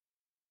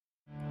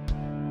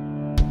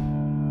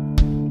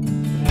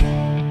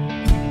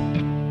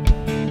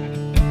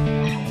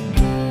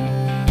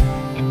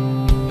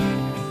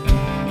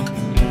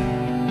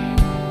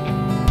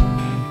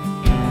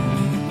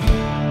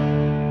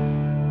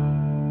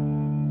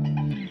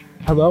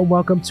Hello,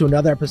 welcome to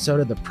another episode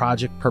of the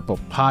Project Purple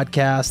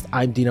podcast.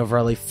 I'm Dino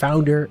Verli,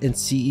 founder and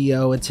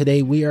CEO, and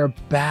today we are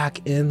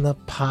back in the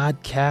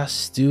podcast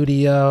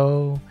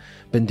studio.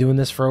 Been doing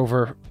this for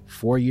over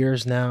 4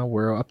 years now.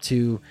 We're up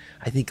to,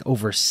 I think,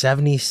 over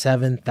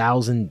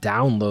 77,000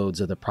 downloads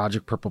of the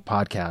Project Purple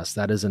podcast.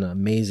 That is an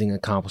amazing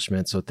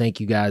accomplishment. So thank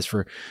you guys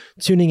for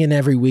tuning in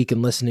every week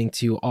and listening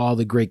to all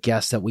the great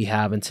guests that we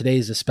have. And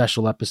today's a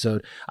special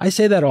episode. I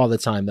say that all the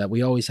time, that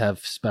we always have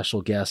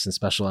special guests and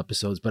special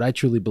episodes, but I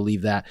truly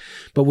believe that.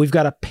 But we've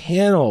got a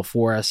panel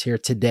for us here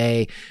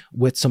today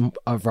with some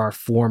of our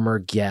former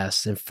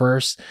guests. And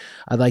first,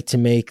 I'd like to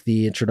make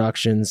the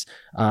introductions.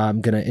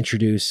 I'm going to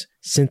introduce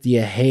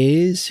Cynthia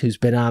Hayes, who's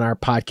been on our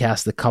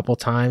podcast a couple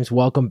times.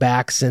 Welcome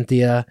back,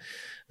 Cynthia,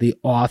 the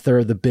author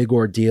of The Big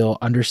Ordeal,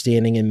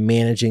 Understanding and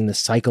Managing the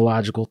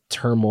Psychological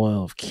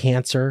Turmoil of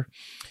Cancer.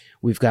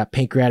 We've got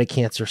pancreatic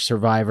cancer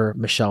survivor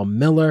Michelle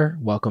Miller.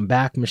 Welcome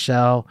back,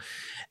 Michelle.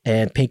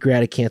 And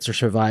pancreatic cancer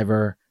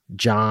survivor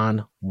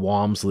John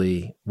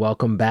Walmsley.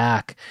 Welcome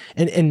back.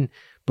 And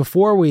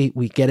before we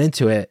get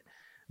into it,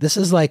 this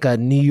is like a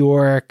New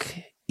York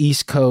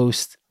East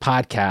Coast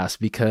podcast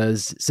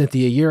because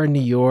Cynthia, you're in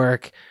New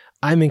York.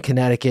 I'm in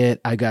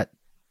Connecticut. I got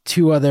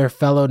two other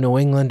fellow New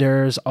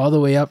Englanders all the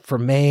way up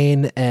from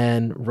Maine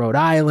and Rhode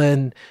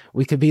Island.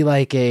 We could be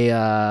like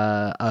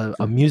a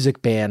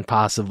music band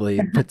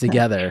possibly put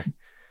together.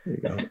 There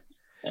you go.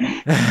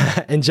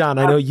 And John,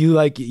 I know you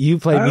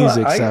play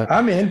music, so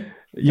I'm in.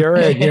 You're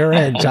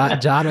in.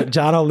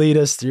 John will lead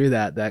us through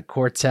that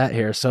quartet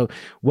here. So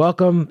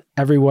welcome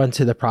everyone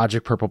to the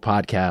Project Purple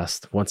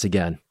podcast once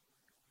again.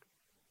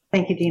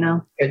 Thank you,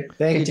 Dino. Good.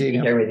 Thank you, to be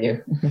Dino. here with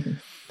you.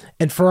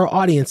 And for our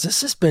audience,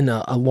 this has been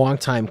a long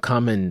time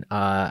coming.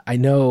 I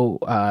know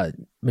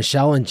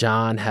Michelle and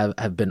John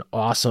have been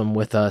awesome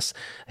with us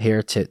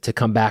here to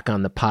come back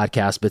on the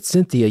podcast. But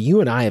Cynthia,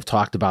 you and I have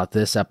talked about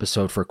this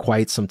episode for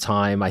quite some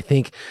time. I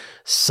think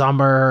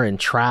summer and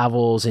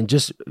travels and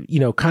just,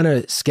 kind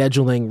of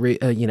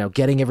scheduling,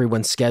 getting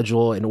everyone's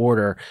schedule in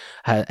order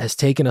has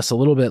taken us a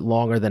little bit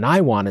longer than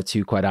I wanted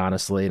to, quite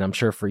honestly. And I'm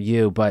sure for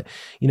you. But,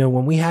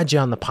 when we had you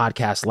on the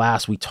podcast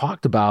last, we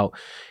talked about,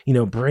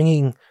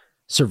 bringing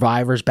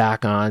survivors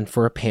back on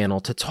for a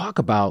panel to talk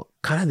about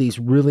kind of these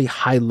really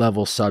high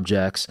level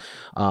subjects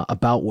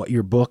about what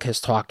your book has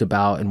talked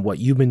about and what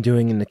you've been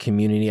doing in the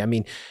community. I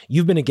mean,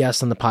 you've been a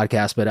guest on the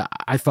podcast, but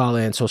I follow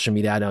you on social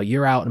media. I know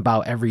you're out and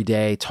about every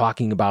day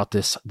talking about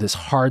this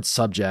hard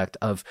subject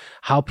of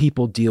how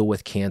people deal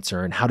with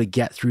cancer and how to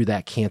get through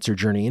that cancer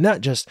journey. And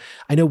not just,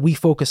 I know we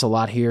focus a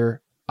lot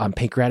here on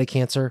pancreatic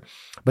cancer,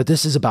 but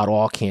this is about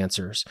all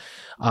cancers.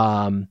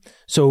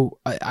 So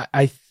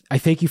I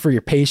thank you for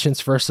your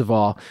patience, first of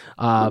all.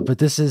 But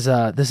this is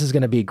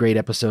going to be a great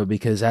episode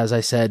because, as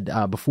I said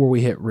before we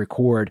hit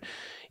record,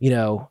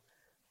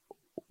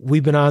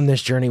 we've been on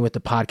this journey with the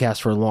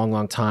podcast for a long,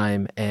 long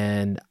time,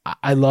 and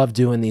I love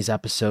doing these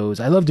episodes.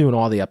 I love doing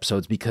all the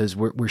episodes because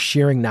we're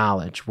sharing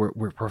knowledge.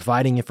 We're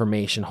providing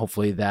information.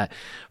 Hopefully, that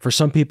for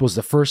some people is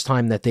the first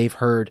time that they've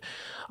heard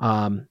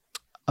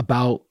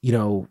about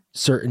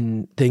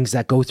certain things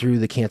that go through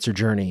the cancer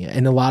journey,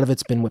 and a lot of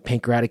it's been with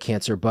pancreatic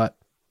cancer, but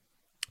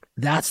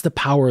that's the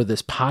power of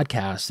this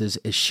podcast is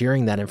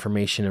sharing that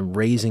information and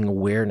raising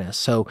awareness.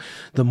 So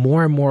the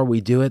more and more we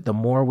do it, the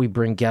more we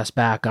bring guests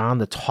back on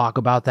to talk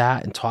about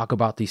that and talk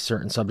about these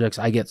certain subjects.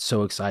 I get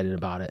so excited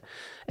about it.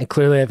 And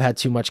clearly I've had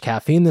too much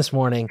caffeine this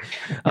morning.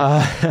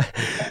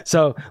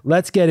 So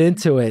let's get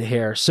into it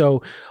here.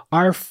 So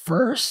our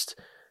first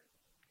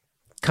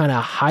kind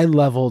of high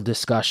level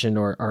discussion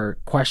or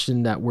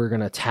question that we're going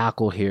to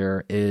tackle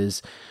here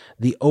is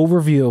the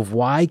overview of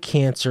why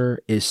cancer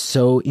is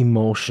so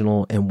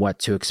emotional and what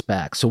to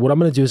expect. So what I'm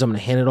going to do is I'm going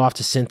to hand it off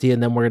to Cynthia,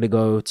 and then we're going to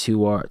go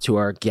to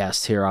our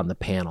guest here on the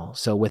panel.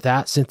 So with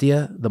that,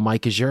 Cynthia, the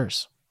mic is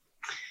yours.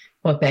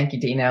 Well, thank you,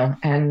 Dino.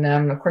 And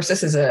of course,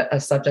 this is a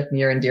subject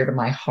near and dear to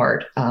my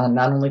heart,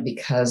 not only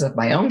because of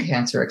my own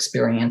cancer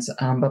experience,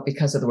 but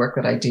because of the work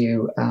that I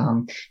do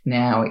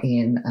now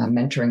in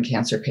mentoring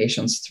cancer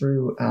patients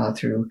through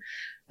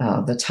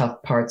the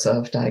tough parts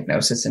of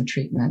diagnosis and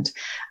treatment.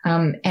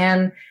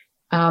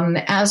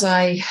 As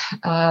I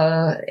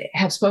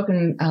have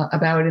spoken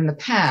about in the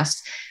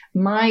past,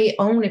 my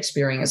own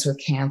experience with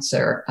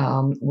cancer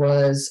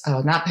was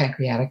not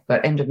pancreatic,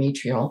 but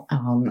endometrial.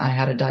 I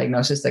had a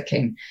diagnosis that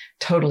came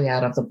totally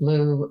out of the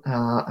blue.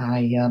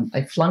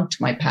 I flunked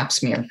my pap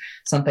smear,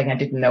 something I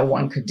didn't know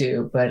one could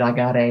do, but I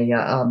got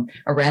a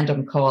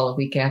random call a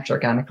week after a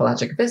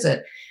gynecologic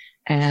visit.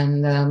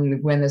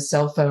 And when the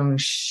cell phone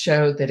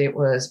showed that it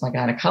was my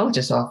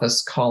gynecologist's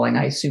office calling,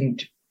 I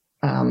assumed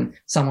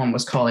someone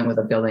was calling with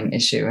a billing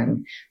issue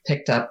and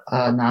picked up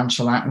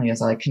nonchalantly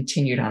as I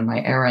continued on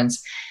my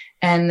errands.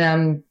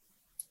 And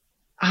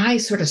I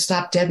sort of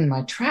stopped dead in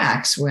my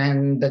tracks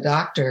when the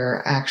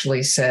doctor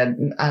actually said,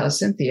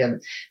 Cynthia,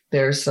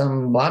 there's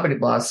some blah, blah,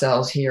 blah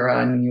cells here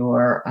on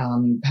your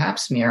pap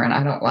smear, and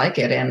I don't like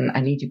it, and I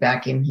need you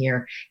back in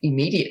here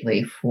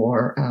immediately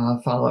for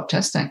follow-up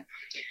testing.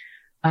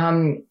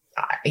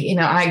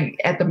 I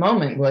at the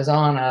moment was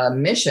on a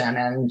mission,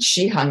 and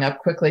she hung up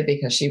quickly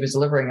because she was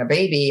delivering a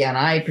baby, and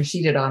I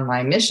proceeded on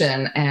my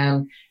mission.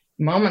 And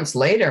moments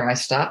later, I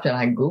stopped and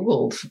I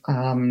Googled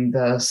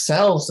the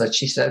cells that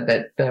she said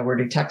that were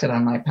detected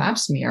on my pap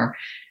smear.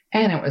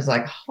 And it was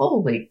like,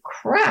 holy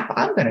crap,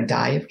 I'm going to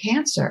die of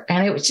cancer.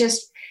 And it was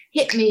just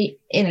hit me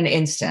in an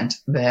instant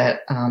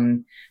that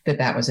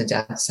that was a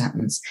death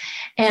sentence.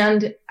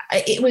 And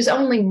it was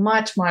only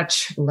much,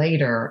 much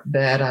later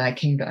that I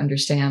came to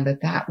understand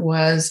that that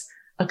was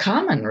a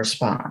common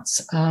response.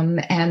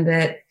 And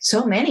that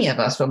so many of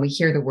us, when we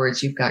hear the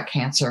words, you've got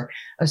cancer,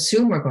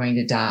 assume we're going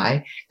to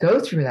die, go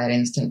through that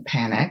instant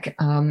panic,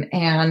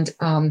 and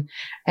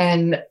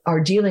are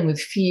dealing with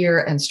fear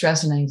and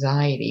stress and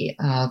anxiety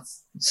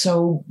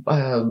so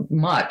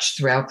much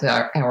throughout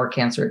our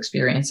cancer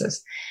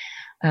experiences.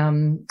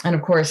 And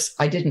of course,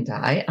 I didn't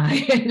die.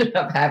 I ended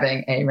up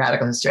having a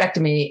radical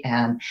hysterectomy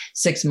and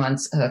 6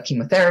 months of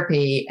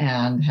chemotherapy,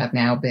 and have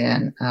now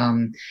been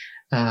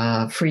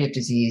free of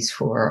disease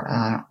for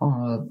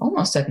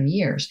almost 7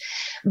 years.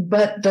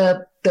 But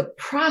the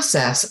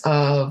process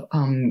of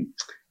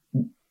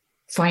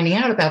finding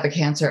out about the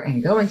cancer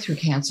and going through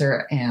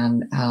cancer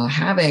and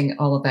having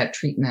all of that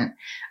treatment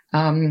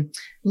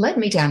led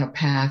me down a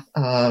path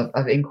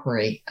of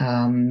inquiry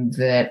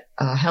that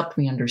helped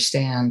me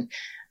understand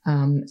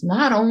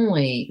not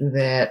only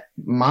that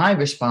my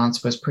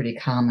response was pretty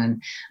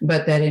common,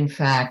 but that in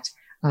fact,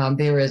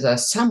 there is a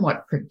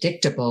somewhat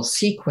predictable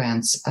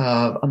sequence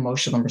of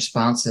emotional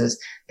responses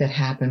that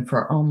happen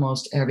for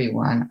almost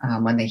everyone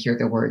when they hear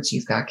the words,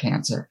 you've got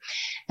cancer.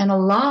 And a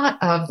lot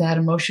of that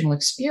emotional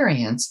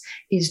experience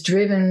is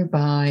driven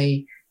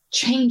by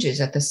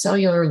changes at the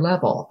cellular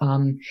level,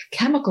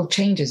 chemical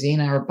changes in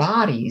our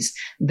bodies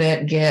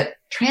that get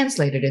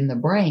translated in the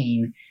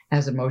brain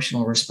as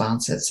emotional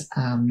responses.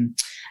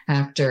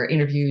 After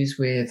interviews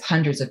with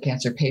hundreds of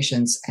cancer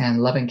patients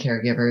and loving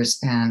caregivers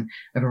and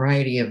a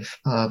variety of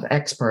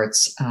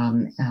experts,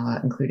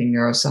 including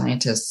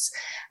neuroscientists,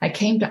 I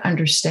came to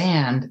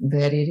understand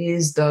that it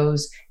is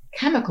those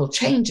chemical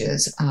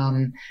changes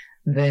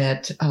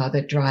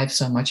that drive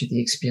so much of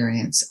the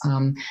experience.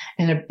 And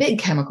a big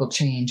chemical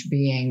change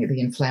being the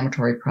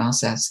inflammatory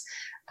process.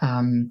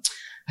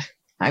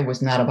 I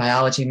was not a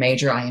biology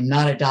major. I am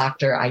not a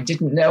doctor. I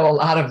didn't know a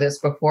lot of this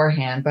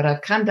beforehand, but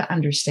I've come to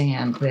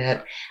understand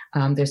that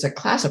there's a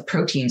class of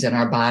proteins in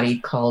our body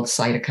called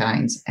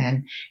cytokines.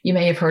 And you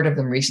may have heard of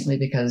them recently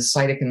because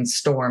cytokine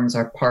storms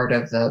are part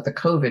of the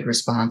COVID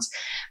response.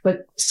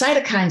 But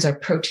cytokines are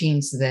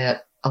proteins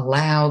that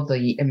allow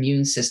the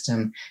immune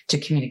system to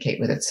communicate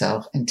with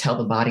itself and tell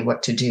the body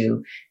what to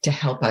do to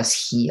help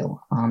us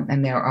heal.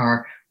 And there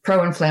are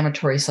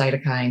pro-inflammatory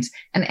cytokines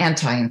and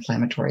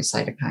anti-inflammatory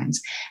cytokines.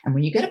 And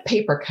when you get a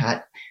paper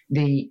cut,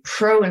 the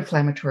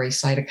pro-inflammatory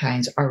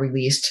cytokines are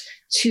released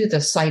to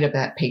the site of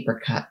that paper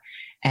cut.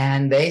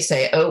 And they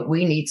say, oh,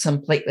 we need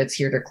some platelets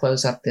here to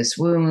close up this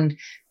wound.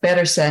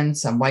 Better send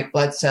some white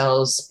blood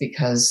cells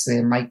because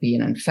there might be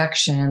an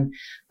infection.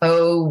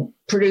 Oh,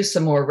 produce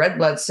some more red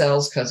blood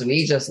cells because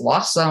we just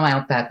lost some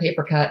out that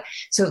paper cut.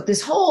 So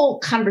this whole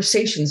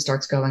conversation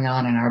starts going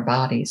on in our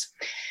bodies.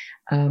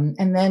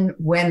 And then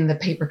when the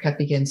paper cut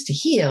begins to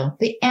heal,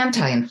 the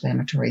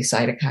anti-inflammatory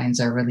cytokines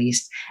are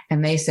released,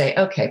 and they say,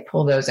 okay,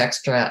 pull those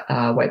extra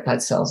white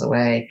blood cells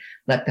away,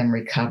 let them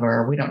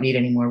recover. We don't need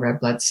any more red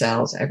blood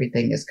cells.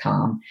 Everything is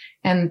calm.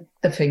 And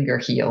the finger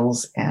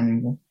heals,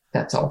 and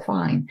that's all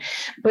fine.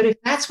 But if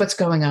that's what's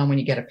going on when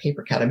you get a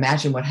paper cut,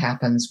 imagine what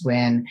happens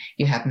when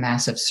you have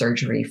massive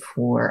surgery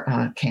for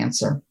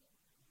cancer.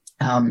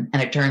 And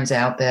it turns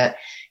out that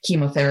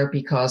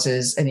chemotherapy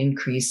causes an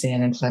increase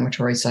in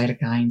inflammatory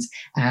cytokines,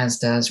 as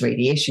does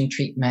radiation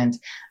treatment,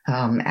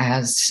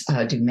 as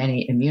do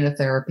many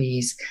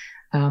immunotherapies,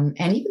 and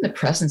even the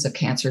presence of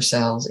cancer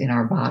cells in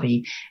our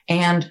body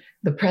and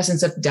the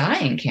presence of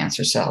dying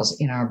cancer cells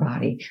in our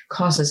body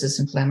causes this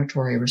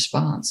inflammatory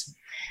response.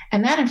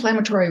 And that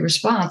inflammatory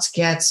response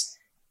gets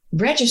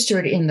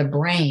registered in the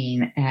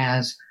brain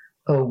as,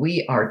 oh,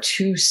 we are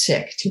too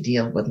sick to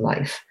deal with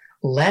life.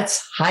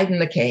 Let's hide in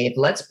the cave.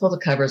 Let's pull the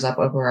covers up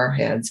over our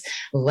heads.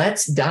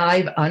 Let's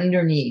dive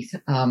underneath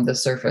the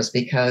surface,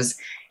 because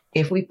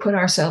if we put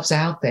ourselves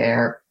out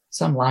there,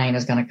 some lion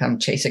is going to come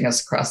chasing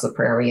us across the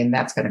prairie, and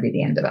that's going to be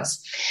the end of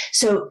us.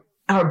 So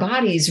our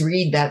bodies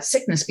read that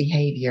sickness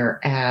behavior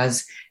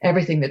as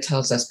everything that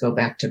tells us go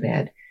back to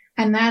bed.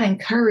 And that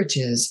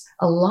encourages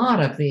a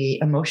lot of the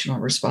emotional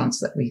response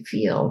that we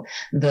feel,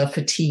 the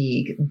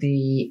fatigue,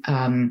 the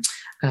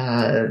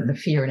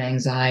fear and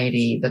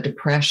anxiety, the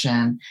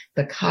depression,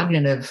 the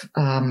cognitive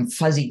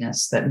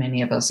fuzziness that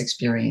many of us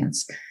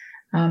experience.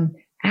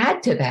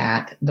 Add to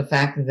that the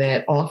fact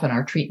that often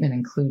our treatment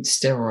includes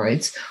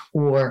steroids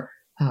or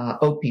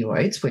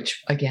opioids,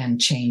 which again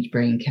change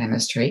brain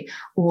chemistry,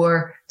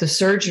 or the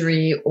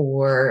surgery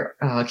or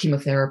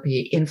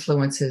chemotherapy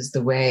influences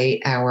the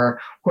way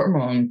our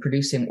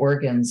hormone-producing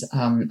organs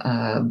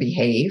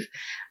behave,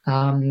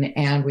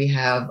 and we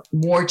have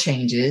more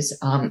changes.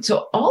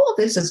 So all of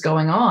this is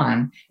going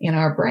on in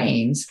our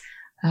brains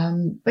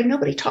but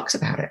nobody talks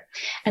about it.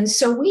 And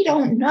so we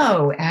don't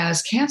know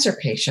as cancer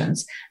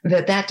patients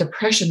that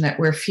depression that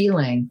we're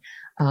feeling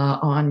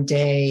on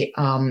day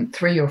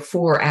 3 or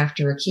 4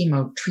 after a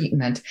chemo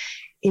treatment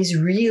is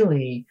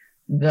really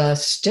the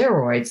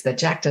steroids that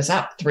jacked us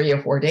up 3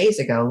 or 4 days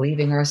ago,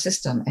 leaving our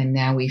system, and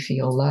now we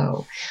feel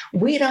low.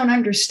 We don't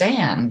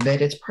understand that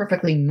it's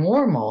perfectly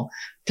normal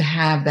to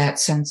have that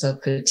sense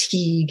of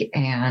fatigue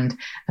and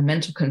a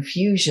mental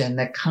confusion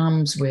that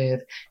comes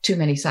with too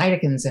many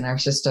cytokines in our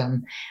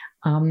system.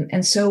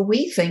 And so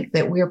we think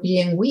that we're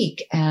being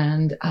weak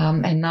and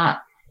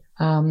not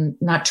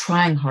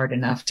trying hard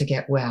enough to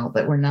get well,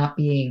 that we're not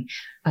being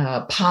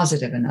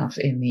positive enough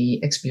in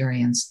the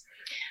experience.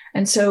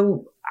 And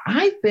so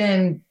I've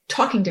been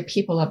talking to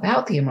people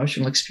about the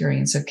emotional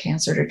experience of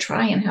cancer to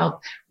try and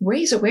help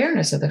raise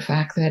awareness of the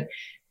fact that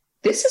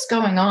this is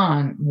going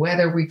on,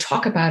 whether we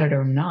talk about it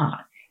or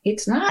not.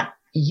 It's not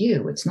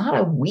you. It's not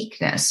a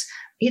weakness.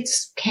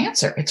 It's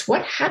cancer. It's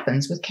what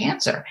happens with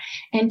cancer.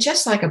 And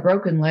just like a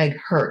broken leg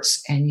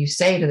hurts, and you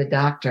say to the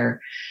doctor,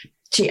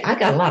 gee, I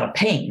got a lot of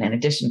pain in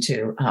addition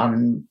to,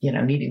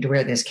 needing to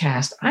wear this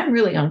cast. I'm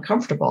really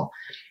uncomfortable.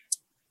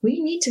 We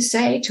need to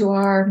say to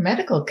our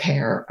medical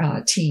care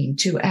team,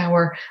 to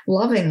our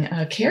loving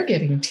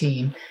caregiving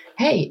team,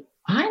 hey,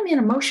 I'm in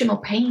emotional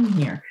pain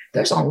here.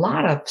 There's a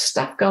lot of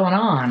stuff going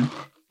on,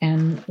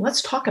 and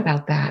let's talk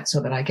about that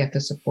so that I get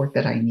the support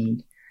that I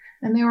need.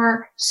 And there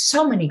are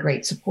so many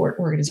great support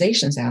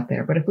organizations out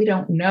there, but if we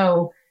don't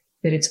know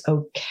that it's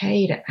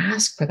okay to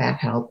ask for that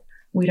help,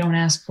 we don't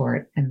ask for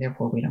it, and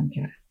therefore we don't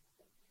get it.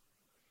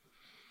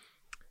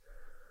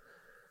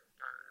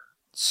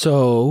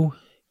 So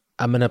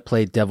I'm going to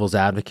play devil's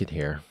advocate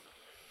here,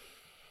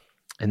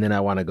 and then I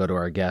want to go to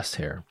our guest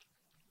here.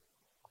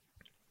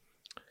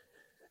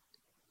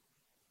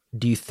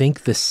 Do you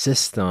think the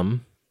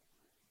system,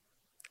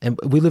 and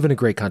we live in a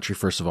great country,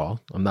 first of all,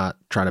 I'm not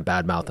trying to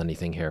badmouth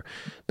anything here,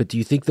 but do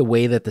you think the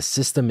way that the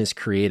system is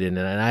created,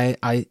 and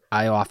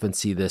I often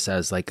see this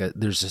as like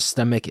there's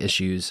systematic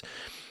issues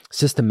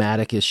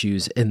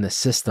in the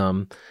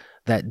system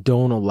that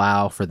don't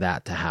allow for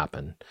that to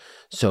happen.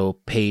 So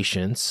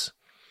patients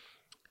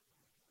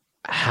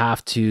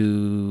have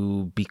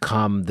to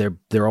become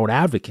their own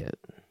advocate,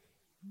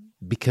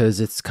 because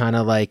it's kind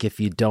of like, if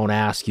you don't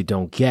ask, you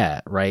don't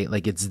get, right?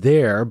 Like, it's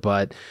there,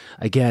 but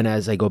again,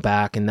 as I go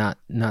back, and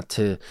not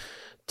to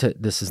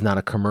this is not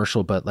a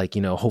commercial, but like,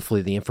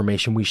 hopefully the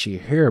information we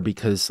should hear,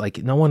 because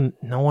like no one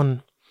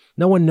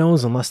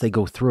knows unless they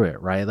go through it,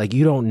 right? Like,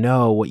 you don't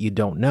know what you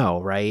don't know,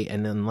 right?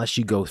 And unless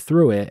you go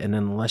through it, and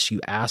unless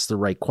you ask the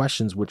right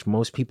questions, which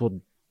most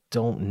people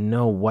don't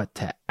know what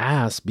to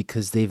ask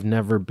because they've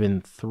never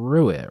been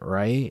through it,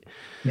 right?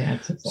 Yeah,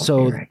 that's exactly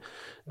so right.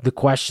 The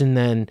question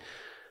then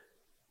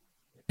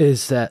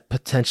is that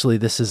potentially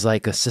this is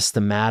like a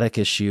systematic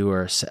issue,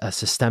 or a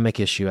systemic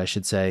issue, I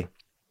should say,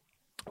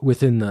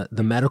 within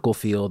the medical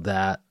field,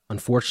 that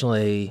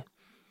unfortunately,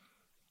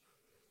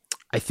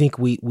 I think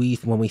when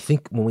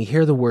we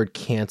hear the word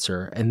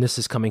cancer, and this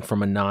is coming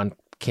from a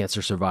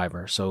non-cancer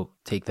survivor, so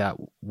take that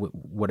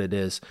what it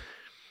is.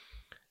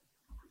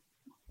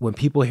 When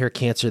people hear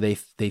cancer, they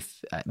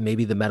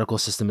maybe the medical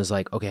system is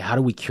like, okay, how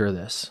do we cure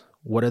this?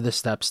 What are the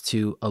steps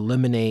to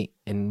eliminate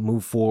and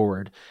move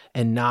forward,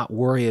 and not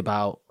worry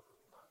about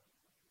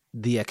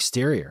the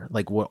exterior,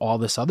 like what all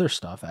this other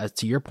stuff? As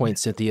to your point,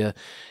 Cynthia,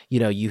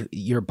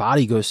 your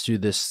body goes through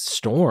this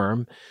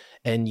storm,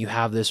 and you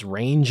have this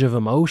range of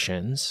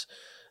emotions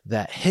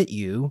that hit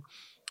you,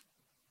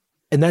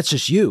 and that's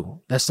just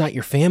you. That's not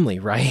your family,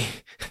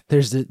 right?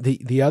 There's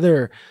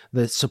the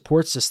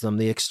support system,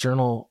 the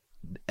external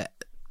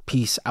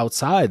piece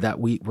outside that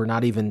we're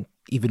not even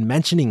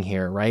mentioning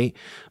here, right?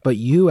 But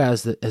you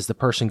as the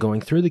person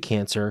going through the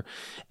cancer,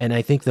 and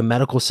I think the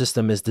medical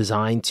system is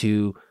designed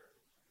to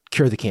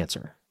cure the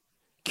cancer,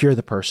 cure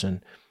the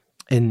person,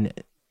 and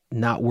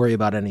not worry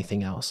about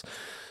anything else.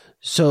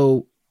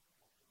 So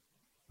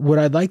what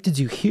I'd like to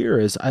do here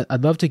is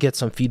I'd love to get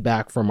some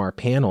feedback from our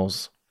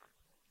panels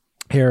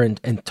here,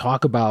 and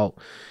talk about,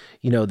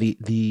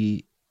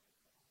 the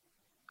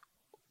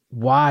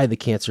why the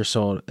cancer is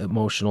so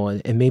emotional,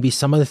 and maybe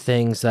some of the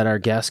things that our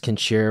guests can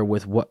share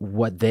with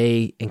what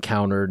they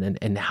encountered,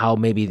 and how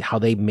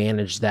they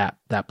managed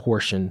that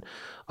portion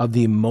of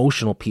the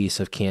emotional piece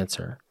of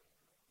cancer.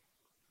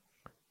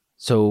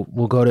 So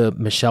we'll go to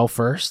Michelle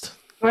first.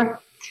 Sure.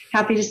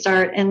 Happy to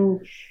start. And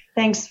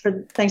thanks for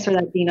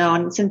that, Dino.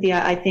 And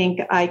Cynthia, I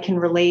think I can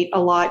relate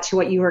a lot to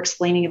what you were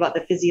explaining about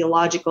the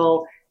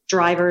physiological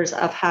drivers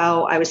of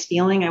how I was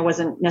feeling. I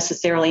wasn't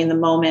necessarily in the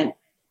moment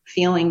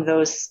feeling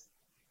those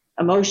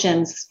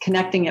emotions,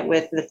 connecting it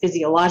with the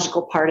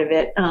physiological part of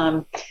it.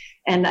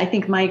 And I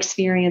think my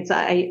experience,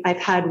 I've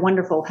had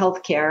wonderful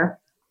health care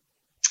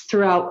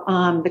throughout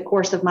the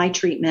course of my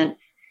treatment.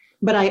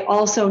 But I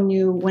also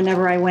knew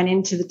whenever I went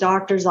into the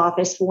doctor's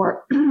office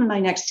for my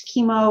next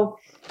chemo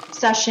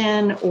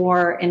session,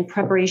 or in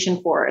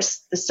preparation for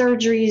the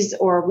surgeries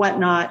or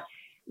whatnot,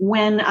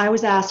 when I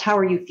was asked, how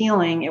are you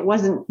feeling? It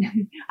wasn't,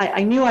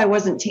 I knew I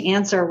wasn't to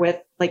answer with,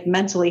 like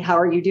mentally, how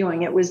are you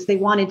doing? It was, they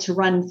wanted to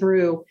run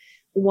through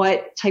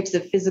what types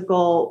of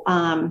physical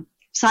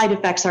side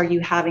effects are you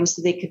having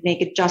so they could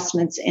make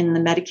adjustments in the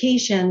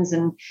medications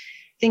and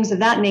things of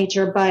that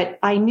nature. But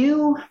I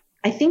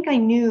think I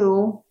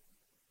knew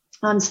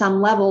on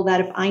some level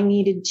that if I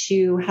needed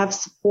to have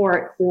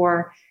support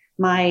for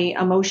my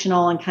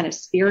emotional and kind of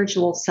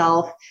spiritual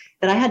self,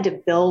 that I had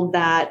to build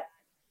that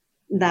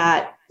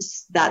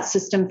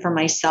system for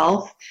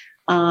myself.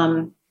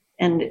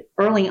 And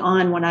early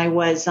on, when I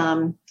was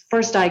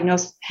first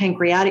diagnosed with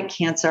pancreatic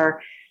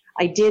cancer,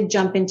 I did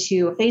jump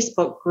into a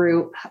Facebook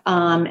group,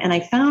 and I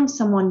found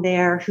someone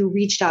there who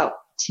reached out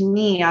to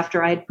me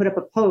after I had put up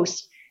a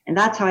post. And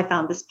that's how I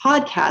found this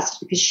podcast,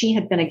 because she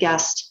had been a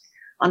guest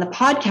on the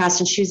podcast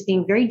and she was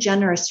being very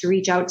generous to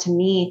reach out to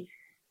me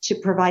to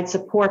provide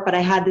support. But I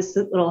had this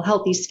little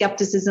healthy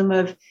skepticism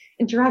of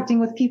interacting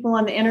with people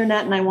on the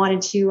internet, and I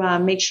wanted to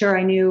make sure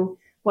I knew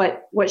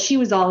what she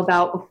was all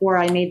about before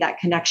I made that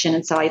connection.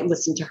 And so I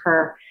listened to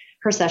her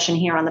session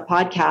here on the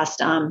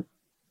podcast.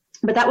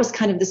 But that was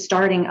kind of the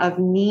starting of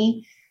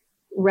me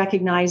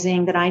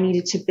recognizing that I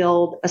needed to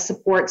build a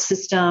support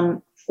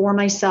system for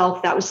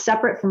myself that was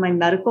separate from my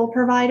medical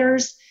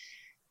providers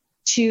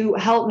to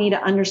help me to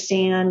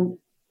understand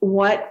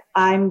what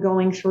I'm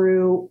going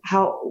through,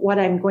 what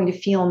I'm going to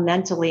feel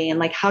mentally, and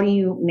like, how do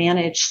you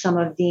manage some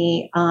of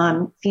the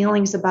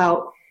feelings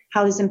about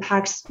how this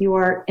impacts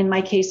in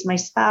my case, my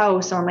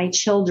spouse or my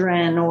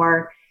children,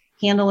 or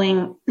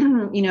handling,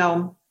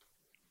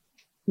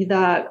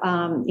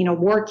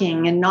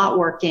 working and not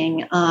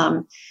working,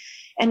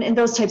 and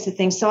those types of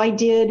things. So I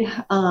did,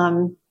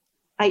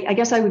 I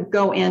guess I would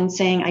go in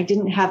saying I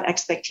didn't have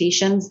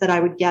expectations that I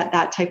would get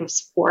that type of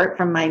support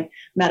from my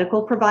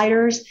medical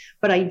providers,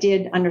 but I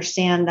did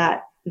understand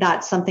that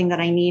that's something that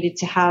I needed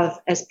to have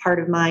as part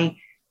of my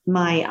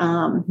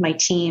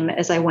team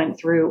as I went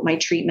through my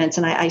treatments.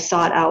 And I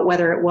sought out,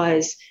 whether it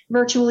was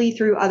virtually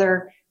through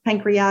other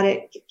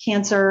pancreatic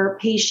cancer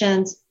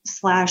patients /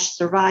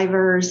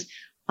 survivors.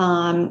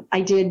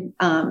 I did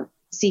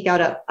seek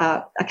out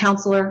a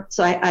counselor.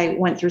 So I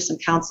went through some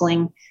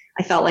counseling.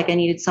 I felt like I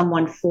needed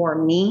someone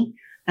for me,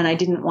 and I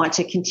didn't want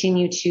to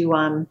continue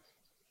to,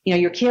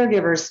 your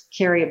caregivers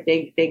carry a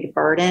big, big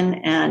burden.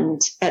 And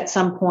at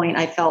some point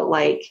I felt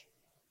like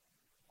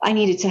I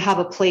needed to have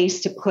a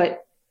place to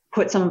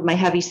put some of my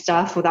heavy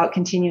stuff without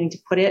continuing to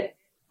put it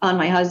on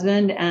my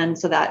husband. And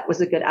so that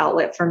was a good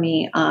outlet for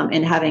me,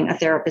 in having a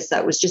therapist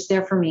that was just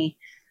there for me.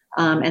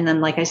 And then,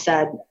 like I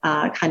said,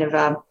 kind of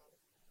a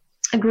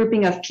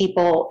grouping of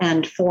people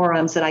and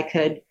forums that I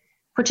could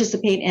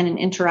participate in and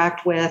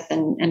interact with,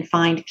 and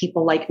find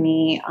people like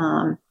me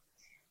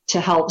to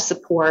help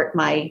support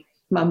my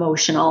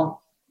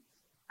emotional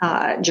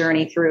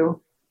journey through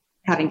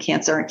having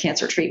cancer and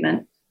cancer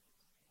treatment.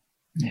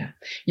 Yeah,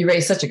 you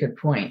raised such a good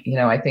point.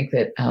 I think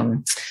that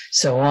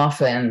so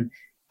often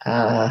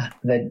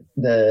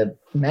the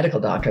medical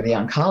doctor, the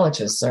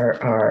oncologists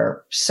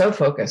are so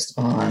focused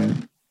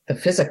on the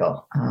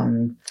physical,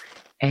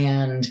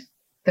 and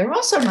they're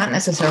also not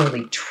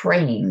necessarily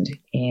trained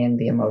in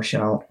the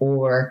emotional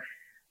or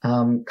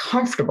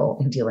comfortable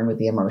in dealing with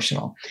the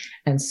emotional.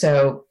 And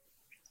so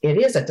it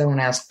is a don't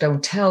ask,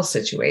 don't tell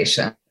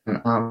situation,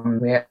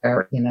 where,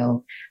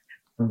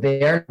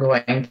 they're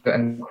going to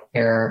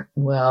inquire,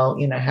 well,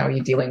 how are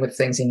you dealing with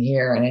things in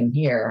here and in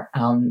here?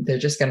 They're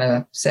just going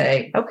to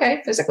say,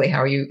 okay, physically, how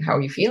are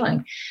you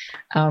feeling?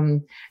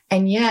 And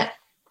yet,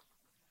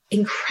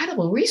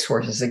 incredible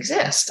resources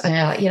exist.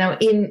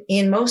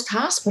 In most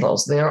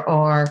hospitals, there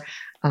are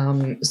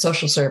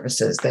social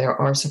services, there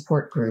are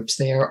support groups,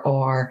 there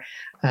are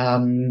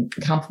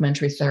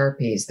complementary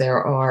therapies,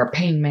 there are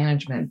pain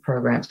management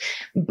programs.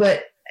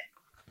 But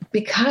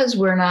because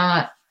we're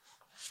not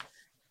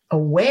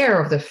aware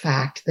of the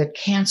fact that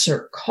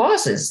cancer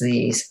causes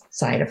these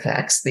side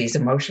effects, these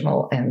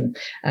emotional and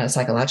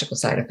psychological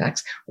side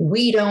effects,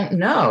 we don't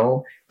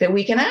know that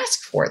we can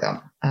ask for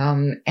them.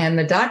 And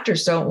the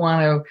doctors don't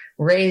want to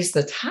raise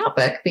the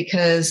topic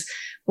because,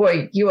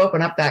 boy, you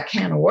open up that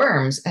can of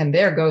worms and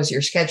there goes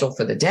your schedule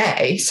for the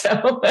day.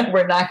 So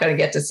we're not going to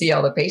get to see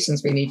all the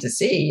patients we need to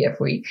see if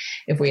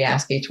we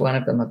ask each one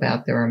of them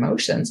about their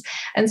emotions.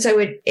 And so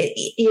it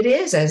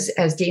is,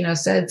 as Dino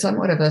said,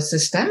 somewhat of a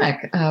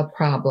systemic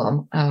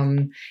problem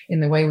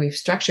in the way we've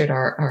structured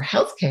our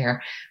healthcare.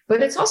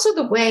 But it's also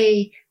the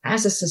way,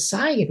 as a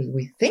society,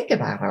 we think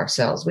about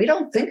ourselves. We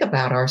don't think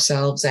about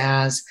ourselves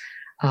as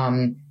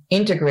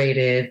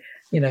integrated,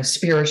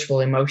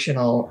 spiritual,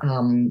 emotional,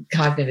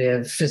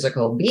 cognitive,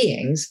 physical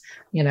beings.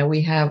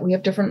 We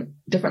have different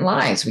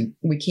lives.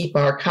 We keep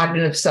our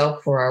cognitive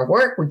self for our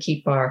work. We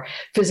keep our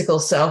physical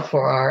self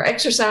for our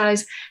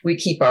exercise. We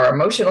keep our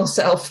emotional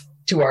self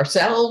to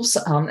ourselves.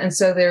 And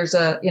so there's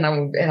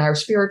and our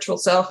spiritual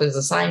self is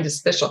assigned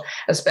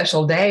a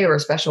special day or a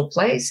special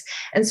place.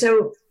 And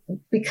so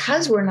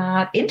because we're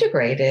not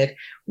integrated,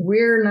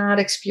 we're not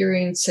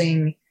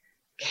experiencing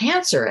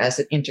cancer as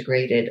an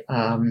integrated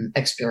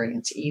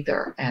experience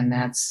either, and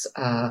that's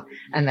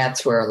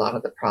where a lot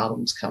of the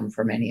problems come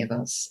for many of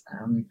us.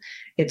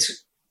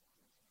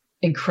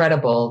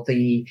 incredible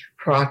the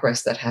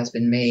progress that has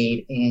been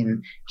made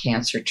in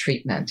cancer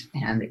treatment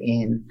and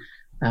in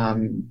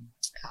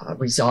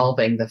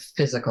resolving the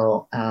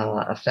physical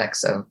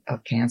effects of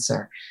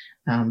cancer.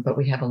 But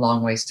we have a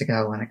long ways to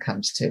go when it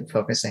comes to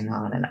focusing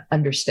on and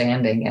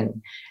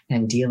understanding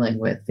and dealing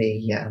with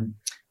the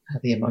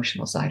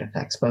emotional side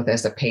effects, both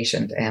as a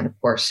patient and, of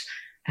course,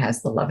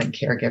 as the loving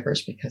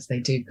caregivers, because they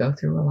do go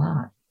through a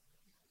lot.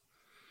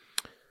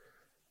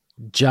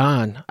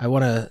 John, I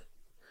want to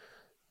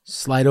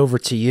slide over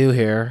to you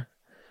here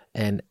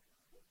and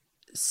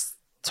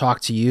talk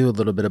to you a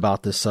little bit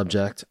about this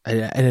subject.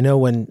 And I know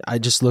when I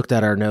just looked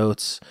at our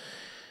notes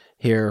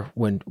here,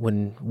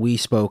 when we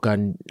spoke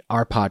on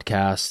our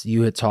podcast,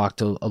 you had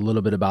talked a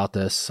little bit about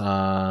this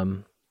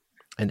and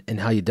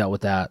how you dealt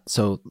with that.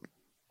 So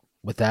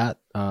with that,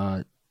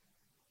 the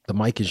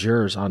mic is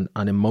yours on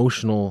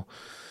emotional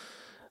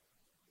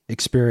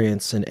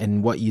experience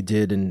and what you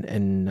did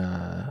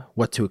and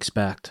what to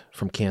expect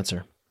from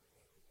cancer.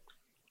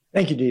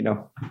 Thank you,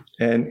 Dino.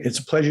 And it's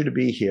a pleasure to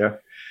be here.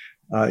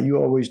 You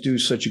always do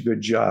such a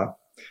good job.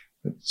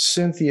 But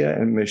Cynthia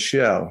and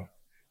Michelle,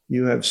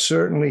 you have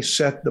certainly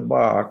set the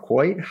bar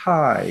quite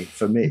high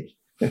for me.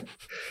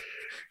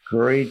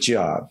 Great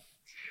job.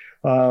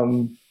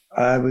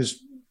 I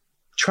was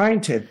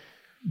trying to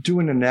do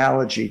an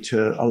analogy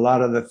to a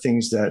lot of the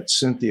things that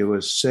Cynthia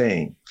was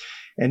saying.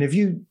 And if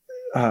you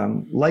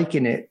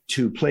liken it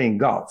to playing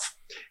golf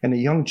and a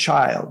young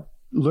child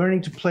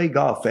learning to play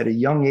golf at a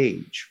young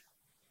age,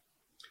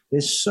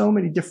 there's so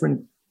many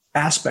different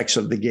aspects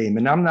of the game.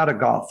 And I'm not a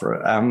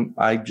golfer.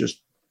 I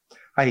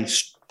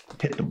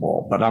hit the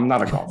ball, but I'm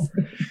not a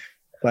golfer.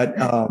 But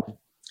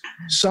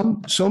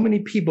so many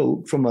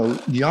people from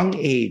a young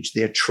age,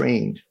 they're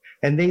trained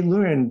and they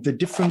learn the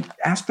different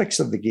aspects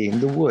of the game,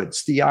 the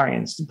woods, the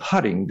irons, the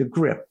putting, the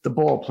grip, the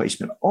ball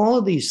placement, all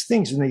of these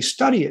things. And they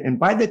study it. And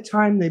by the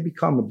time they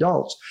become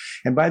adults,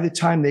 and by the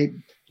time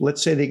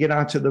let's say they get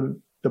onto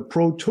the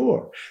pro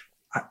tour,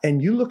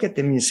 and you look at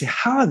them and you say,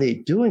 how are they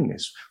doing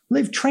this?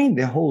 Well, they've trained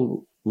their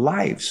whole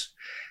lives.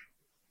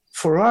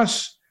 For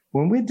us,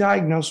 when we're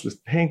diagnosed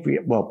with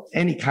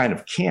any kind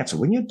of cancer,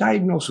 when you're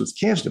diagnosed with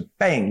cancer,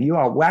 bang, you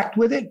are whacked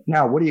with it.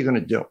 Now, what are you going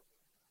to do?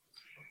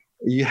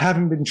 You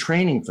haven't been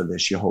training for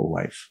this your whole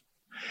life.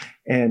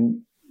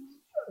 And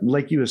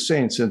like you were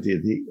saying, Cynthia,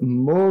 the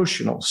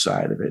emotional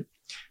side of it,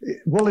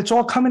 well, it's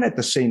all coming at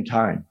the same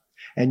time.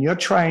 And you're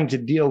trying to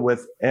deal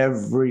with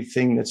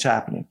everything that's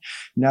happening.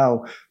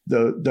 Now,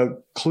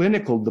 the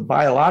clinical, the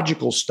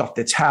biological stuff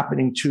that's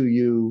happening to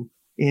you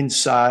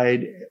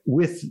inside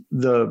with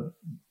the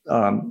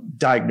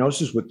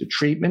diagnosis, with the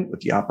treatment,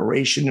 with the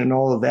operation and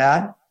all of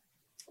that,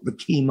 the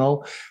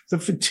chemo, the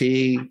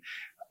fatigue,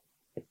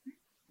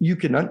 you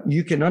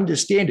can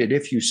understand it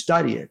if you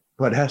study it.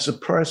 But as a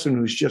person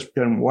who's just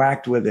been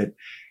whacked with it,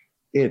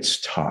 it's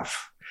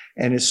tough.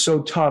 And it's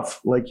so tough,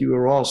 like you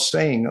were all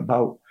saying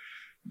about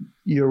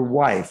your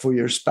wife or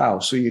your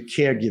spouse or your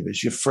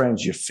caregivers, your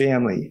friends, your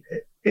family.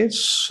 It's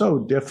so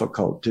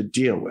difficult to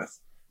deal with.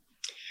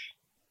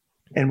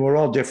 And we're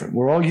all different.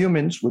 We're all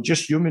humans. We're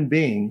just human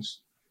beings.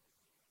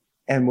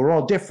 And we're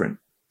all different.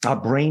 Our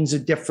brains are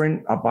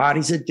different. Our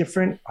bodies are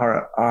different.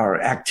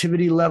 Our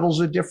activity levels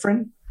are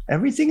different.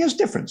 Everything is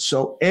different.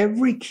 So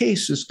every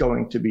case is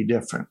going to be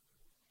different.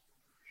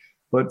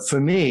 But for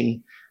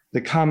me,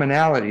 the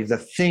commonality, the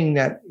thing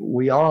that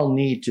we all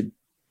need to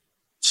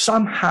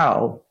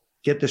somehow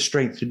get the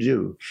strength to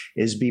do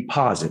is be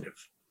positive.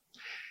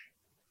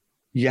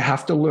 You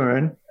have to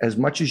learn as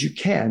much as you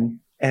can.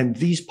 And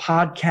these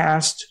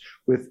podcasts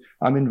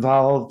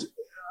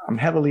I'm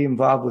heavily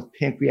involved with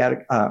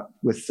PanCan,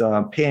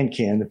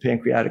 the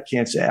Pancreatic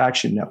Cancer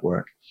Action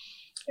Network,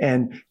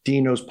 and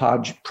Dino's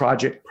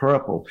Project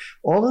Purple.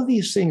 All of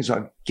these things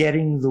are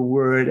getting the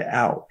word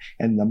out.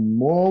 And the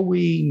more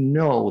we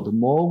know, the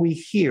more we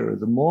hear,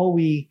 the more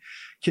we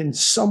can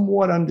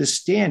somewhat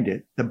understand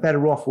it, the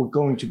better off we're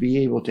going to be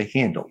able to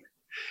handle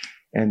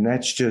it. And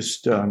that's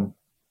just, my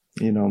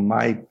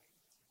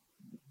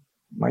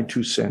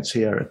 2 cents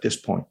here at this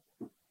point.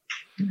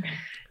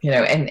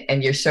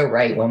 And you're so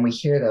right. When we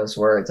hear those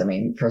words, I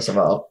mean, first of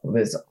all,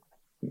 there's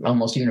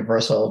almost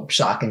universal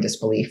shock and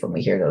disbelief when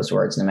we hear those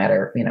words, no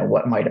matter,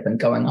 what might have been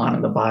going on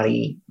in the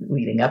body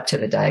leading up to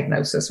the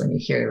diagnosis. When you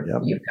hear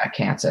you've got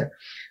cancer,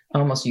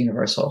 almost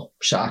universal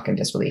shock and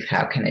disbelief.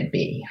 How can it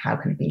be? How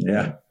can it be?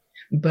 Yeah.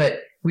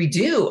 But we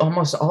do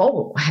almost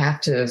all have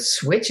to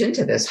switch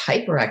into this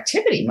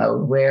hyperactivity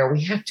mode where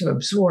we have to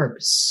absorb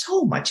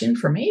so much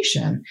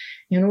information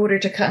in order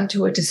to come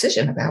to a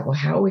decision about, well,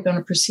 how are we going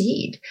to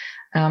proceed?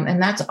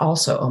 And that's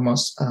also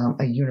almost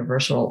a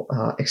universal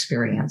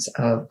experience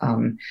of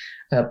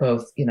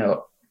both,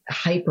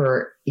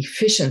 hyper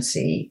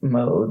efficiency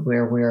mode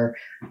where we're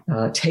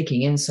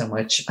taking in so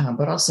much,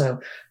 but also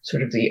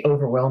sort of the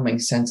overwhelming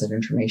sense of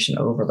information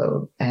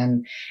overload.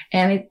 And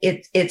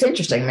it's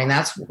interesting. I mean,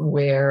 that's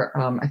where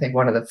I think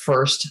one of the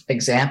first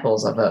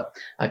examples of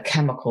a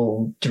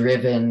chemical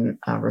driven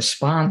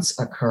response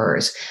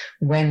occurs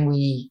when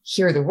we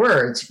hear the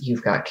words,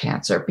 "You've got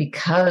cancer,"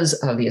 because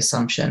of the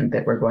assumption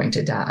that we're going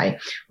to die.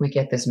 We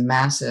get this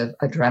massive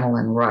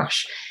adrenaline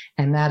rush.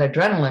 And that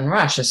adrenaline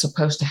rush is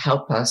supposed to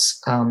help us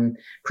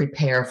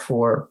prepare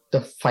for the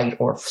fight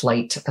or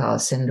flight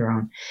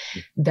syndrome.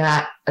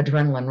 That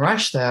adrenaline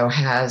rush, though,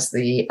 has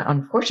the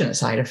unfortunate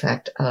side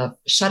effect of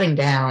shutting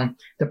down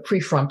the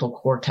prefrontal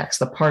cortex,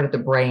 the part of the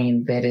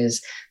brain that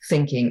is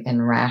thinking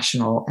and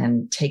rational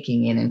and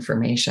taking in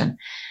information.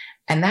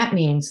 And that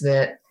means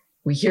that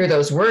we hear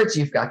those words,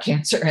 "You've got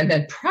cancer," and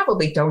then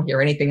probably don't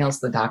hear anything else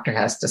the doctor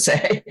has to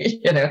say,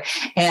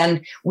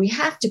 and we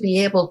have to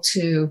be able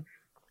to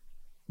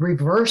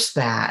reverse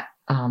that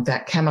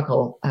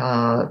chemical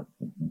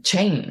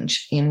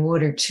change in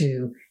order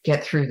to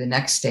get through the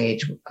next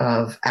stage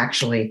of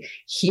actually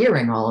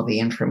hearing all of the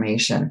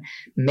information,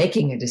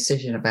 making a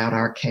decision about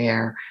our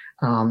care,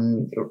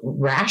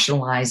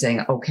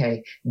 rationalizing,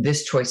 okay,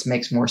 this choice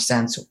makes more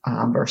sense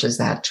versus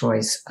that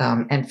choice,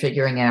 and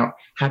figuring out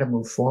how to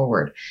move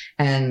forward.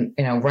 And,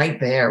 right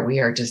there,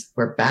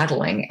 we're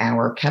battling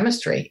our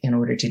chemistry in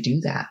order to do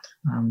that.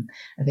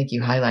 I think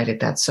you highlighted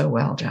that so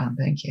well, John.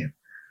 Thank you.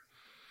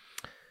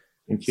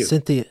 Thank you.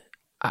 Cynthia,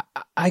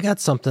 I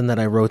got something that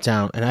I wrote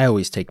down, and I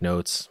always take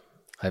notes.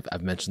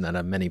 I've mentioned that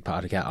on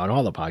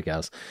all the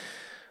podcasts,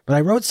 but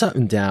I wrote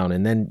something down,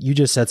 and then you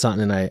just said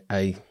something, and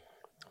I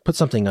put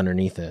something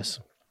underneath this.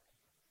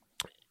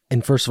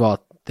 And first of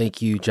all,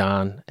 thank you,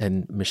 John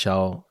and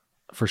Michelle,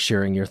 for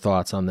sharing your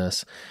thoughts on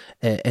this.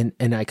 And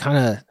I kind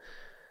of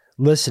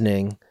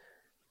listening,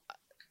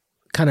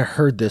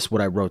 heard this,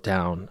 what I wrote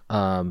down.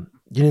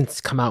 You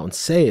didn't come out and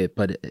say it,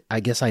 but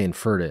I guess I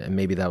inferred it, and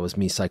maybe that was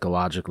me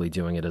psychologically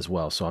doing it as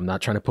well. So I'm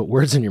not trying to put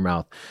words in your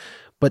mouth,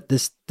 but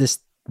this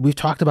we've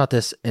talked about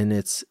this, and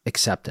it's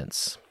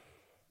acceptance,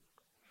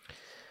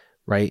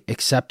 right?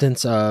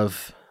 Acceptance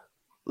of,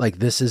 like,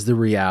 this is the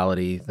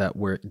reality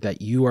that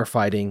you are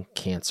fighting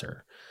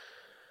cancer.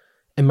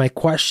 And my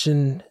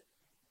question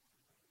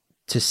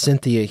to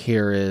Cynthia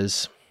here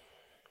is,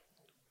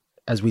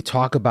 as we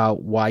talk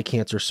about why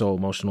cancer is so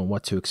emotional and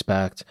what to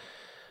expect,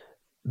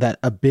 that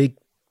a big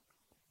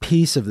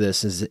piece of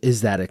this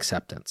is that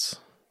acceptance.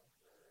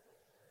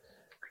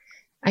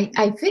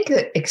 I think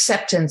that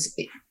acceptance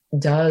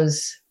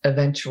does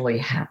eventually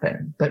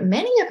happen, but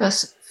many of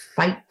us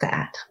fight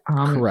that.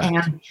 Correct.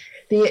 And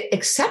the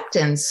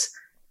acceptance,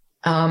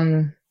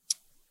 I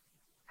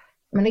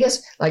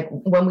guess, like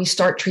when we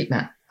start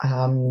treatment,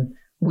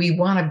 we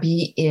want to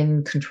be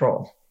in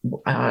control.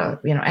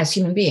 As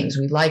human beings,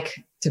 we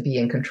like to be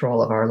in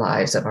control of our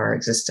lives, of our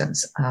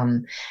existence.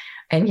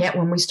 And yet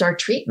when we start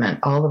treatment,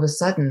 all of a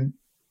sudden,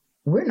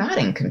 we're not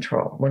in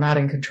control. We're not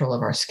in control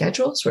of our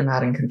schedules. We're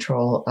not in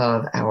control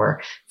of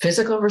our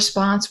physical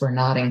response. We're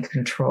not in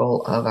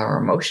control of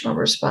our emotional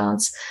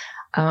response.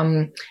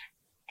 And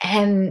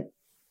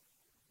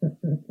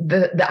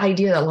the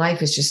idea that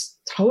life is just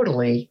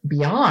totally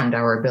beyond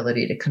our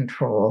ability to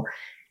control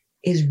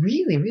is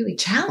really, really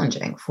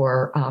challenging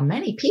for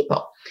many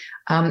people.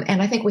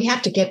 And I think we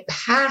have to get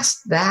past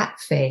that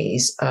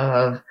phase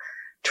of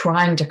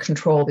trying to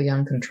control the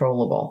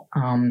uncontrollable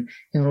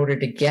in order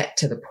to get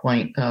to the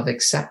point of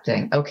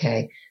accepting,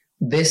 okay,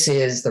 this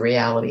is the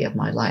reality of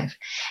my life.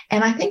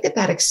 And I think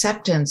that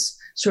acceptance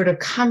sort of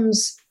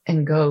comes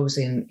and goes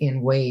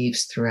in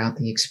waves throughout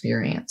the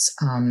experience,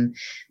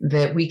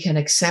 that we can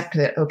accept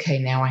that, okay,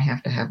 now I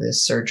have to have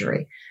this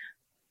surgery.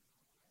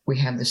 We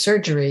have the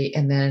surgery,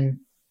 and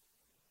then,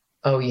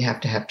 oh, you have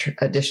to have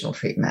additional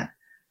treatment.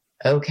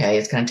 Okay,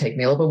 it's going to take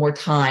me a little bit more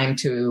time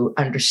to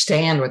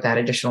understand what that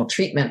additional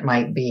treatment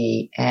might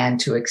be and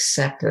to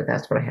accept that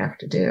that's what I have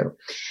to do.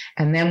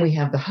 And then we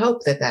have the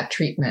hope that that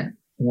treatment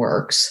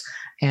works.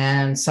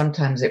 And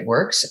sometimes it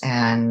works.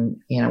 And,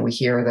 we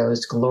hear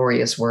those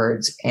glorious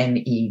words,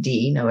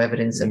 NED, no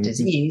evidence of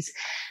disease.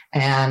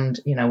 And,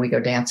 we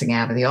go dancing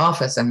out of the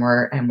office and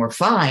we're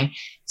fine.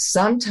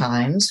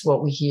 Sometimes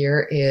what we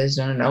hear is,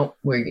 no,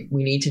 we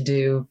need to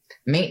do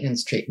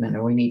maintenance treatment,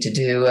 or we need to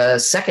do a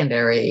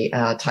secondary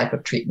type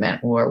of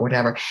treatment or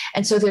whatever.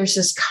 And so there's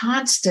this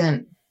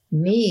constant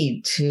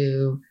need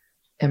to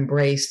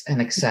embrace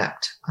and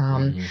accept,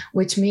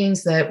 which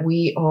means that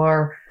we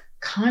are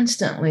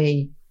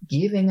constantly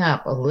giving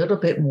up a little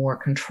bit more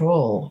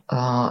control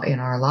in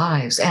our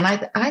lives. And I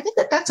think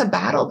that that's a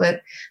battle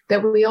that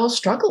we all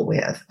struggle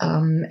with.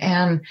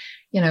 And,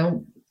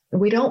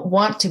 we don't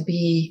want to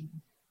be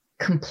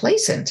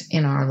complacent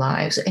in our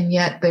lives. And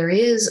yet there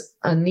is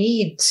a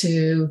need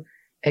to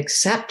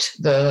accept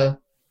the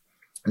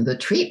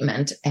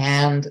treatment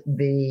and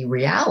the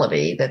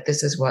reality that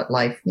this is what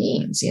life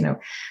means. The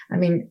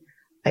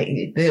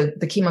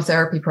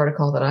chemotherapy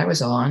protocol that I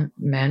was on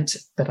meant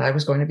that I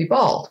was going to be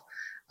bald.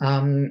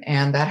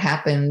 And that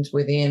happened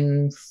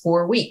within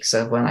 4 weeks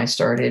of when I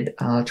started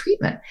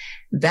treatment.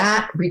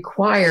 That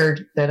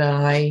required that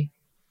I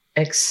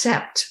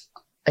accept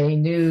a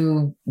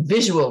new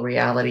visual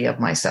reality of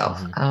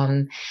myself.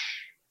 Mm-hmm.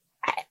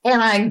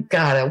 And I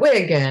got a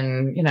wig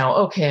and,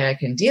 okay, I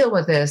can deal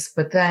with this.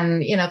 But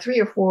then, 3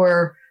 or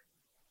 4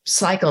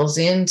 cycles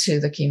into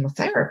the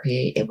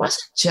chemotherapy, it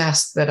wasn't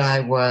just that I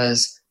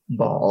was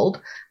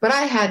bald, but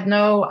I had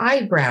no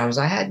eyebrows.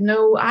 I had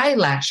no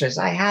eyelashes.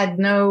 I had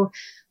no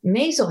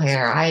nasal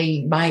hair.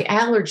 My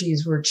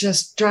allergies were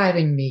just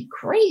driving me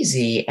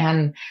crazy.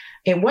 And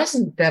it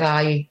wasn't that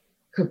I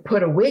could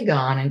put a wig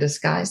on and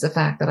disguise the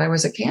fact that I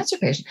was a cancer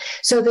patient.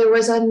 So there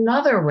was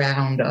another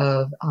round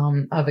of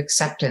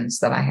acceptance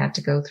that I had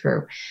to go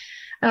through.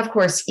 And of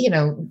course,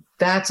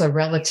 that's a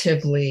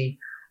relatively,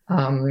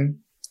 quote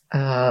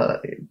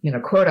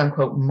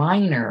unquote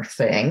minor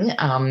thing,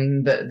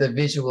 the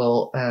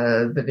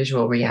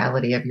visual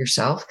reality of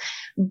yourself,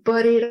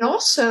 but it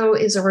also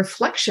is a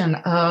reflection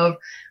of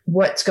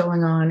what's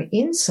going on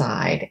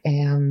inside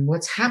and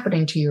what's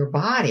happening to your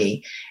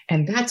body.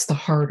 And that's the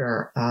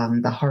harder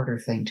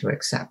thing to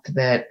accept,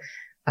 that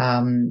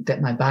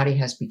my body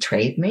has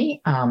betrayed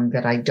me,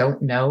 that I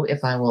don't know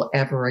if I will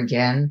ever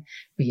again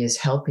be as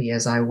healthy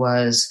as I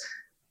was,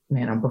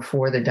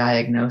 before the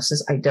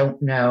diagnosis. I don't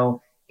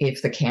know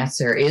if the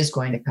cancer is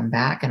going to come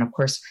back. And of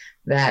course,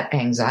 that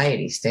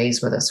anxiety stays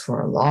with us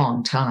for a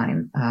long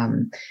time.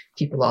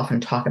 People often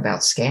talk about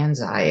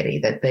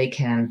scanxiety, that they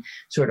can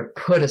sort of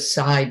put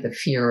aside the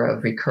fear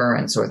of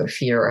recurrence or the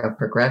fear of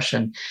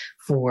progression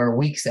for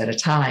weeks at a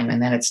time.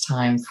 And then it's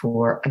time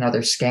for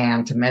another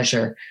scan to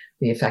measure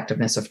the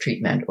effectiveness of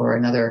treatment, or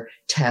another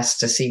test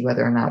to see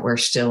whether or not we're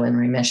still in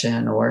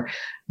remission, or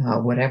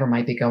whatever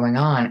might be going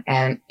on.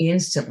 And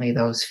instantly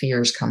those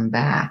fears come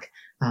back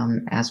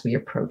as we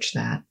approach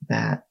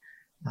that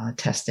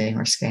testing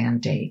or scan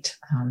date.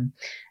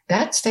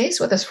 That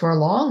stays with us for a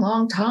long,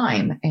 long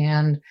time.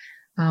 And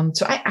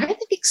so I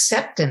think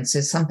acceptance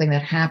is something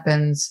that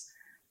happens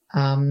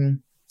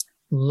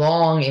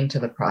long into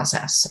the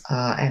process,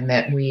 and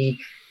that we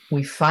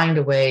find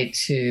a way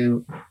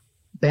to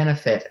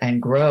benefit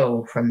and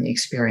grow from the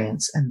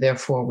experience. And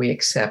therefore we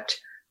accept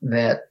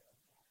that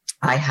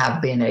I have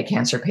been a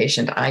cancer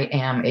patient. I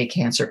am a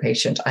cancer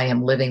patient. I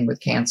am living with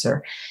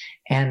cancer.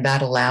 And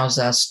that allows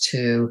us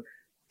to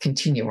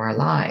continue our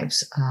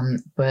lives.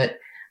 But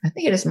I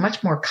think it is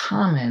much more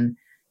common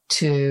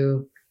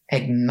to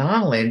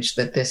acknowledge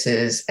that this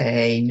is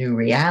a new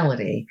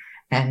reality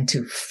and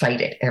to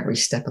fight it every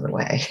step of the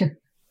way.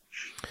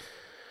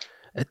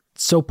 It's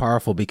so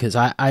powerful, because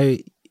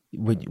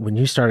when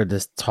you started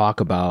to talk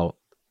about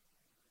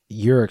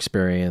your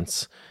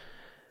experience,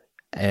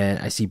 and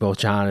I see both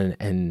John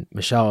and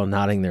Michelle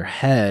nodding their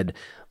head,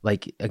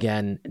 like,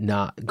 again,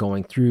 not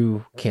going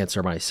through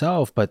cancer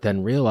myself, but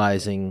then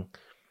realizing,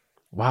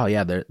 wow,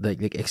 yeah,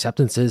 the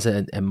acceptance is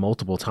at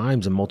multiple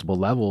times and multiple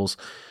levels.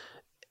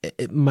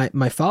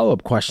 My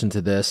follow-up question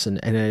to this,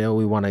 and I know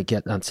we want to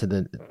get onto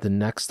the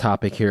next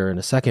topic here in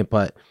a second,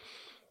 but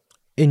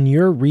in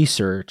your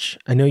research,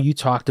 I know you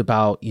talked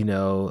about,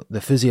 the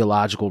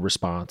physiological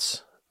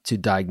response to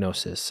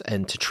diagnosis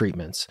and to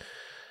treatments,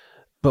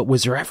 but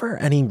was there ever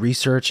any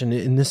research,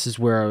 and this is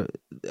where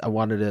I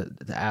wanted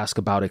to ask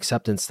about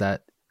acceptance, and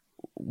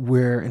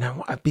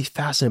I'd be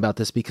fascinated about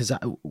this, because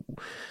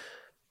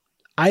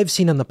I've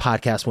seen on the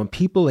podcast when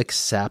people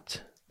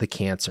accept the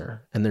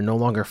cancer and they're no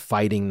longer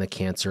fighting the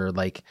cancer,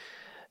 like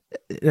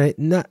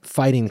not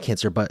fighting the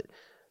cancer, but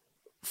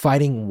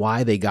fighting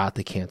why they got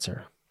the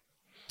cancer.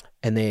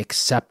 And they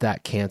accept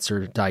that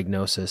cancer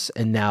diagnosis,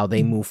 and now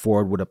they move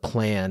forward with a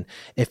plan.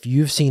 If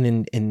you've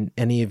seen in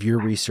any of your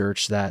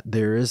research that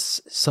there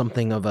is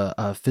something of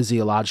a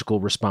physiological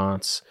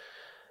response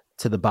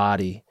to the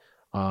body,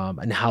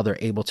 and how they're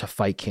able to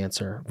fight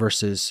cancer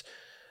versus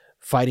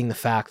fighting the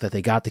fact that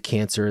they got the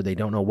cancer, they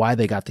don't know why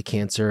they got the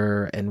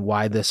cancer, and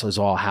why this was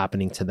all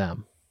happening to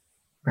them.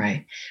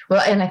 Right.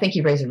 Well, and I think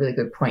you raise a really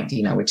good point,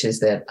 Dino, which is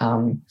that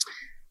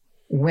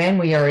when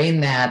we are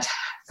in that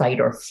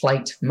fight or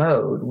flight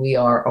mode, we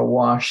are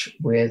awash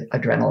with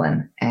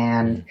adrenaline,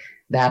 and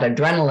that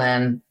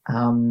adrenaline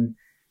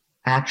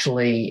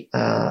actually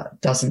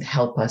doesn't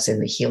help us in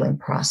the healing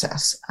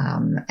process.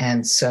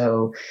 And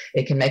so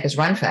it can make us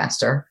run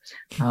faster,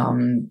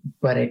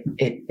 but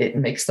it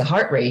makes the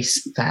heart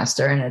race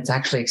faster, and it's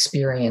actually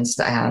experienced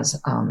as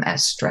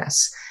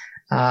stress.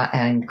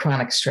 And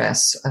chronic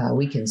stress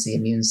weakens the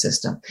immune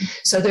system.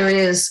 So there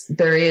is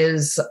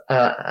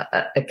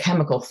a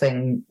chemical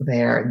thing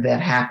there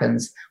that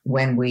happens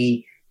when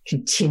we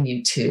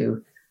continue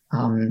to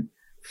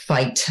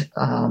fight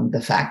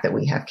the fact that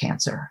we have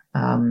cancer.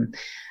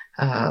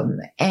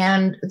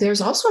 And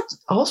there's also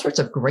all sorts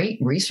of great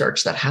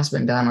research that has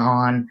been done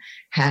on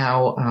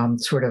how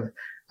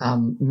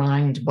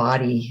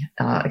mind-body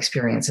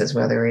experiences,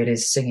 whether it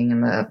is singing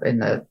in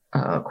the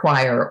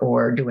choir,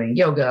 or doing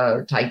yoga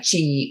or Tai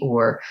Chi,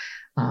 or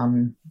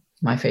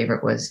My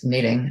favorite was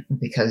knitting,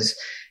 because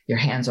your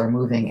hands are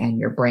moving and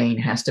your brain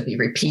has to be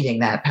repeating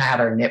that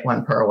pattern, knit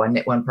one, purl one,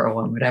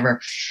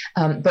 whatever.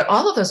 But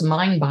all of those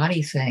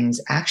mind-body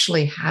things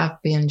actually have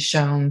been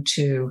shown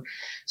to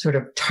sort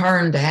of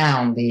turn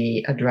down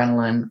the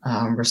adrenaline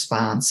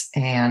response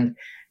and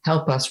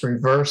help us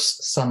reverse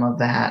some of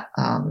that,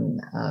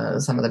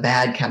 some of the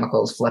bad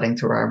chemicals flooding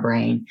through our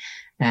brain,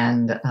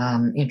 and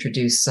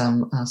introduce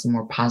some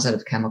more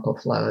positive chemical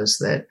flows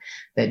that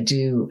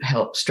do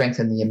help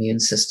strengthen the immune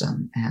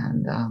system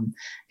and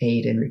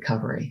aid in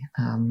recovery.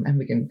 And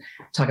we can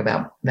talk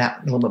about that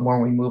a little bit more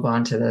when we move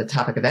on to the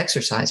topic of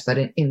exercise. But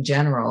in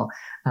general,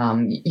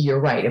 you're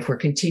right. If we're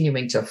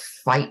continuing to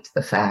fight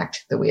the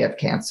fact that we have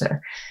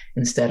cancer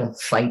instead of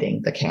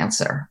fighting the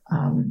cancer,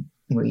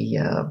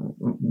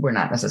 we're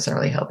not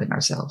necessarily helping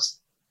ourselves.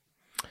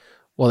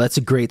 Well, that's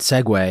a great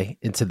segue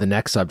into the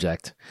next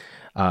subject,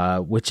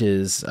 which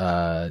is,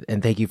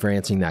 and thank you for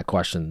answering that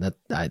question.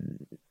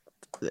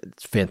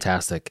 It's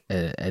fantastic.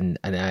 And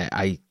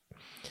I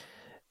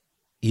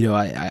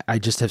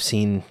just have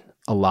seen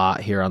a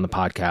lot here on the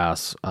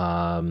podcast,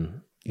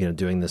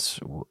 doing this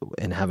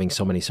and having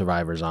so many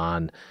survivors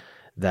on,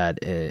 that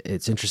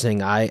it's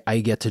interesting.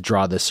 I get to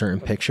draw this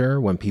certain picture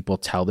when people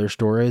tell their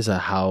stories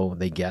of how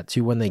they get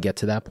to when they get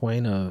to that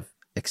point of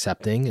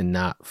accepting and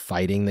not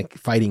fighting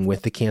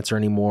with the cancer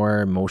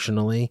anymore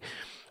emotionally,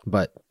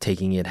 but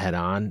taking it head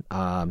on.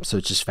 So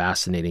it's just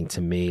fascinating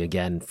to me,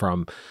 again,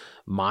 from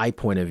my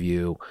point of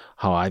view,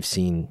 how I've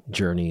seen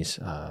journeys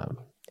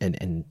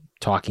and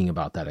talking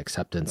about that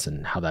acceptance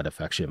and how that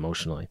affects you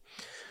emotionally.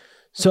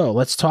 So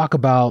let's talk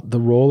about the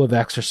role of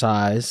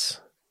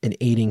exercise in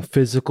aiding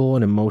physical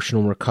and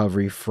emotional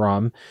recovery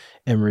from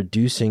and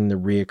reducing the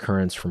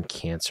reoccurrence from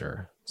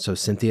cancer. So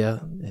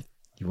Cynthia, if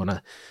you want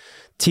to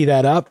tee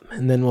that up,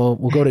 and then we'll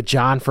go to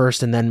John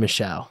first and then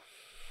Michelle.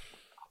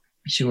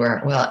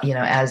 Sure. Well,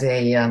 as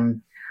a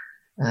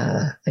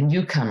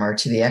newcomer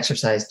to the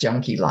exercise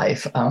junkie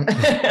life,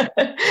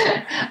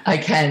 I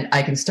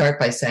can start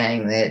by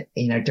saying that,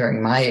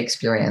 during my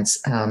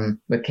experience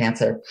with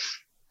cancer,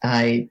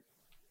 I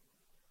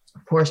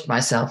forced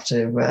myself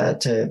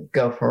to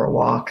go for a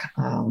walk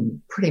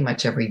pretty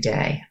much every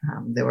day.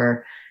 There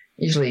were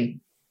usually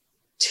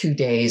 2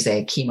 days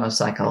a chemo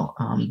cycle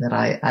that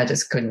I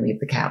just couldn't leave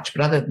the couch.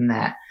 But other than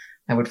that,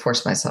 I would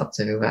force myself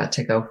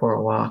to go for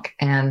a walk.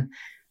 And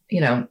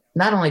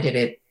not only did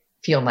it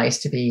feel nice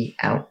to be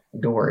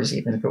outdoors,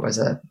 even if it was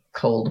a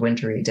cold,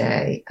 wintry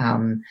day,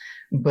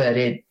 but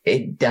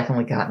it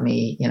definitely got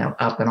me,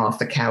 up and off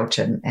the couch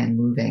and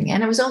moving.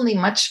 And it was only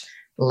much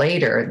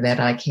later that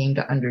I came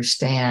to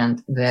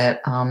understand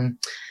that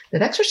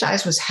that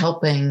exercise was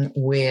helping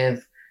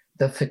with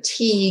the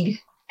fatigue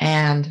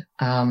and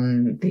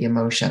the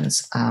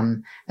emotions,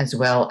 as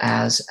well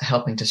as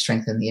helping to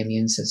strengthen the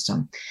immune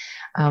system.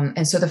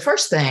 And so the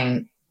first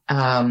thing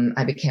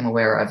I became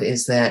aware of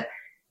is that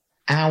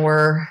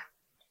our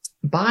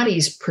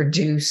bodies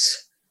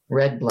produce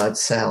red blood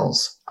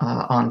cells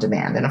on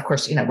demand. And of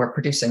course, we're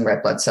producing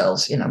red blood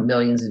cells,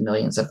 millions and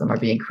millions of them are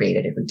being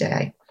created every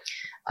day.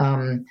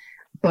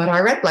 But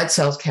our red blood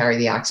cells carry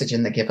the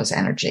oxygen that give us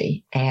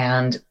energy.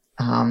 And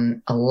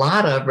a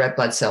lot of red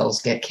blood cells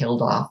get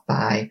killed off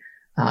by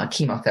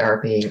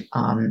chemotherapy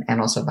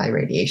and also by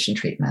radiation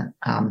treatment.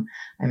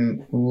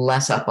 I'm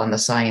less up on the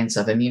science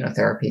of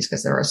immunotherapies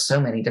because there are so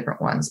many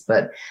different ones,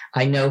 but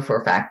I know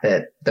for a fact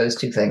that those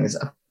two things,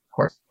 of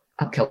course,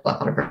 kill a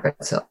lot of red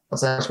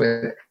cells.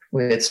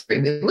 We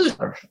lose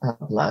our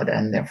blood,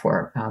 and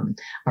therefore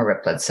our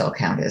red blood cell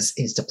count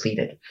is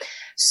depleted.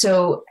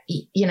 So,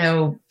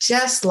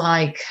 just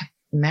like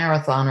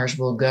marathoners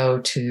will go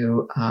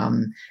to,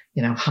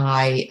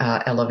 high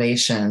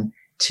elevation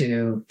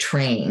to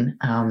train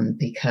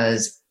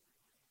because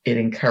it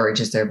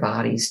encourages their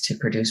bodies to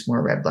produce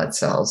more red blood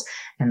cells,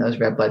 and those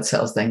red blood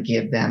cells then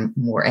give them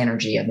more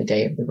energy on the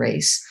day of the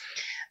race.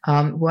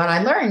 What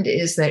I learned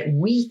is that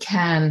we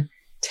can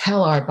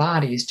tell our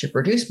bodies to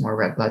produce more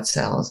red blood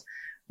cells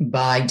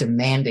by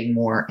demanding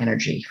more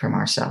energy from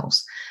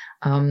ourselves.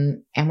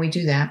 And we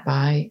do that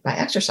by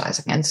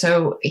exercising. And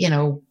so,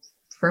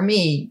 for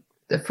me,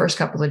 the first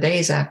couple of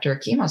days after a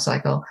chemo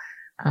cycle,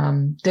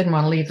 didn't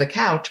want to leave the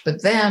couch,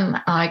 but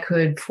then I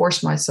could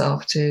force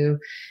myself to,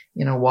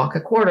 walk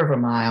a quarter of a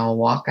mile,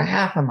 walk a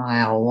half a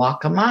mile,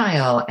 walk a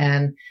mile.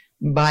 And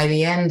by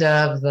the end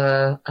of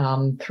the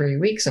 3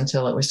 weeks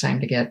until it was time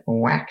to get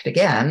whacked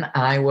again,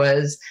 I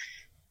was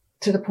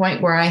to the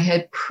point where I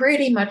had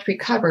pretty much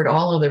recovered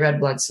all of the red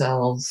blood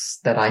cells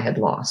that I had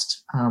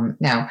lost.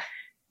 Now,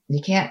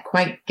 you can't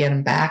quite get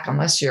them back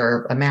unless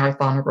you're a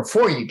marathoner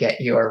before you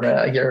get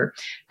your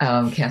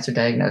cancer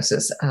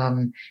diagnosis.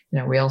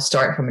 We all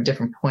start from a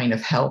different point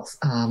of health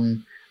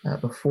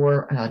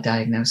before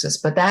diagnosis,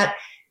 but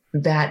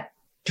that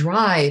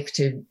drive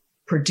to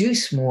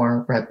produce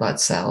more red blood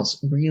cells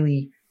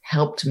really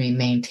helped me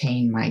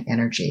maintain my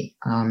energy.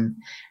 And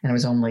it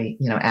was only,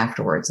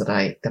 afterwards that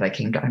I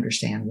came to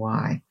understand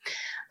why.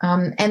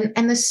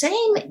 And the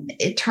same,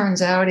 it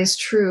turns out, is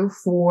true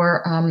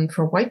for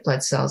white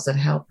blood cells that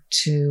help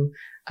to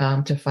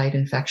to fight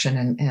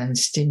infection and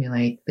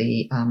stimulate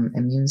the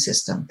immune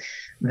system.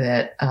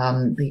 That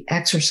the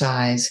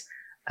exercise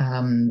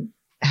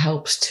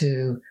helps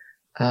to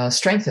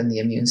strengthen the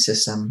immune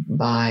system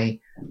by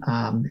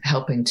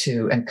helping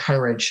to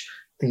encourage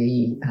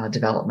the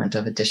development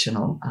of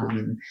additional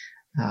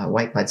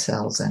white blood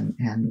cells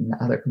and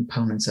other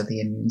components of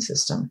the immune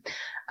system.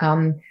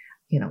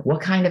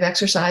 What kind of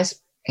exercise?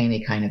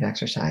 Any kind of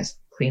exercise.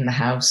 Clean the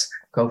house,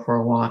 go for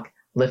a walk,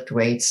 lift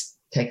weights,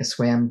 take a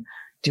swim,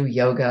 do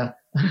yoga,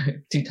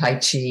 do Tai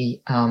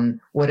Chi,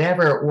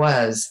 whatever it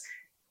was.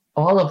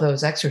 All of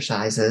those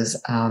exercises,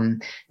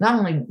 not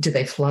only do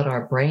they flood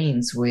our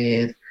brains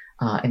with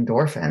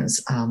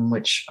endorphins,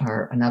 which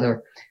are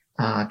another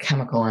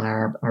chemical in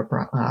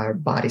our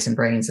bodies and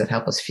brains that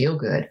help us feel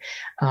good,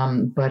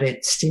 but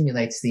it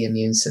stimulates the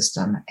immune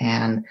system.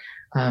 And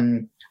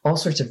all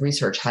sorts of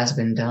research has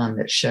been done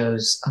that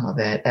shows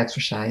that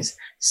exercise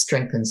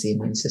strengthens the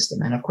immune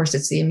system. And of course,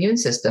 it's the immune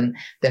system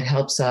that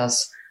helps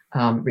us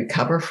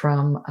recover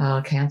from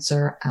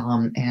cancer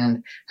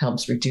and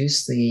helps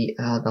reduce the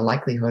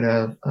likelihood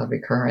of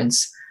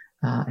recurrence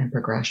and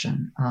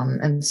progression.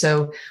 And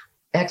so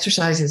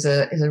exercise is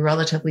a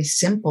relatively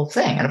simple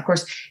thing. And of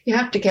course, you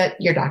have to get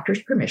your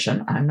doctor's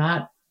permission. I'm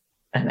not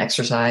an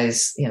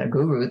exercise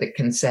guru that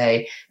can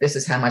say this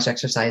is how much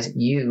exercise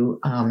you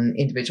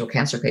individual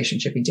cancer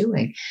patient should be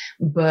doing.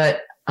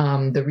 But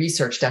the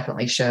research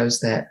definitely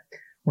shows that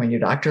when your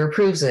doctor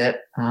approves it,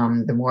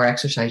 the more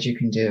exercise you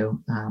can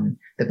do,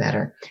 the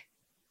better.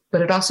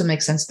 But it also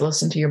makes sense to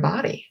listen to your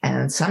body.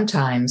 And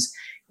sometimes,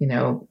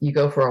 you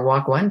go for a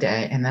walk one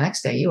day and the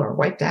next day you are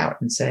wiped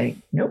out and say,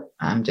 nope,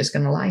 I'm just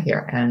going to lie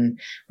here. And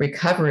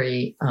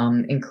recovery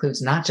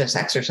includes not just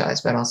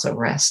exercise, but also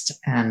rest.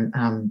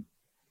 And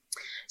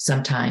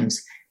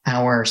sometimes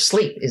our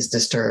sleep is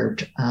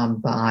disturbed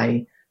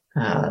by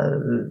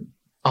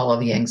all of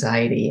the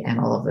anxiety and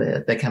all of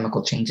the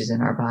chemical changes in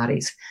our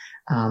bodies.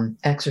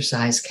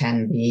 Exercise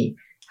can be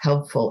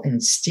helpful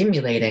in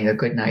stimulating a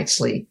good night's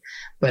sleep,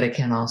 but it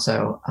can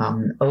also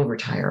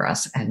overtire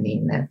us and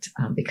mean that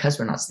because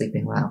we're not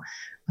sleeping well,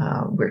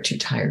 we're too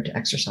tired to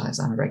exercise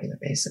on a regular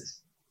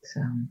basis.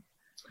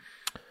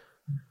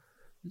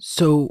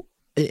 So,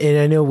 and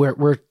I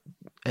know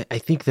I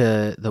think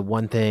the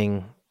one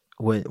thing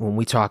when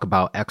we talk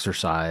about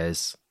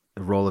exercise,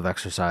 the role of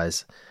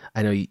exercise,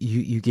 I know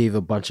you gave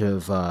a bunch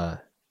of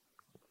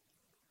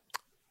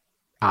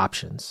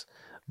options,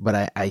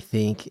 but I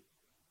think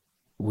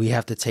we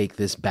have to take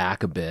this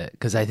back a bit,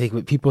 because I think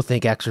when people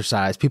think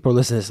exercise, people are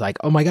listening to this like,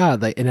 oh my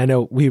God. And I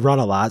know we run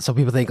a lot. So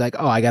people think like,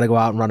 oh, I got to go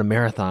out and run a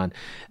marathon.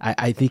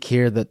 I think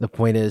here that the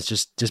point is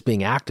just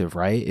being active,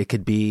 right? It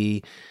could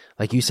be,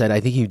 like you said, I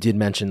think you did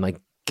mention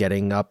like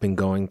getting up and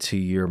going to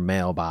your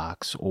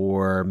mailbox,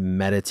 or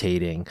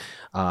meditating,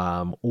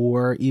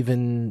 or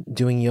even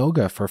doing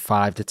yoga for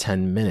 5 to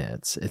 10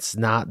 minutes. It's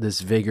not this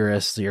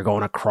vigorous, you're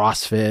going to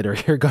CrossFit or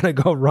you're going to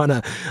go run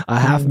a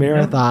half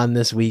marathon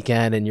this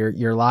weekend and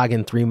you're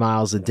logging 3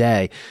 miles a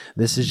day.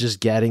 This is just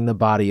getting the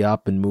body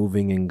up and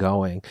moving and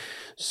going.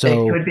 So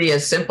it could be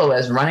as simple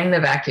as running the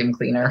vacuum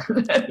cleaner.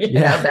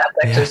 That's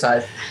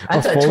exercise.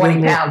 That's a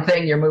 20-pound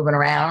thing you're moving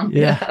around.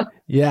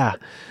 Yeah.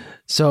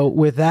 So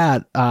with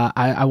that,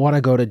 I want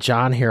to go to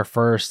John here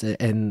first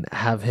and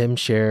have him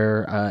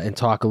share and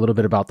talk a little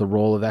bit about the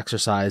role of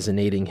exercise in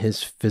aiding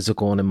his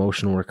physical and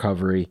emotional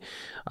recovery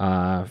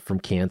from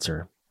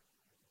cancer.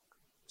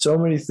 So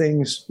many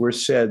things were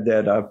said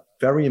that are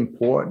very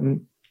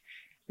important,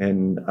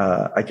 and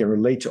I can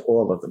relate to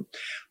all of them.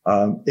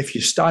 If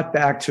you start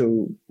back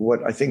to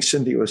what I think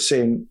Cynthia was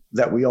saying,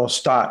 that we all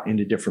start in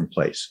a different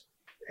place.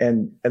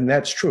 And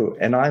that's true.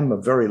 And I'm a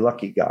very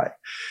lucky guy.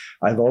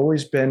 I've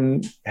always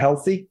been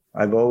healthy.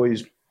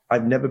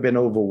 I've never been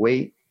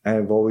overweight. And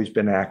I've always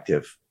been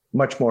active,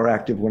 much more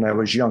active when I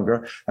was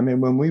younger. I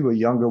mean, when we were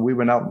younger, we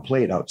went out and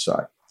played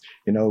outside.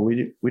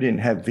 We didn't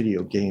have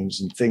video games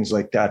and things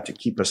like that to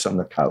keep us on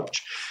the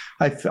couch.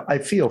 I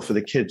feel for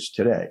the kids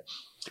today.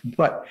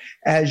 But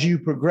as you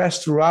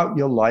progress throughout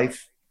your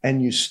life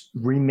and you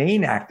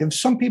remain active,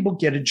 some people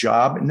get a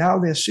job and now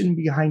they're sitting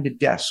behind a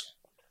desk.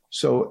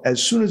 So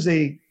as soon as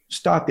they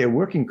start their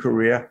working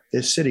career,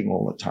 they're sitting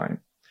all the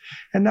time.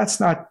 And that's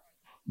not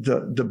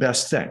the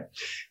best thing.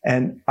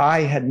 And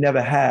I had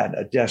never had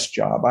a desk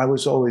job. I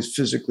was always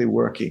physically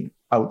working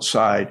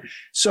outside.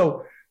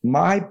 So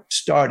my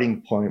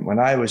starting point when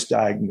I was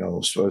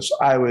diagnosed was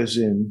I was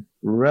in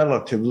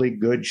relatively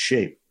good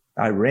shape.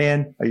 I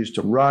used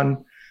to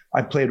run.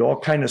 I played all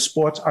kinds of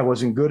sports. I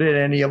wasn't good at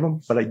any of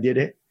them, but I did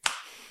it.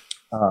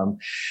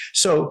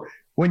 So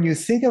when you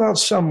think about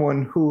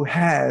someone who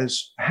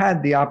has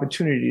had the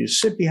opportunity to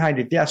sit behind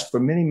a desk for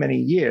many, many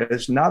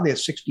years, now they're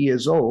 60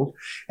 years old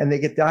and they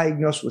get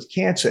diagnosed with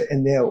cancer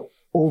and they're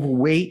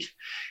overweight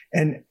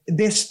and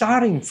they're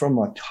starting from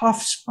a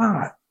tough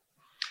spot.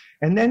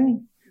 And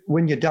then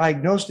when you're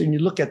diagnosed and you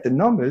look at the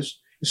numbers,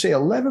 you say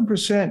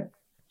 11%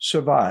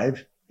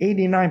 survive,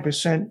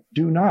 89%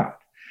 do not.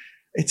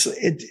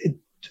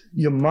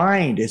 Your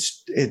mind,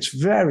 it's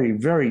very,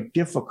 very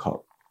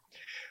difficult.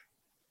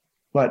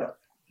 But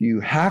You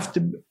have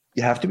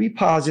to be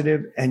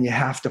positive, and you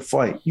have to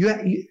fight.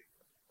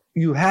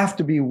 You have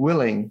to be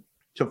willing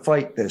to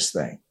fight this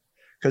thing,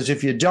 because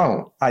if you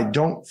don't, I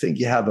don't think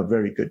you have a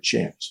very good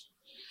chance.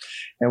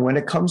 And when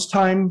it comes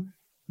time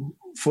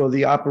for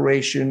the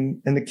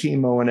operation and the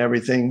chemo and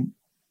everything,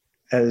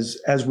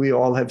 as we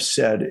all have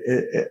said,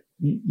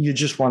 you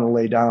just want to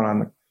lay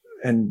down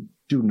and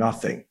do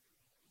nothing.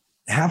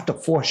 You have to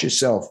force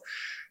yourself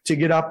to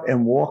get up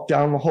and walk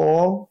down the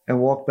hall and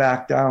walk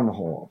back down the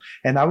hall.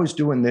 And I was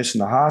doing this in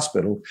the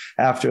hospital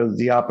after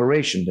the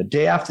operation. The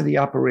day after the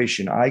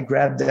operation, I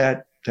grabbed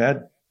that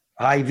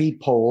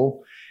IV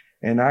pole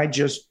and I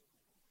just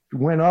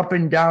went up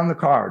and down the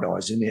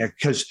corridors in there,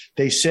 because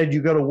they said,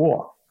 you got to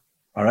walk.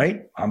 All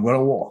right, I'm going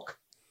to walk.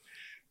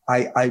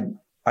 I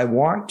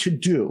want to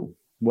do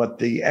what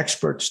the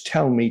experts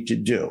tell me to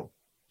do,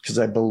 because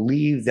I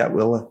believe that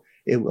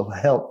it will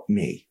help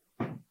me.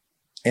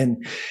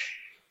 And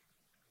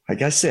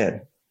like I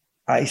said,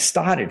 I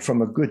started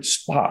from a good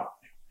spot.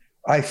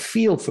 I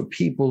feel for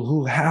people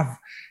who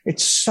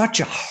it's such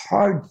a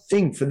hard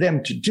thing for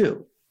them to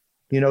do,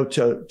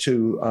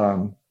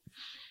 to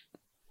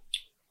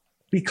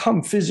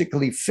become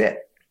physically fit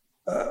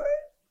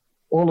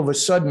all of a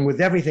sudden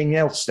with everything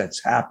else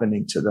that's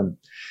happening to them.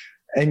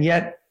 And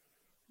yet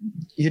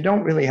you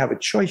don't really have a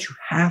choice. You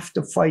have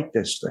to fight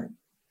this thing.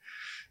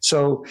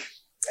 So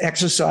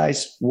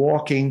exercise,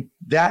 walking,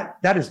 that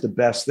is the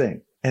best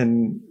thing.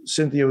 And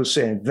Cynthia was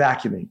saying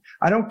vacuuming.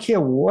 I don't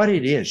care what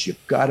it is.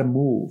 You've got to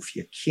move.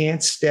 You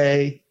can't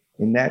stay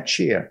in that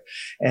chair.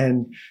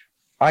 And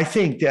I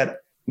think that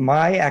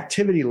my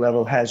activity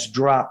level has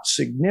dropped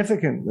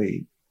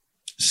significantly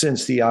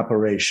since the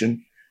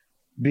operation,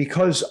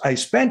 because I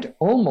spent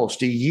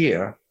almost a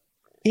year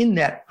in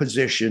that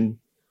position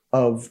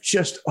of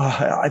just,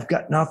 I've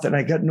got nothing.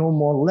 I got no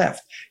more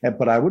left.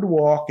 But I would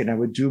walk and I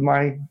would do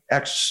my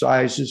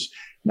exercises,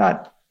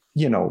 not,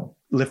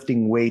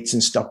 lifting weights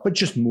and stuff, but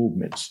just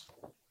movements.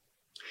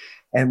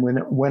 And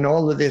when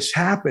all of this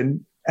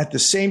happened, at the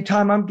same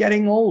time, I'm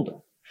getting older.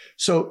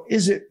 So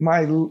is it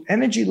my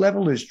energy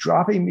level is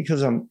dropping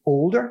because I'm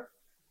older,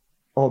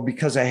 or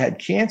because I had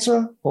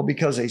cancer, or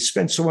because I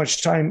spent so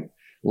much time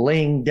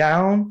laying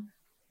down?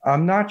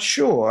 I'm not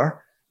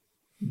sure,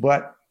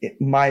 but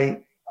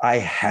I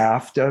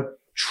have to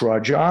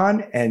trudge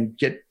on and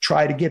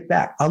try to get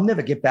back. I'll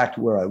never get back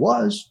to where I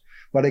was,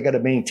 but I got to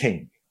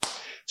maintain.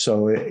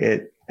 So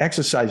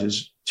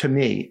exercises to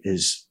me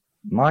is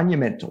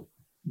monumental.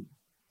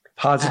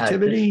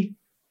 Positivity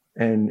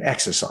and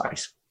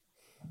exercise.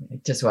 I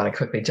just want to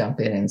quickly jump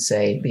in and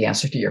say the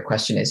answer to your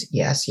question is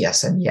yes,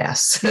 yes, and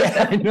yes.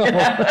 Yeah, I know.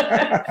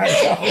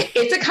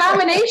 It's a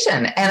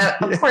combination. And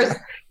of course,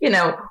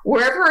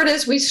 wherever it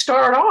is we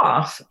start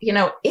off,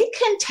 it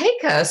can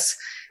take us,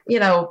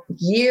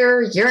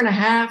 year and a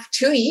half,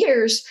 2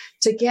 years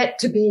to get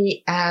to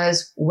be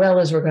as well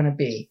as we're going to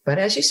be. But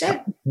as you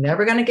said,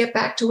 never going to get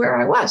back to where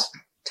I was.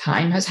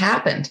 Time has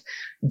happened.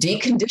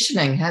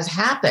 Deconditioning has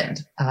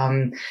happened.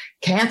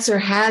 Cancer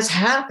has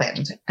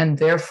happened. And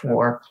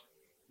therefore,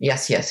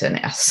 yes, yes, and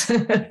yes.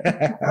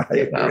 I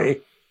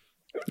agree.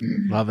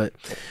 Love it.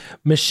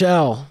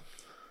 Michelle,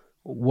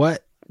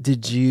 what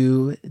did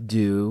you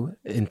do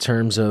in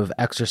terms of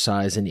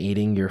exercise and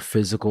aiding your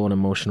physical and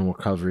emotional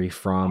recovery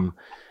from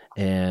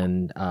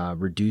and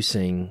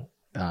reducing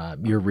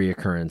your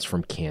reoccurrence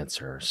from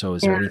cancer? So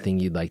is there anything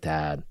you'd like to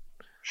add?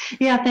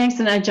 Yeah, thanks.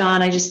 And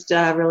John, I just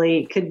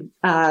really could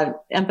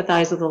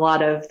empathize with a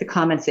lot of the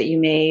comments that you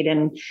made.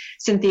 And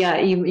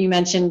Cynthia, you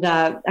mentioned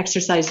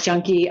exercise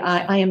junkie.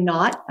 I am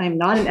not. I'm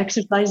not an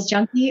exercise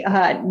junkie.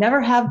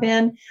 Never have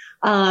been.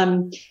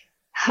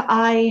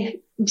 I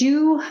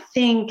do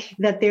think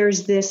that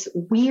there's this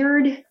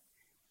weird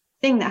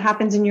thing that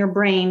happens in your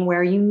brain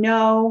where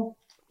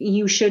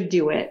you should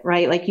do it,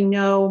 right? Like,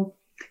 you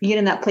get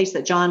in that place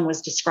that John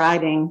was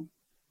describing.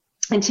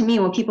 And to me,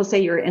 when people say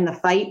you're in the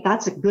fight,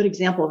 that's a good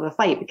example of a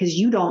fight, because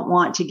you don't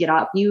want to get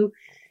up. You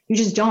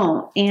just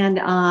don't.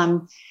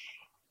 And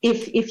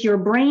if your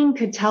brain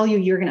could tell you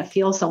you're going to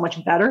feel so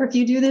much better if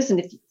you do this, and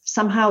if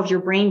your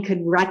brain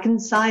could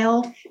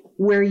reconcile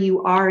where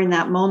you are in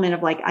that moment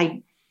of like,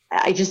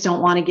 I just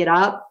don't want to get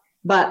up,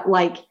 but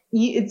like,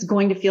 it's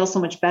going to feel so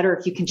much better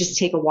if you can just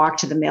take a walk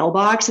to the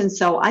mailbox. And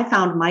so I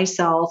found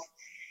myself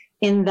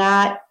in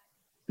that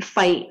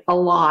fight a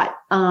lot.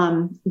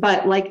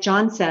 But like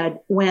John said,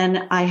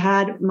 when I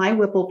had my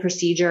Whipple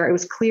procedure, it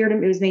was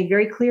made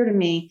very clear to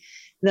me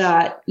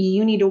that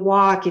you need to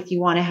walk if you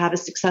want to have a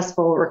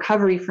successful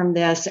recovery from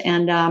this.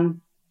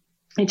 And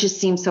it just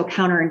seems so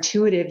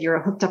counterintuitive.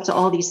 You're hooked up to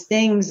all these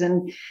things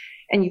and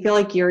you feel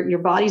like your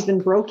body's been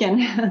broken.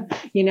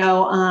 You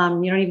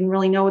don't even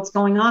really know what's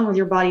going on with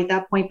your body at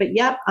that point. But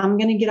yep, I'm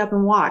going to get up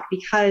and walk,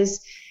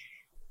 because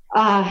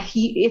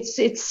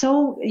it's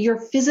so your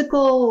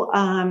physical,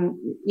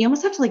 you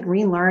almost have to like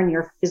relearn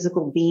your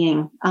physical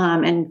being,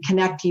 and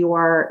connect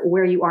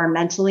where you are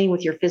mentally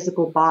with your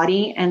physical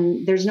body.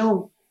 And there's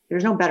no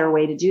better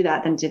way to do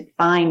that than to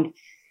find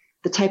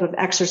the type of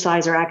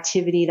exercise or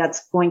activity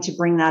that's going to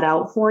bring that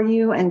out for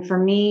you. And for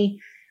me,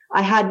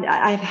 I've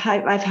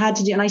had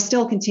to do, and I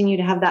still continue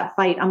to have that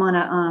fight. I'm on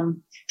a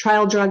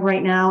trial drug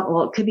right now.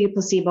 Well, it could be a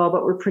placebo,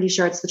 but we're pretty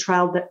sure it's the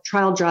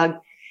trial drug,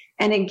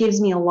 and it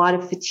gives me a lot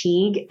of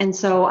fatigue. And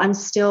so I'm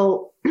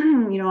still,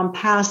 I'm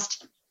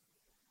past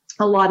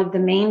a lot of the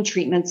main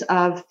treatments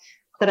that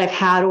I've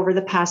had over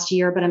the past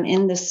year, but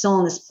I'm still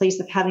in this place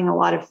of having a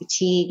lot of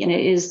fatigue, and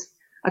it is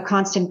a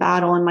constant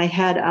battle in my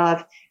head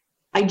of,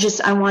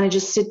 I want to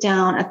just sit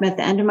down. I'm at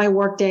the end of my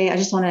workday. I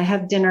just want to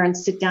have dinner and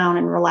sit down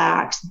and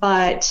relax.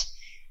 But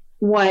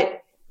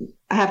what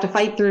I have to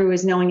fight through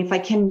is knowing if I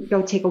can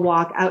go take a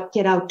walk,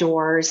 get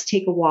outdoors,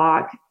 take a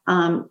walk,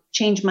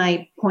 change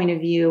my point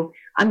of view,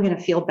 I'm going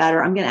to feel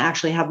better. I'm going to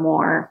actually have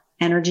more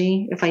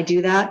energy if I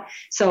do that.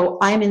 So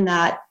I'm in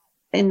that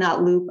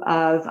loop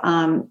of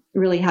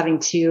really having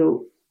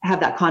to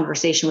have that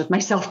conversation with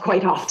myself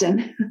quite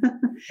often.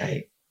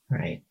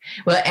 Right.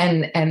 Well,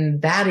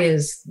 and that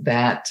is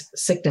that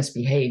sickness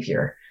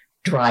behavior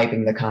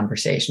driving the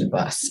conversation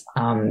bus.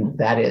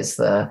 That is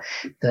the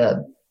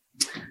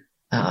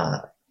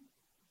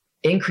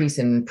increase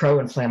in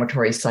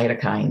pro-inflammatory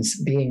cytokines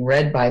being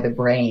read by the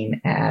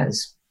brain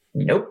as,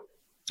 nope,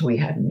 we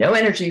have no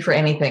energy for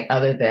anything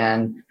other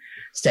than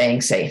staying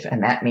safe.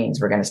 And that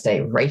means we're going to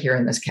stay right here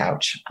on this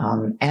couch.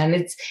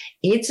 And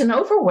it's an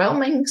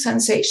overwhelming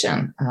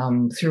sensation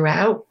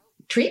throughout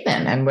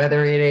treatment. And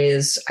whether it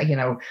is,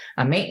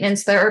 a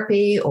maintenance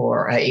therapy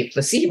or a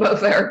placebo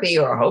therapy,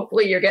 or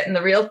hopefully you're getting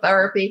the real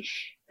therapy,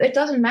 it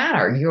doesn't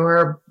matter.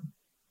 Your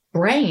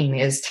brain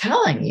is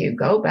telling you,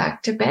 go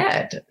back to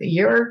bed.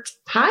 You're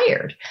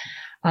tired.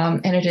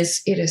 And it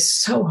is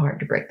so hard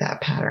to break that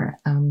pattern.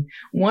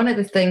 One of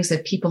the things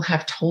that people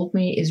have told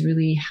me is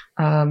really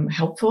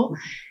helpful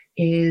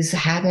is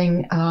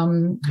having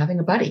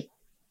a buddy,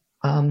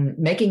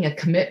 making a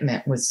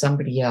commitment with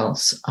somebody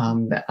else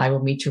that I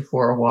will meet you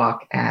for a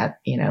walk at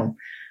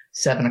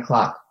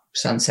 7:00.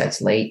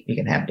 Sunset's late. You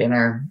can have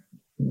dinner,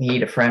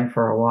 meet a friend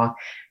for a walk,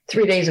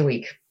 3 days a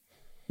week.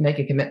 Make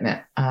a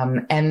commitment,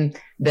 and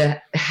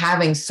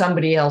having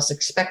somebody else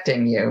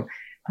expecting you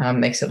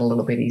makes it a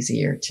little bit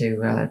easier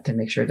to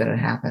make sure that it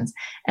happens.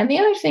 And the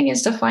other thing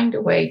is to find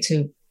a way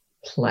to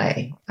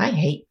play. I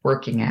hate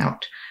working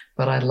out,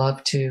 but I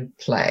love to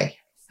play.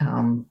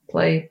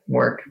 Play,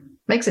 work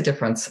makes a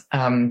difference.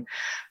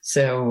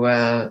 So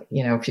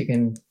if you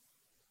can,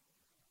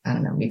 I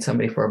don't know, meet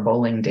somebody for a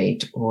bowling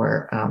date,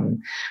 or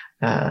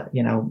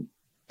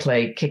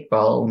play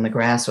kickball in the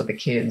grass with the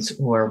kids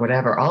or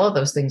whatever. All of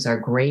those things are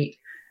great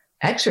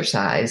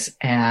exercise,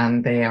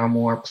 and they are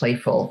more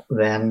playful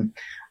than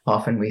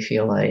often we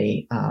feel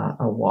a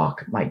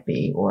walk might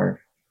be, or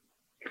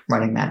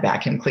running that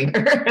vacuum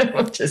cleaner,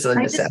 which is a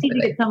necessity. I just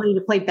need to get somebody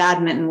to play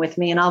badminton with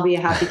me, and I'll be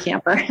a happy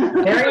camper.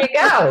 There you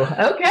go.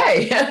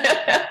 Okay.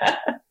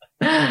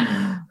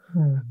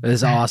 It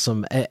is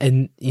awesome.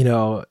 And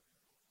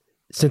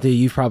Cynthia,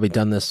 you've probably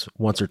done this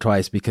once or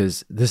twice,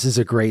 because this is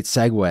a great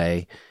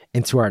segue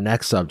into our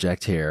next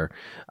subject here,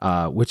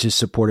 which is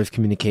supportive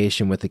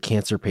communication with a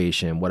cancer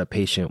patient, what a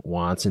patient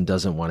wants and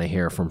doesn't want to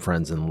hear from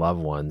friends and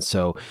loved ones.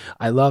 So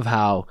I love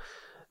how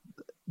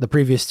the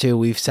previous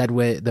two,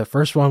 the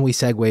first one we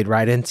segued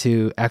right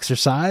into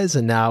exercise,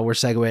 and now we're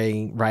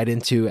segueing right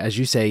into, as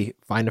you say,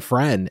 find a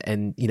friend.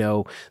 And,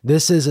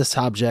 this is a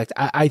subject,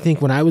 I think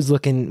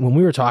when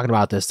we were talking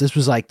about this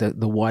was like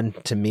the one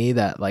to me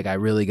that I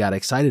really got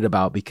excited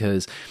about,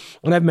 because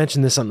when I've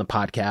mentioned this on the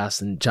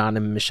podcast, and John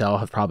and Michelle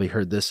have probably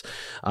heard this,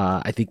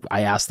 I think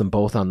I asked them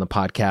both on the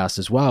podcast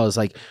as well, is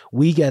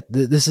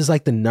this is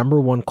the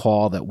number one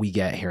call that we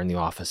get here in the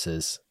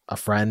offices. A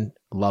friend,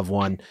 a loved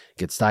one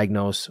gets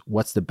diagnosed.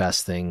 What's the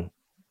best thing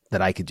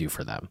that I could do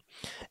for them?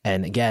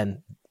 And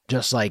again,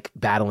 just like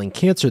battling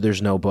cancer,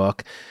 there's no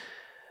book.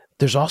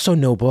 There's also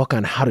no book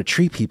on how to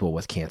treat people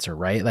with cancer,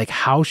 right?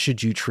 How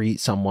should you treat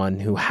someone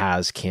who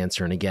has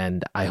cancer? And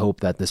again, I hope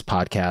that this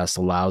podcast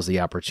allows the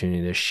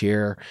opportunity to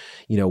share,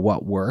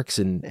 what works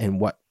and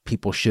what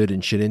people should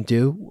and shouldn't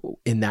do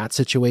in that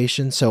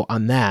situation. So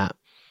on that,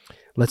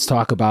 let's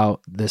talk about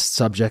this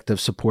subject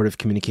of supportive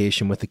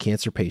communication with the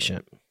cancer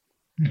patient.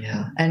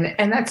 Yeah.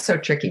 And that's so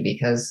tricky,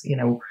 because,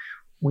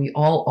 we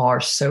all are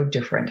so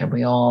different, and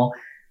we all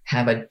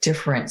have a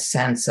different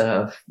sense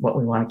of what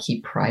we want to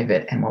keep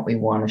private and what we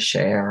want to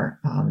share.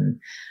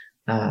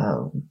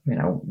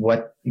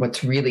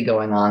 What's really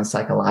going on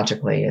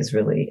psychologically is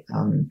really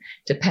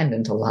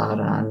dependent a lot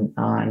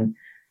on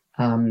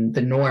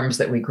the norms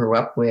that we grew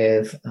up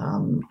with,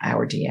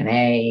 our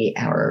DNA,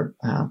 our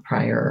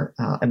prior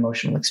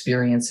emotional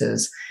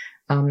experiences.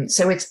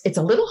 So it's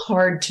a little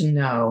hard to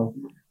know,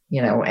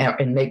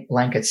 and make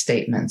blanket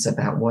statements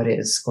about what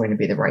is going to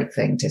be the right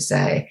thing to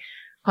say.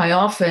 I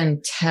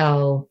often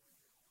tell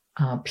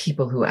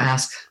people who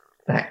ask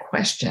that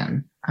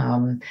question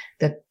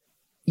that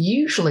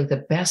usually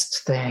the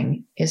best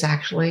thing is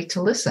actually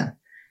to listen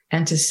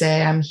and to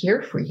say, I'm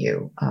here for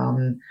you,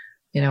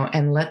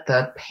 and let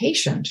the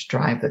patient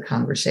drive the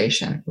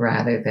conversation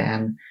rather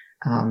than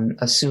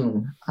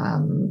assume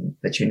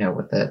that you know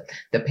what the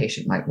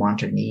patient might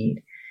want or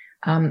need.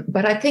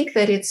 But I think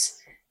that it's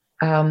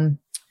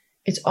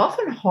it's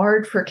often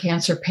hard for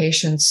cancer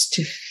patients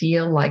to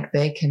feel like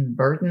they can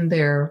burden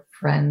their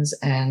friends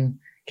and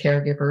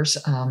caregivers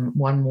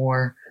one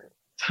more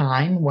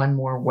time, one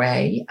more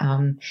way.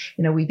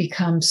 We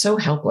become so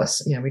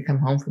helpless. We come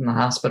home from the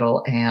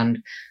hospital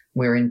and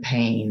we're in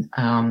pain.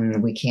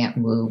 We can't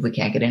move. We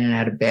can't get in and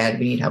out of bed.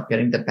 We need help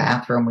getting to the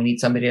bathroom. We need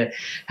somebody to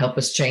help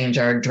us change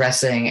our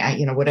dressing,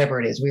 whatever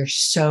it is. We're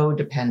so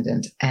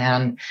dependent.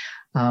 And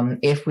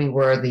if we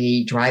were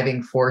the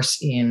driving force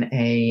in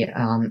a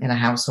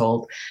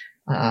household,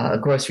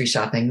 grocery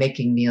shopping,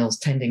 making meals,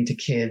 tending to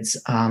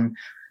kids,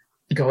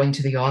 going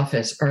to the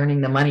office,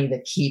 earning the money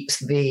that keeps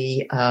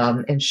the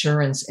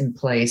insurance in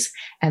place.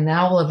 And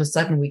now all of a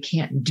sudden we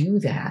can't do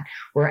that.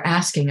 We're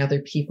asking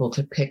other people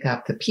to pick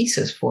up the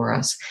pieces for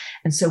us.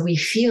 And so we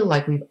feel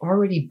like we've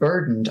already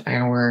burdened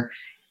our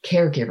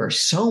caregivers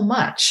so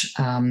much.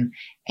 And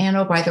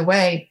oh, by the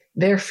way,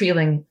 they're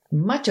feeling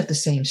much of the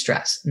same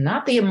stress,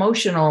 not the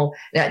emotional,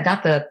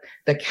 not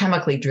the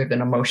chemically driven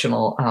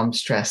emotional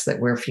stress that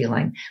we're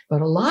feeling,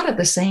 but a lot of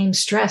the same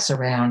stress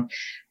around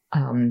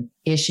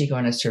is she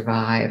going to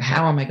survive?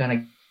 How am I going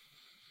to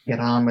get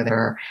on with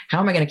her? How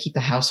am I going to keep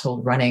the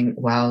household running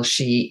while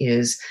she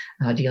is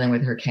dealing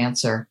with her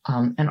cancer?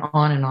 And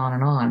on and on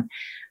and on.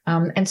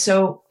 And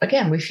so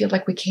again, we feel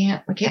like we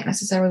can't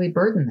necessarily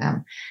burden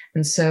them.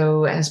 And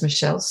so, as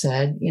Michelle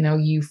said,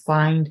 you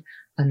find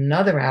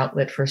another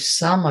outlet for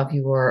some of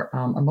your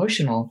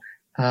emotional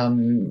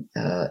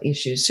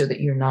issues, so that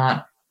you're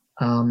not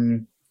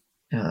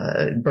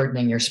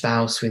burdening your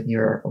spouse with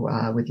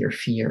your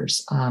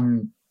fears.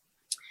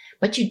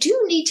 But you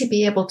do need to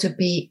be able to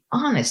be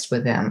honest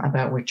with them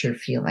about what you're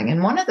feeling.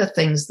 And one of the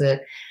things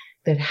that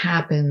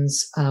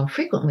happens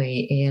frequently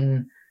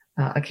in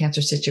a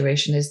cancer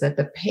situation is that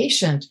the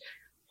patient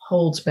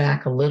holds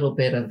back a little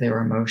bit of their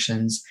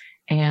emotions,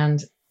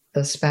 and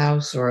the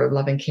spouse or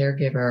loving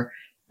caregiver,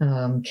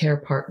 care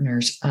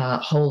partners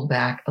hold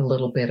back a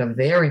little bit of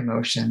their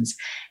emotions.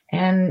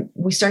 And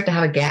we start to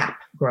have a gap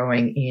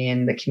growing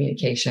in the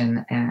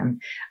communication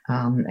and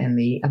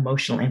the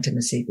emotional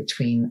intimacy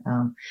between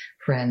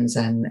friends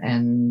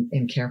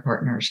and care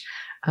partners.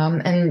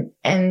 And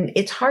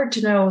it's hard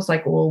to know. It's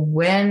like, well,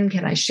 when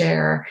can I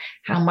share?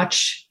 How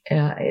much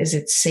is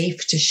it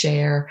safe to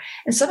share?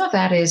 And some of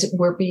that is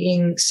we're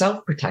being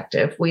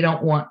self-protective. We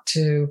don't want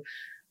to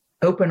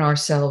open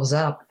ourselves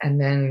up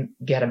and then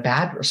get a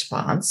bad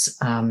response.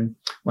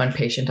 One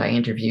patient I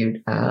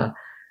interviewed, a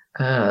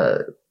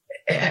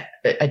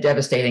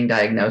devastating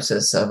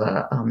diagnosis of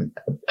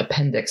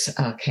appendix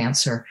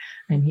cancer.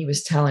 And he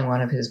was telling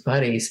one of his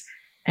buddies,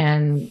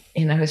 and,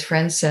 his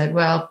friend said,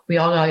 well, we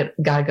all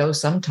got to go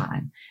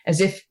sometime,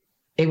 as if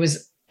it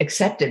was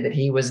accepted that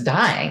he was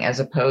dying, as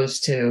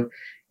opposed to,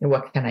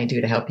 what can I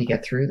do to help you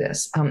get through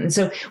this? And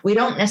so we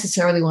don't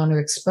necessarily want to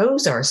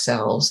expose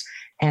ourselves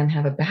and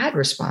have a bad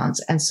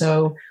response. And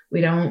so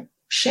we don't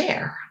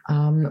share,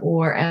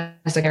 or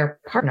as a care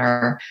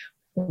partner,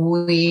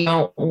 we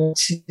don't want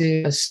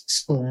to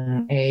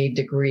assume a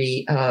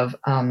degree of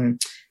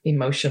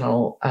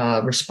emotional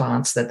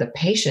response that the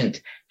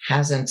patient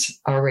hasn't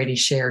already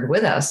shared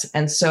with us.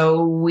 And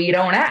so we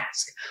don't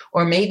ask,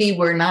 or maybe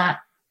we're not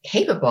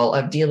capable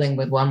of dealing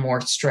with one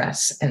more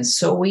stress. And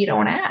so we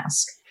don't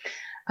ask.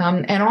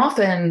 And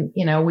often,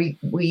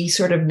 we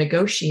sort of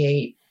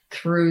negotiate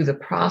through the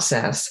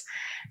process.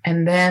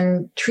 And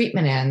then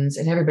treatment ends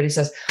and everybody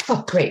says,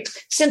 oh, great,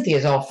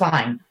 Cynthia's all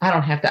fine. I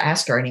don't have to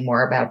ask her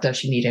anymore about, does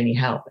she need any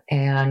help?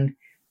 And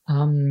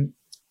a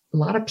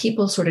lot of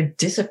people sort of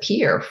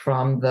disappear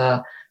from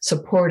the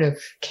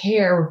supportive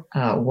care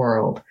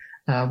world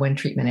when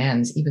treatment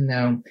ends, even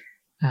though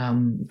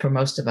for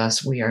most of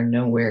us, we are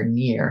nowhere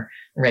near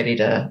ready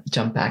to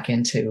jump back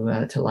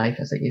into to life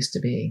as it used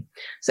to be.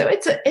 So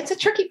it's a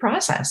tricky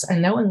process,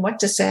 and knowing what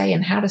to say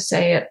and how to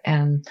say it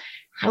and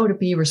how to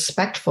be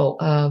respectful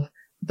of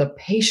the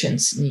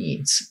patient's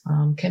needs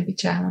can be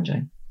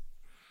challenging.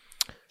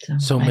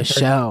 So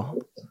Michelle,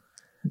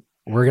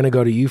 we're going to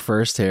go to you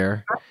first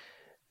here.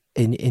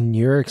 In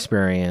your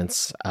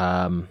experience,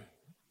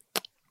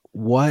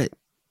 what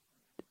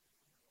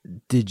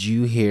did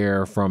you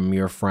hear from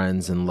your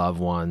friends and loved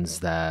ones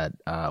that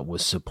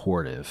was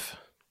supportive?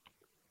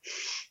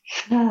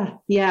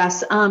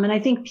 Yes. And I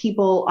think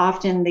people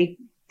often, they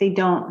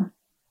don't,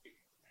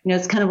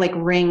 it's kind of like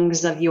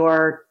rings of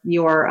your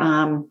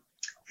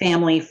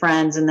family,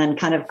 friends, and then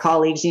kind of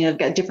colleagues,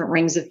 got different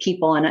rings of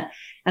people. And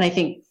I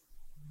think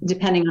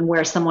depending on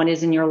where someone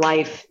is in your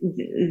life,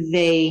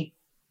 they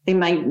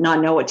might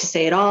not know what to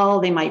say at all.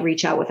 They might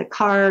reach out with a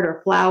card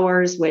or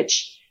flowers,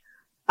 which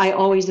I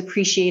always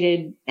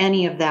appreciated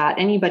any of that.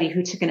 Anybody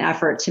who took an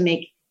effort to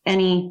make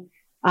any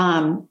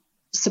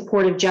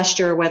supportive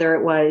gesture, whether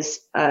it was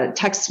a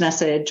text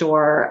message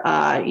or,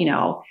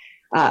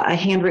 a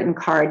handwritten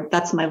card.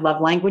 That's my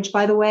love language,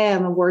 by the way.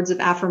 I'm a words of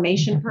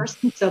affirmation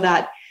person.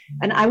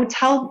 And I would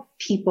tell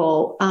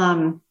people,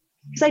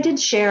 because I did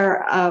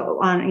share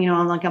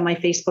on my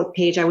Facebook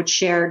page, I would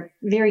share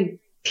very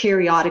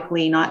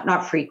periodically,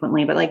 not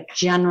frequently, but like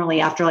generally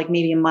after like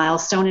maybe a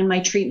milestone in my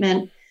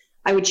treatment,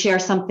 I would share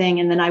something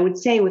and then I would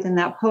say within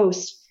that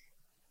post,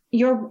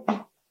 your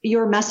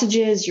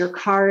messages, your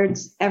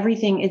cards,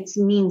 everything, it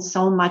means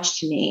so much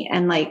to me.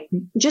 And like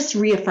just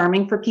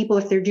reaffirming for people,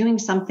 if they're doing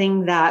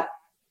something that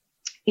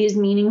is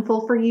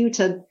meaningful for you,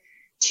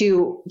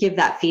 to give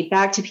that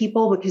feedback to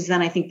people, because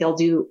then I think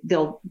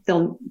they'll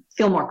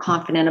feel more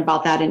confident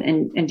about that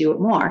and do it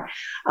more.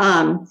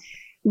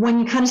 When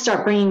you kind of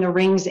start bringing the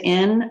rings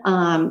in,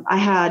 I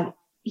had,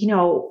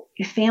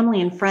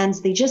 family and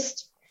friends, they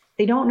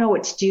don't know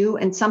what to do.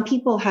 And some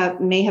people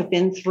may have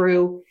been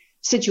through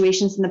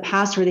situations in the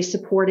past where they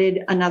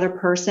supported another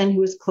person who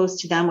was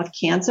close to them with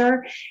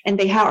cancer, and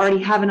they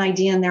already have an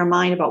idea in their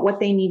mind about what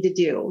they need to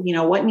do,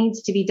 what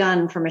needs to be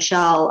done for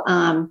Michelle.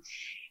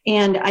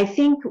 And I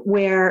think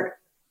where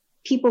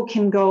people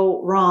can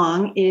go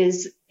wrong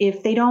is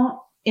if they don't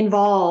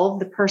involve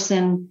the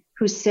person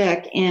who's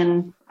sick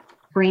in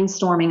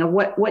brainstorming of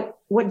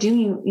what do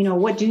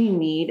you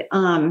need?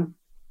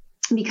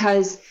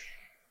 Because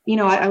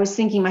I was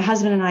thinking, my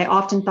husband and I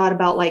often thought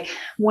about like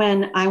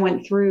when I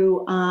went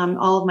through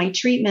all of my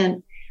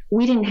treatment,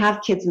 we didn't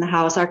have kids in the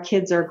house. Our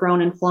kids are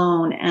grown and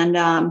flown.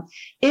 And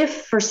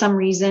if for some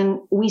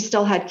reason we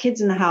still had kids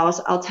in the house,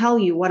 I'll tell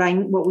you what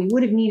we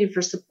would have needed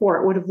for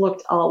support would have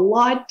looked a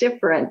lot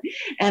different.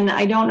 And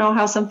I don't know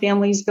how some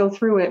families go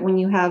through it when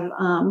you have,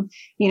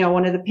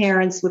 one of the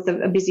parents with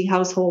a busy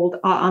household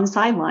on the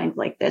sidelines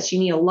like this. You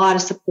need a lot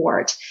of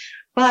support.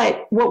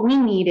 But what we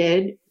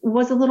needed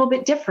was a little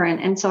bit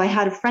different. And so I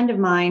had a friend of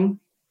mine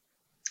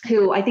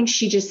who I think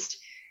she just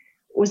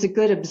was a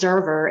good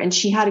observer, and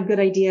she had a good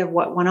idea of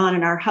what went on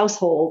in our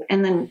household,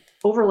 and then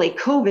overlay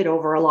COVID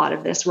over a lot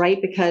of this,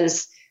 right?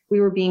 Because we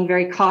were being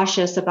very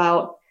cautious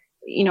about,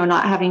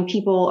 not having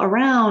people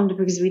around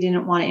because we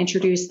didn't want to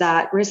introduce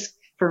that risk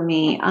for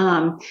me.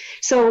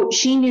 So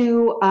she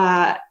knew,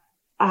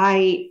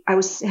 I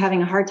was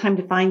having a hard time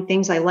to find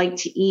things I like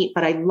to eat,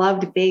 but I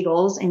loved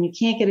bagels, and you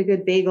can't get a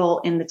good bagel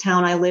in the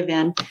town I live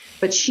in,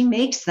 but she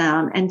makes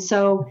them. And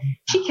so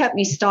she kept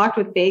me stocked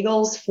with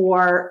bagels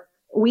for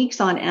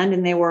weeks on end,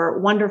 and they were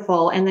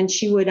wonderful. And then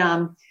she would,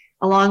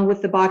 along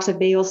with the box of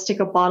bagels, stick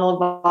a bottle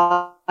of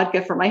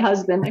vodka for my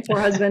husband, my poor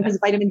husband, his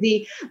vitamin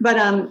D. But,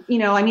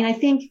 I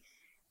think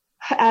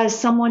as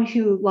someone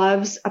who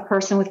loves a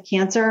person with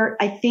cancer,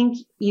 I think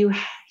you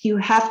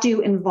have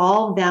to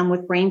involve them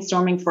with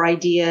brainstorming for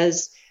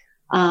ideas.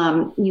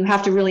 You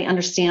have to really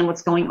understand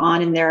what's going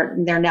on in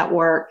their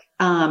network.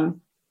 I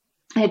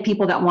had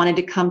people that wanted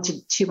to come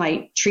to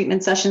my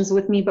treatment sessions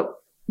with me, but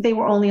they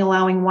were only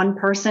allowing one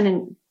person,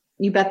 and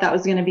you bet that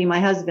was going to be my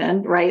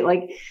husband,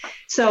 right?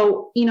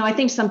 So, I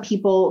think some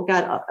people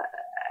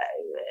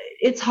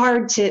it's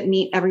hard to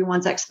meet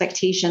everyone's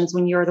expectations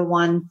when you're the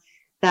one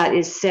that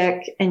is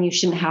sick, and you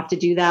shouldn't have to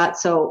do that.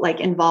 So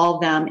involve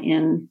them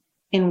in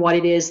what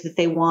it is that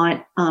they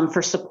want,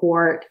 for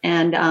support,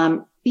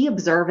 and, be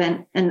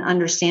observant and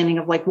understanding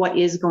of what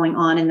is going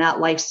on in that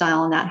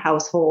lifestyle in that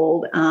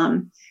household.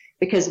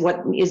 Because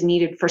what is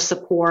needed for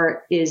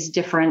support is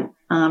different,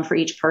 for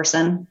each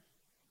person.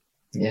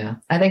 Yeah,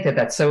 I think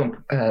that's so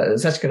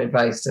such good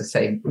advice to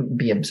say,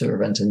 be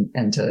observant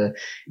and to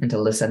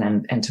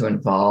listen and to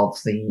involve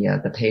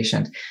the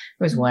patient.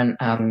 There was one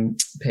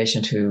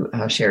patient who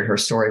shared her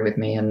story with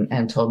me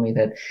and told me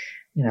that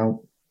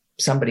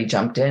somebody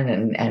jumped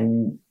in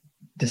and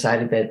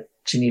decided that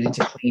she needed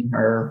to clean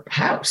her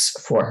house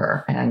for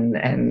her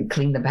and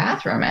clean the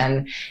bathroom,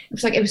 and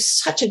it was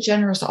such a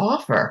generous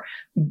offer,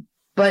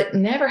 but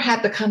never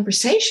had the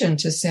conversation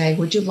to say,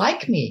 would you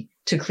like me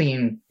to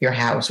clean your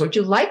house? Would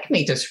you like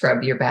me to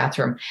scrub your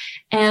bathroom?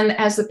 And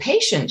as the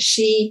patient,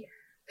 she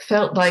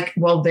felt like,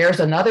 well, there's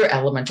another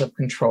element of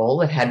control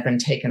that had been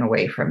taken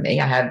away from me.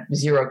 I have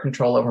zero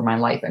control over my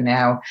life. And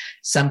now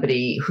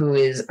somebody who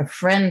is a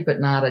friend,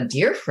 but not a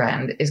dear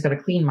friend, is going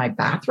to clean my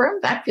bathroom.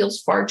 That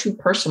feels far too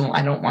personal.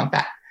 I don't want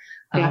that.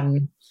 Yeah.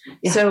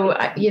 So,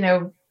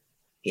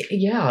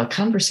 a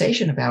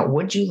conversation about,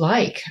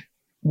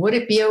 would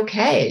it be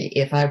okay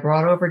if I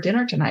brought over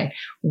dinner tonight?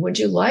 Would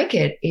you like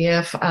it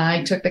if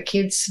I took the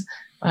kids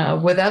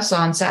with us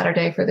on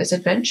Saturday for this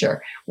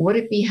adventure? Would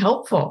it be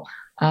helpful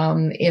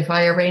if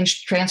I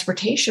arranged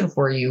transportation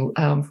for you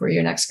for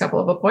your next couple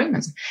of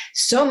appointments?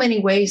 So many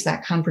ways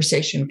that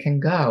conversation can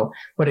go,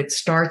 but it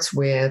starts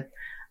with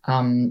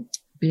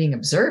being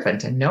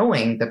observant and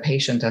knowing the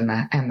patient and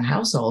the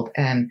household,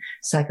 and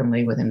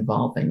secondly, with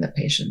involving the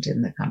patient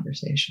in the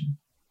conversation.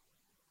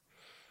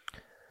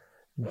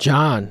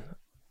 John,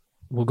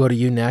 we'll go to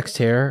you next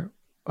here.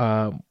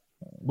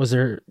 Was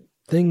there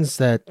things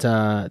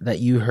that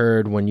you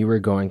heard when you were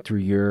going through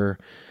your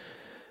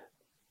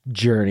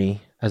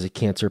journey as a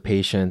cancer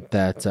patient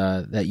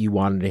that you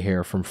wanted to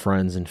hear from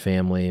friends and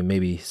family, and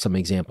maybe some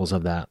examples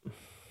of that?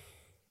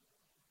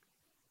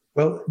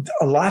 Well,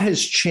 a lot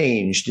has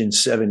changed in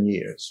 7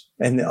 years,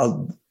 and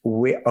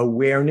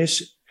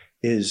awareness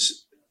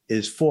is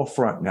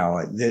forefront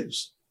now.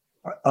 There's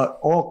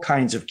all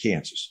kinds of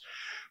cancers.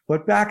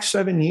 But back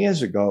 7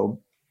 years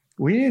ago,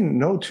 we didn't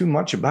know too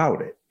much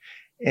about it.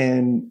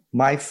 And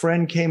my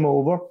friend came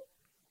over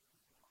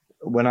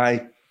when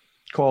I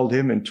called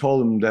him and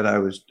told him that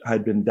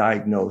I'd been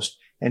diagnosed,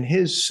 and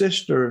his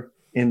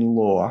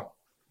sister-in-law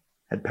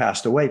had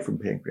passed away from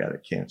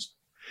pancreatic cancer.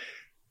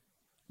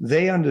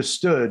 They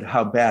understood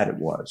how bad it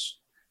was.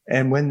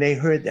 And when they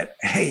heard that,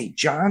 hey,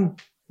 John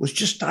was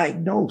just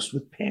diagnosed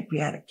with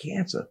pancreatic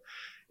cancer,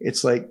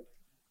 it's like,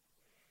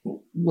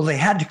 well, they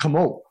had to come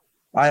over.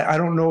 I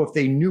don't know if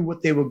they knew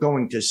what they were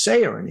going to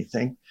say or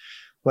anything,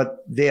 but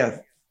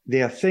their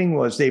thing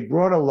was they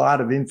brought a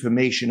lot of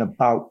information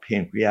about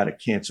pancreatic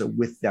cancer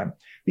with them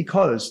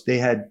because they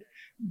had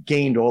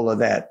gained all of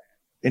that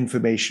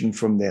information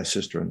from their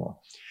sister-in-law.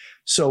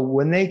 So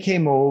when they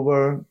came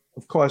over,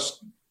 of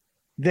course,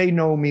 they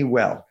know me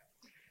well,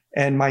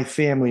 and my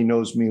family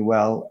knows me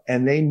well,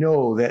 and they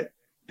know that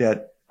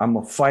I'm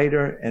a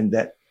fighter, and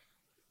that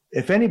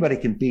if anybody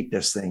can beat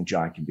this thing,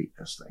 John can beat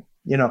this thing,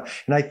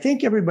 and I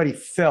think everybody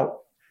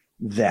felt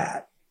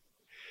that.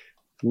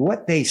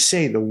 What they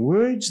say, the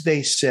words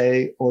they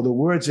say, or the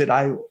words that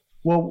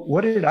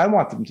what did I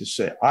want them to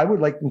say? I would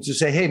like them to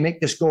say, hey, make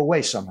this go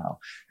away somehow.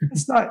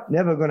 It's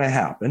never going to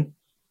happen.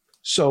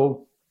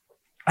 So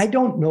I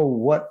don't know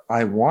what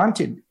I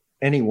wanted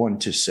anyone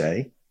to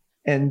say,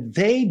 and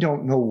they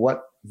don't know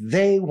what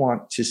they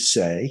want to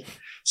say.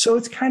 So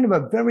it's kind of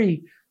a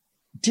very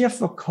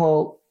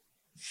difficult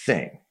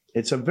thing.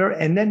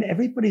 And then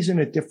everybody's in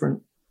a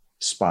different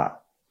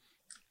spot.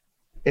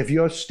 If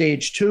you're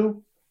stage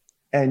 2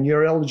 and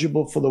you're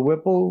eligible for the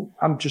Whipple,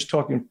 I'm just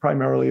talking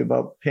primarily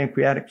about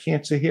pancreatic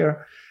cancer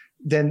here,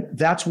 then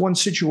that's one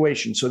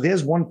situation. So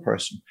there's one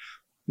person.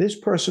 This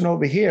person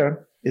over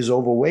here is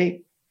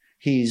overweight.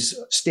 He's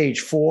stage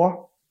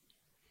 4.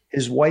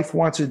 His wife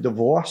wants a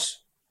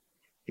divorce.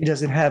 He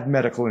doesn't have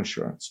medical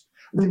insurance.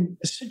 The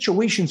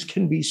situations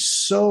can be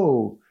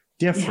so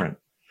different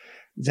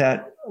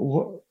that,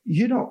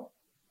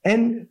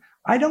 and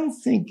I don't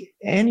think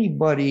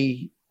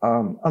anybody,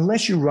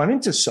 unless you run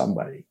into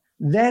somebody,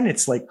 then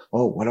it's like,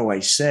 oh, what do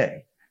I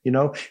say?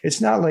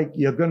 It's not like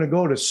you're going to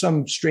go to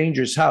some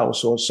stranger's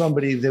house or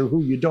somebody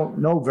who you don't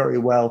know very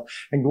well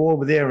and go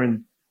over there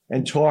and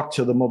talk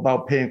to them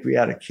about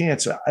pancreatic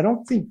cancer. I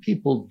don't think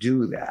people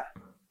do that.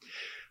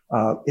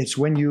 It's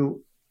when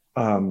you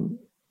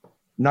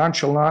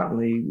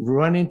nonchalantly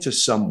run into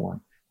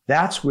someone,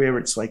 that's where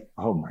it's like,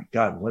 oh my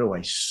God, what do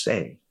I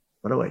say?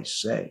 What do I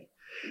say?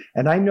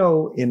 And I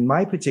know in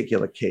my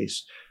particular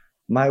case,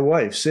 my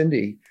wife,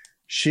 Cindy,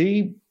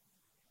 she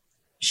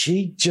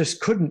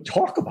just couldn't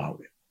talk about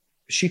it.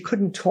 She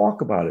couldn't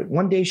talk about it.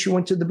 One day she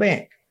went to the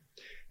bank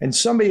and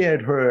somebody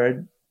had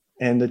heard,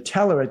 and the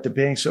teller at the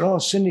bank said, oh,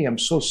 Cindy, I'm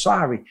so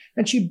sorry.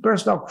 And she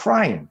burst out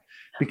crying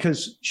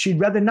because she'd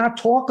rather not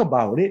talk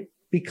about it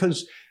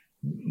because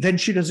then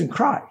she doesn't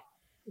cry.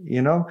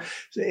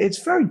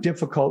 It's very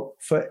difficult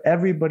for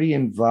everybody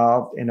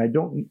involved.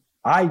 And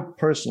I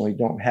personally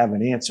don't have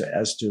an answer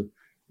as to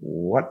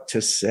what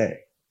to say.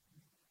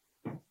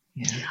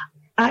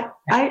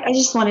 I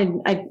just wanted,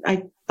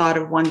 I thought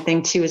of one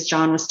thing too, as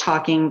John was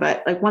talking,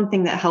 but like one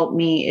thing that helped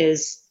me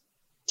is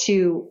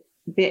to,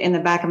 in the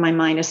back of my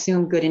mind,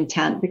 assume good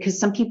intent, because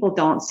some people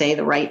don't say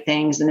the right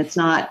things, and it's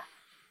not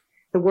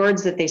the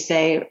words that they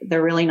say,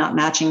 they're really not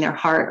matching their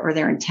heart or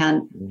their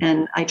intent.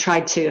 And I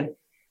tried to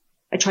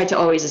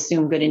always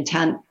assume good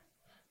intent,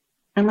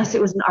 unless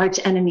it was an arch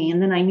enemy,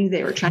 and then I knew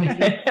they were trying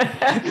to.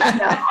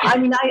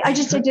 I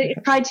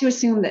tried to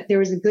assume that there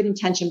was a good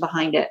intention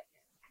behind it.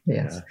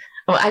 Yes.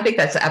 Well, I think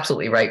that's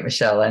absolutely right,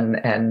 Michelle.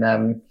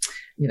 And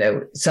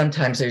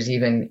sometimes there's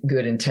even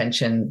good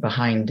intention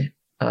behind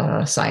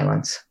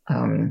silence.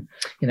 I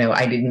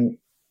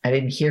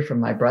didn't hear from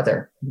my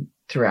brother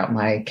throughout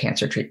my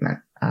cancer treatment.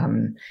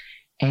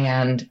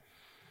 And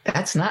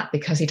that's not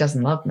because he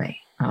doesn't love me.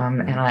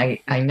 And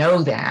I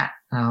know that,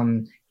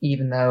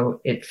 even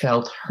though it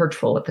felt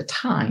hurtful at the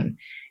time,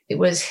 it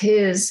was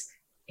his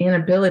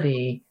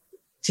inability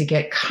to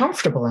get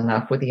comfortable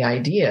enough with the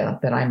idea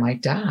that I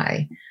might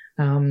die,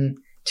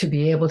 to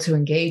be able to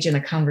engage in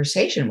a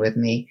conversation with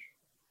me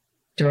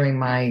during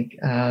my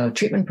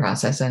treatment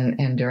process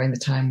and during the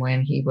time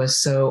when he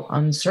was so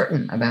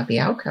uncertain about the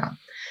outcome.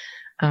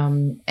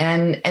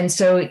 And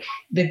so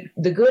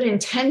the good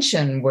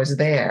intention was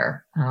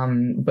there,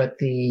 but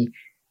the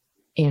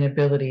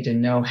inability to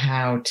know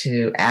how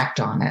to act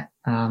on it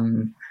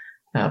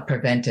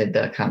prevented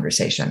the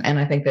conversation. And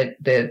I think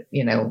that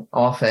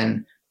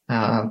often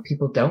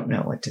people don't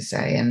know what to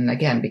say. And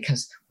again,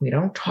 because we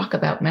don't talk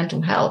about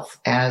mental health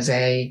as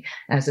a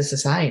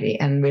society,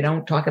 and we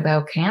don't talk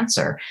about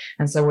cancer.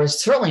 And so we're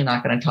certainly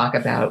not going to talk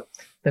about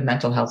the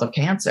mental health of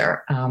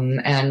cancer.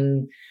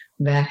 And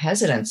that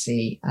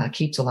hesitancy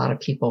keeps a lot of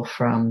people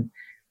from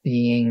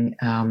being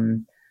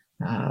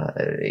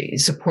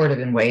supportive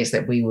in ways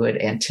that we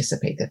would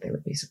anticipate that they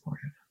would be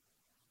supportive.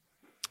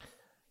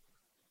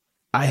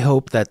 I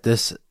hope that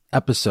this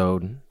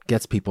episode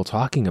gets people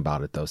talking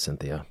about it, though,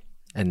 Cynthia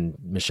and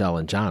Michelle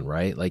and John,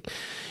 right?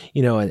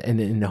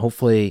 And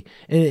hopefully,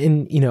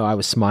 and I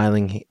was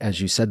smiling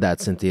as you said that,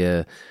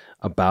 Cynthia,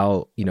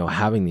 about,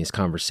 having these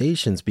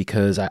conversations,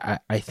 because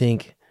I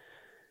think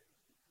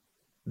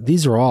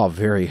these are all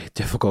very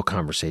difficult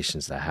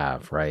conversations to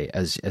have, right?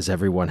 As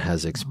everyone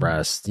has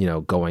expressed,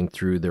 going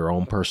through their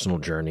own personal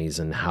journeys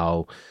and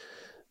how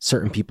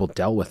certain people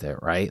dealt with it,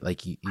 right?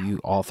 Like you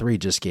all three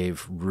just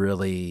gave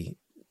really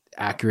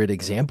accurate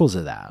examples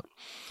of that.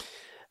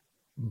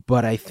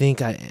 But I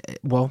think I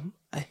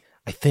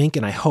think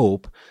and I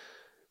hope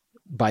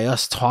by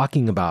us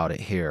talking about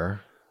it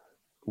here,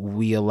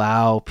 we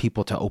allow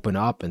people to open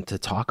up and to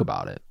talk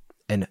about it.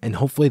 And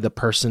hopefully the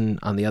person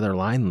on the other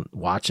line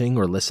watching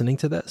or listening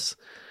to this,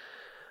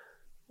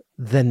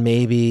 then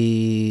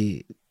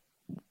maybe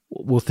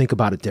we'll think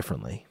about it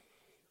differently,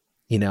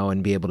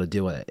 and be able to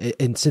do it.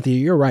 And Cynthia,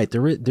 you're right.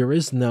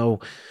 There's no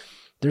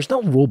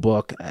rule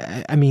book.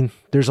 I mean,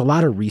 there's a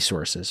lot of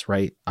resources,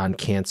 right, on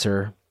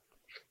cancer.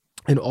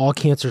 And all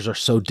cancers are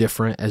so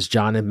different, as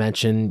John had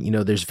mentioned.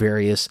 There's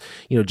various,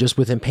 just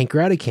within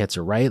pancreatic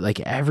cancer, right? Like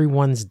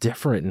everyone's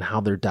different in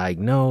how they're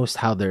diagnosed,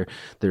 how their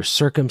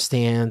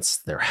circumstance,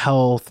 their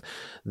health,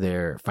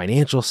 their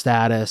financial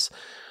status.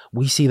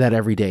 We see that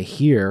every day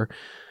here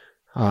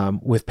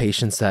with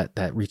patients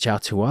that reach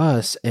out to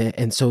us,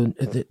 and so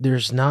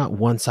there's not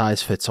one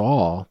size fits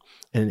all.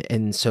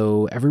 And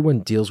so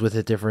everyone deals with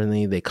it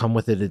differently. They come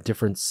with it a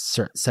different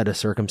set of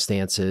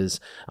circumstances.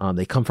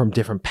 They come from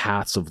different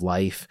paths of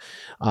life.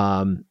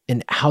 And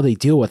how they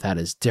deal with that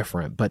is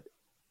different. But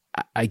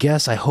I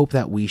guess I hope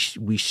that we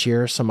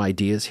share some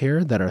ideas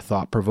here that are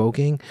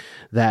thought-provoking,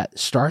 that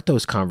start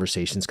those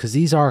conversations, because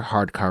these are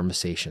hard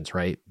conversations,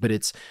 right? But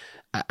it's,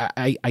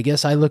 I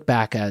guess I look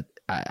back at,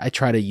 I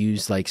try to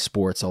use like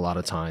sports a lot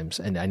of times.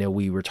 And I know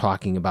we were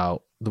talking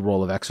about the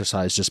role of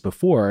exercise just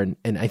before.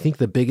 And I think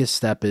the biggest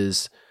step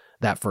is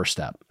that first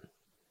step,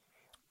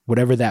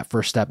 whatever that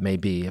first step may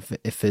be.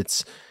 If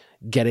it's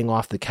getting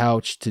off the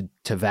couch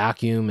to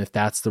vacuum, if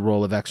that's the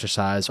role of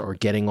exercise, or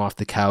getting off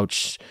the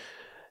couch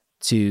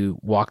to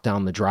walk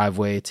down the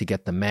driveway to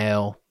get the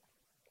mail,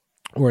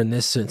 or in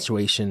this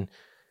situation,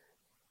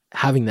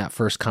 having that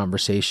first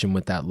conversation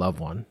with that loved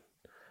one.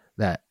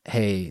 That,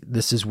 hey,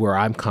 this is where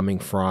I'm coming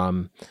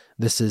from.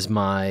 This is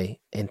my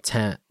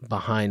intent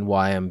behind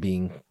why I'm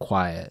being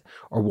quiet,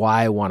 or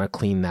why I want to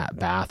clean that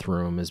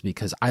bathroom, is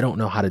because I don't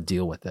know how to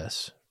deal with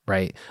this,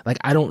 right? Like,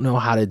 I don't know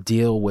how to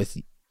deal with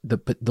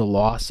the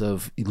loss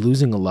of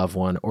losing a loved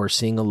one or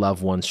seeing a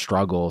loved one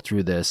struggle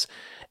through this.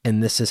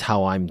 And this is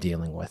how I'm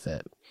dealing with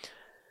it.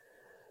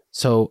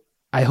 So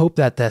I hope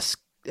that this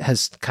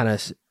has kind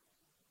of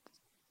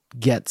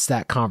gets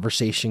that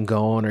conversation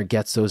going, or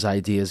gets those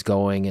ideas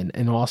going,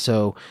 and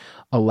also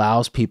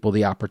allows people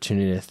the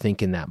opportunity to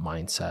think in that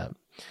mindset.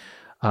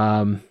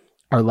 Our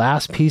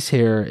last piece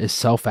here is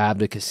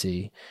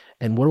self-advocacy.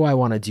 And what do I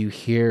want to do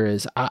here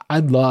is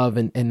I'd love,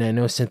 and I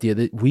know, Cynthia,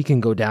 that we can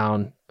go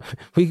down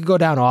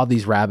all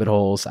these rabbit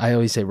holes. I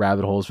always say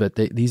rabbit holes, but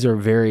these are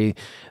very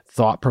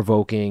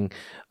thought-provoking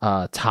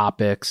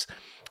topics.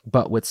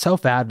 But with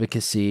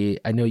self-advocacy,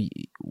 I know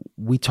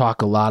we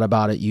talk a lot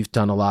about it. You've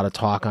done a lot of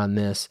talk on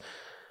this.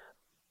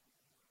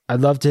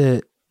 I'd love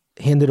to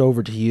hand it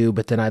over to you,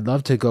 but then I'd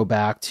love to go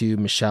back to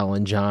Michelle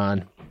and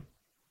John,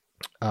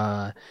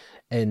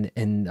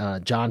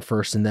 and John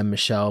first and then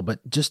Michelle,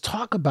 but just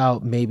talk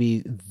about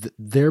maybe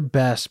their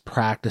best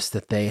practice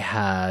that they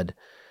had,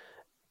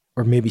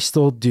 or maybe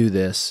still do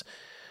this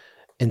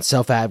in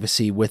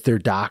self-advocacy with their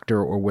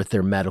doctor or with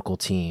their medical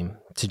team,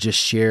 to just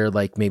share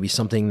like maybe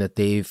something that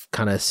they've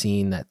kind of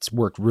seen that's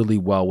worked really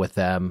well with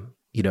them,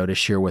 to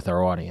share with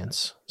our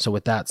audience. So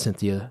with that,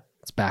 Cynthia,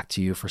 it's back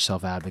to you for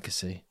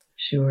self-advocacy.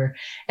 Sure.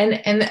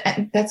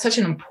 And that's such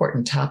an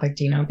important topic,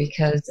 Dino,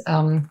 because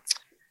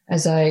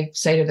as I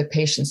say to the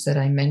patients that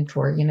I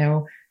mentor,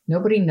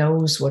 nobody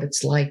knows what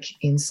it's like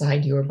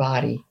inside your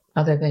body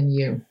other than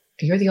you.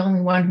 You're the only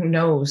one who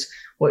knows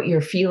what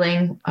you're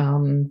feeling,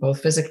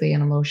 both physically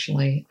and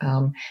emotionally,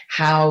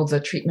 how the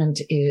treatment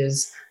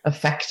is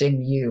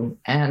affecting you.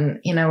 And,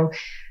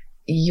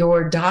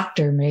 your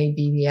doctor may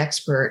be the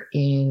expert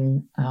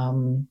in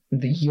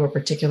your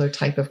particular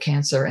type of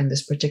cancer and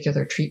this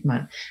particular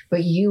treatment,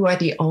 but you are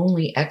the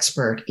only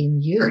expert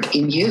in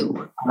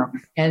you.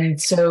 And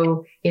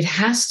so it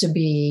has to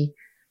be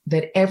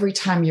that every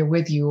time you're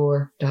with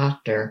your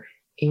doctor,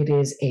 it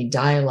is a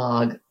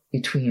dialogue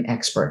between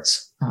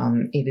experts.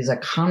 It is a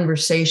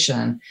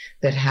conversation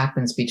that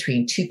happens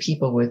between two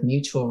people with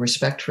mutual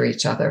respect for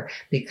each other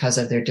because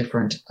of their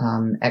different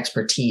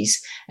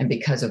expertise and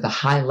because of the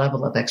high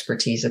level of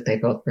expertise that they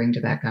both bring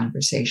to that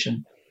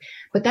conversation.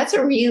 But that's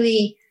a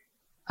really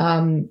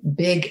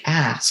big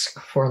ask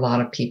for a lot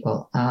of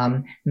people.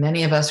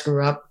 Many of us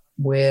grew up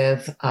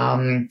with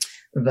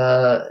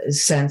the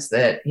sense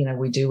that,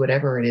 we do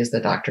whatever it is the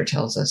doctor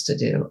tells us to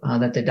do,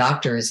 that the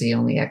doctor is the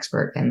only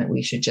expert and that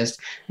we should just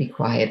be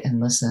quiet and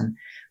listen.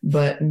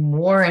 But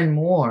more and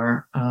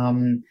more,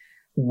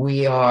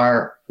 we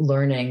are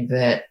learning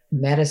that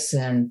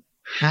medicine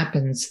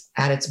happens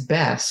at its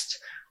best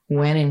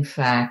when, in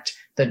fact,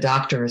 the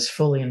doctor is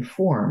fully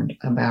informed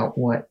about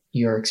what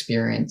you're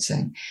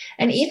experiencing.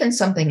 And even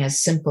something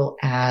as simple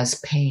as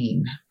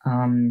pain.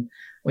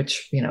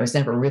 which, is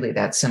never really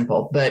that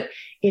simple. But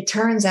it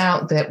turns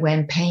out that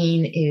when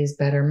pain is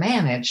better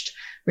managed,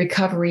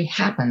 recovery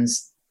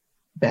happens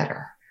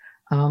better.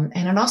 And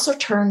it also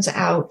turns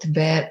out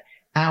that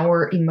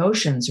our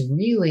emotions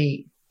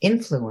really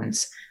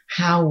influence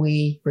how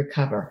we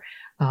recover.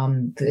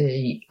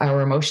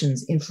 Our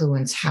emotions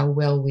influence how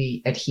well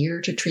we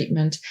adhere to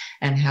treatment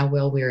and how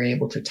well we are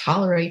able to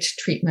tolerate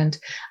treatment.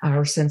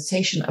 Our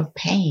sensation of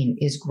pain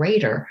is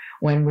greater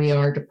when we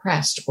are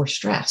depressed or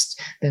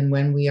stressed than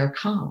when we are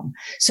calm.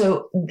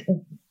 So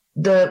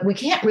we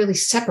can't really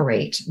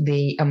separate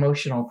the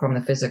emotional from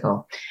the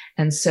physical.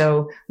 And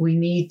so we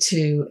need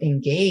to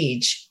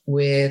engage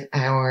with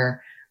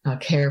our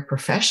care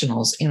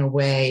professionals in a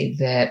way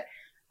that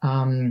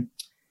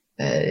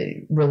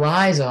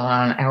relies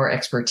on our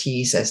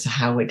expertise as to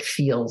how it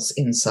feels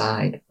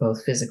inside,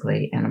 both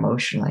physically and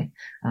emotionally,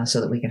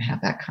 so that we can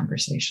have that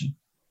conversation.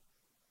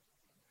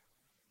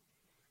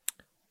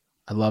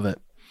 I love it.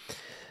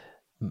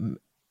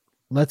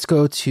 Let's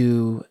go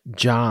to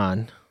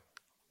John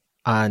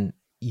on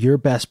your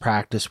best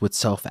practice with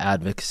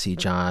self-advocacy,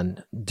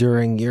 John,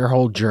 during your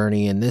whole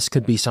journey. And this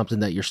could be something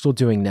that you're still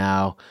doing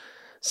now,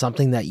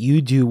 something that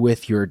you do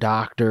with your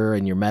doctor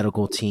and your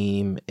medical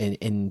team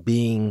in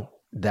being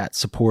that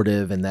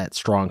supportive and that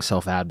strong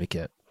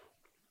self-advocate.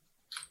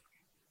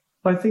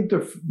 I think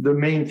the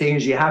main thing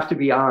is you have to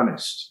be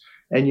honest,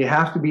 and you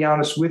have to be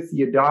honest with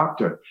your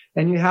doctor,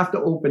 and you have to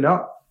open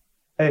up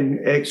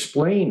and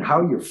explain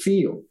how you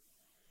feel.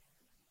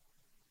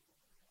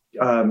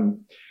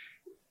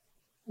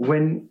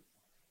 When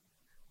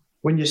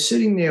you're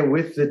sitting there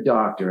with the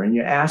doctor and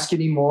you're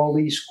asking him all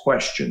these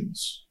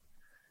questions,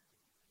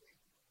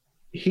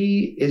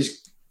 he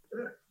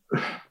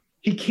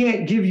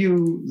can't give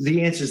you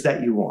the answers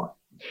that you want.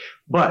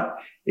 But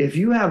if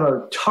you have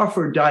a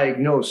tougher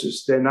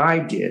diagnosis than I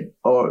did,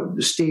 or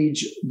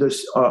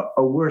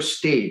a worse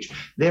stage,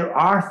 there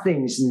are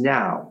things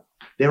now.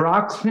 There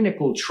are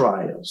clinical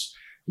trials.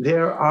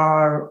 There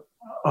are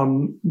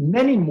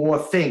many more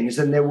things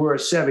than there were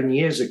 7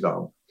 years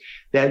ago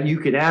that you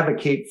can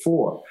advocate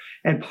for.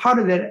 And part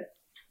of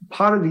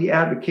the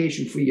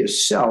advocacy for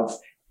yourself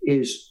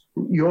is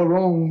your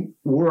own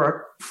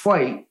work,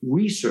 fight,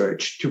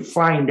 research to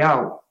find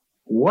out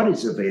what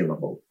is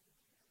available.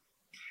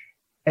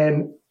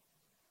 And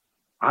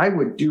I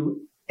would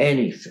do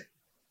anything,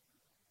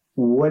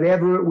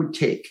 whatever it would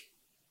take.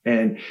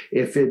 And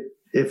if it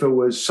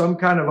was some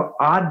kind of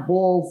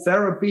oddball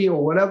therapy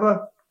or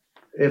whatever,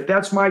 if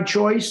that's my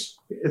choice,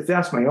 if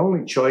that's my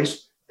only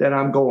choice, then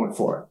I'm going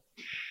for it.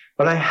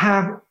 But I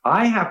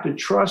have to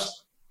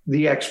trust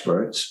the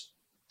experts.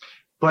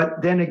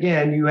 But then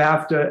again, you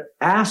have to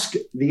ask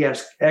the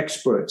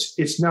experts.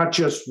 It's not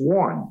just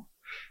one.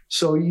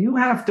 So you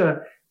have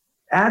to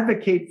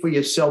advocate for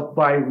yourself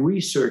by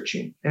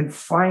researching and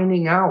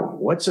finding out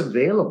what's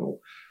available.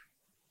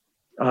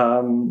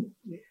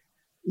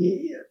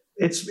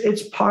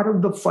 It's part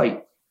of the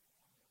fight.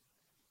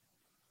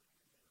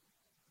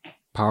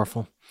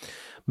 Powerful.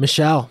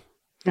 Michelle,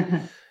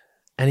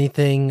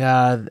 anything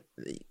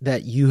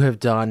that you have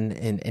done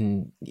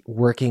in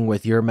working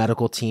with your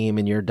medical team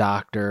and your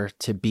doctor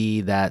to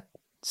be that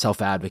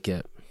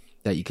self-advocate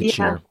that you could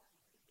share?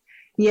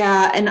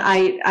 Yeah. And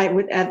I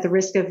would, at the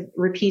risk of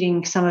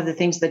repeating some of the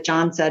things that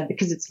John said,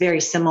 because it's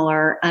very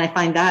similar, and I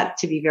find that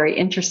to be very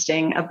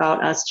interesting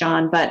about us,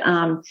 John. But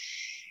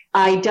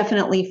I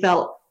definitely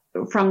felt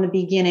from the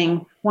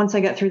beginning, once I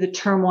got through the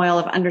turmoil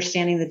of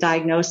understanding the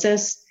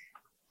diagnosis,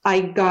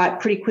 I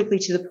got pretty quickly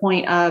to the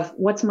point of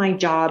what's my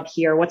job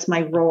here? What's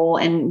my role?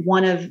 And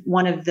one of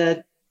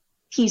the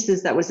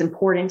pieces that was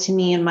important to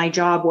me in my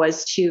job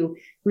was to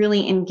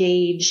really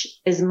engage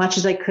as much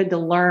as I could to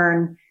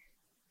learn,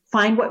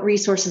 find what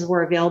resources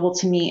were available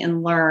to me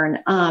and learn.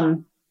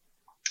 And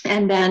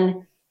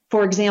then,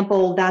 for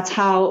example, that's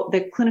how the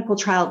clinical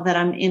trial that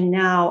I'm in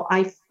now,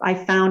 I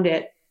found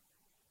it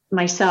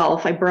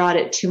myself. I brought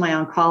it to my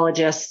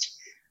oncologist.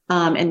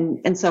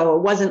 And so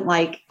it wasn't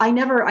like I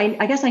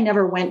guess I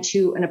never went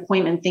to an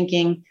appointment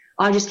thinking,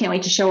 oh, I just can't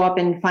wait to show up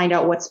and find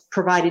out what's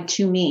provided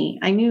to me.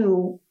 I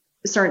knew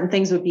certain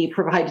things would be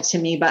provided to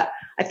me, but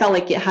I felt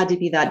like it had to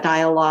be that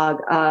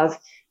dialogue of,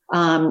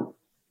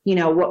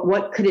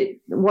 what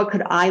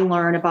could I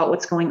learn about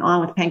what's going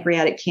on with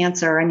pancreatic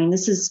cancer? I mean,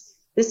 this is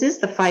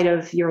the fight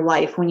of your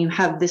life when you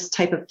have this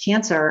type of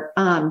cancer.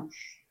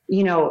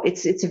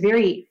 It's a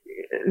very,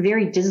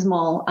 very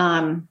dismal,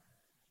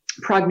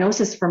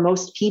 prognosis for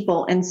most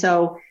people. And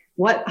so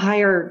what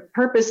higher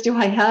purpose do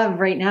I have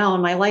right now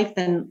in my life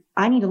than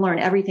I need to learn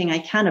everything I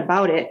can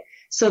about it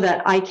so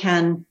that I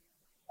can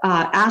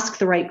ask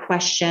the right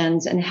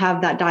questions and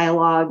have that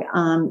dialogue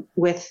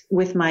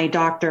with my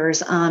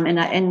doctors.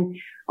 And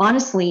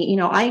honestly,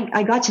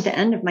 I got to the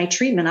end of my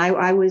treatment.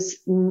 I was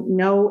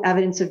no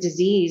evidence of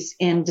disease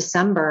in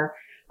December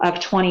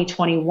of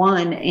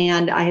 2021.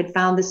 And I had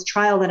found this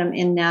trial that I'm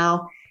in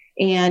now.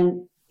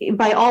 And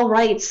by all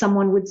rights,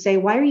 someone would say,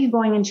 why are you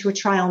going into a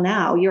trial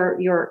now?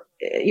 You're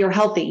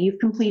healthy. You've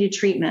completed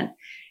treatment.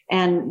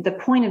 And the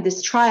point of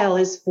this trial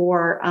is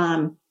for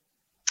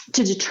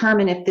to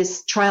determine if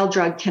this trial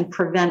drug can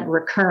prevent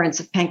recurrence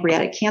of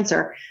pancreatic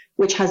cancer,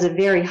 which has a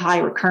very high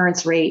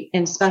recurrence rate,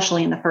 and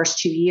especially in the first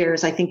 2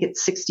 years. I think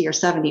it's 60 or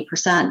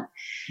 70%.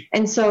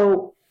 And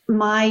so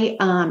my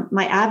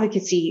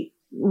advocacy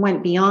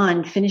went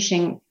beyond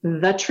finishing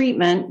the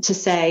treatment to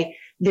say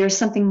there's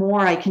something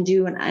more I can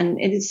do, and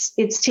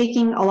it's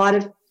taking a lot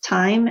of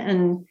time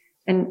and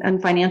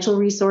financial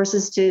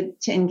resources to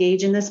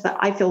engage in this, but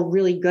I feel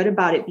really good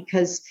about it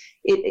because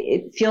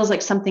it feels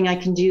like something I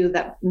can do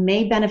that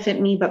may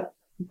benefit me, but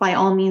by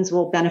all means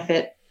will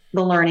benefit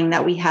the learning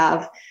that we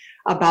have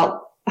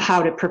about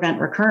how to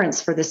prevent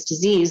recurrence for this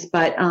disease.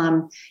 But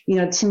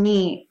to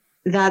me,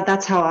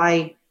 that's how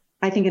I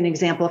think an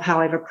example of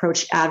how I've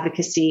approached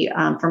advocacy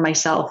for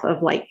myself,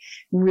 of like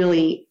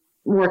really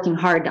working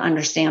hard to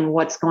understand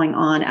what's going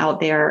on out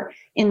there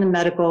in the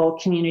medical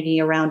community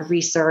around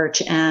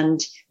research and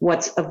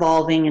what's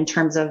evolving in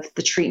terms of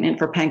the treatment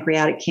for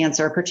pancreatic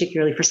cancer,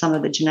 particularly for some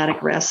of the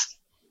genetic risk.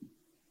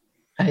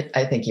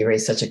 I think you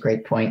raised such a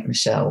great point,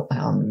 Michelle,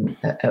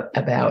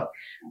 about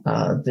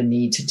the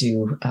need to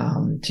do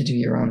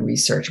your own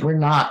research. We're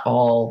not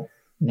all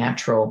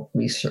natural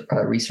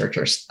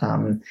researchers,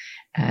 and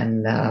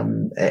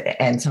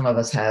some of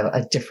us have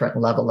a different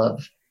level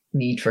of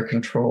need for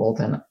control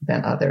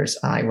than others.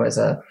 I was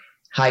a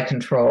high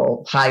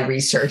control, high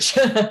research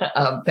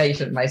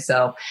patient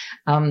myself,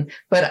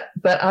 but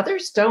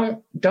others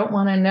don't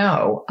want to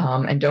know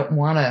and don't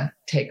want to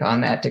take on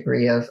that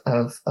degree of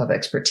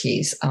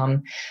expertise.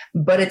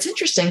 But it's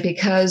interesting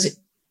because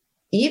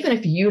even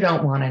if you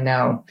don't want to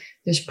know,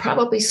 there's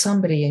probably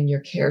somebody in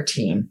your care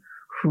team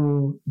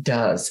who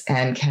does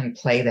and can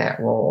play that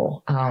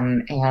role.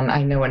 And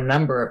I know a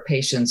number of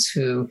patients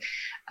who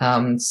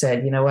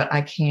said, you know what,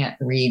 I can't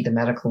read the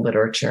medical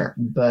literature,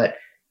 but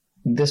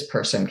this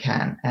person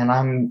can. And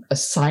I'm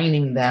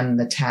assigning them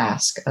the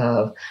task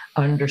of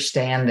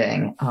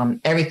understanding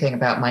everything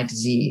about my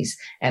disease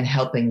and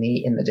helping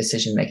me in the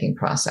decision-making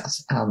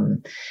process.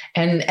 And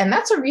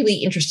that's a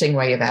really interesting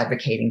way of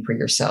advocating for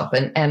yourself.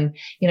 And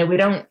we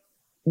don't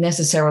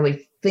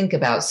necessarily think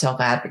about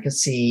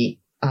self-advocacy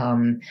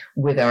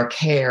with our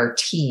care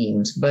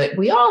teams, but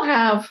we all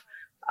have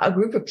a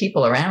group of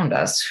people around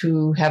us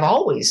who have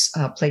always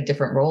played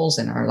different roles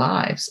in our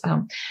lives.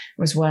 There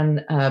was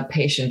one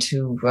patient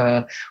who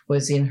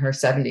was in her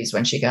 70s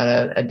when she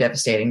got a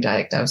devastating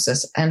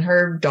diagnosis, and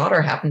her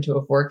daughter happened to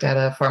have worked at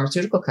a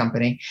pharmaceutical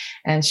company.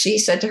 And she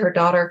said to her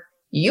daughter,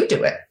 "You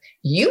do it.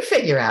 You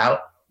figure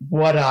out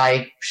what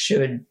I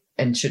should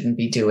and shouldn't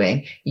be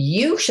doing.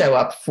 You show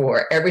up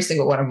for every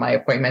single one of my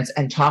appointments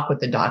and talk with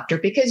the doctor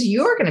because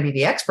you're going to be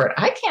the expert.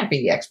 I can't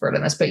be the expert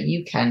in this, but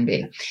you can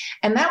be."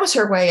 And that was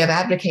her way of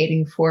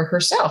advocating for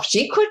herself.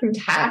 She couldn't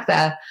have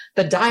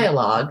the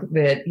dialogue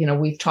that,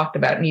 we've talked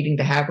about needing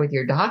to have with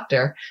your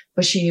doctor,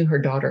 but she knew her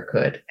daughter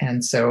could.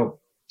 And so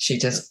she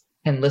just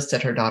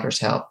enlisted her daughter's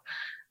help.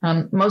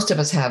 Most of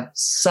us have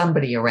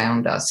somebody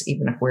around us,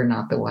 even if we're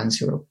not the ones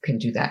who can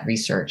do that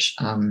research,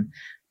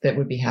 that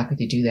would be happy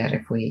to do that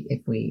if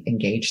we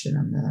engaged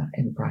them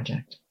in the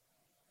project.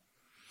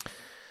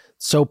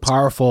 So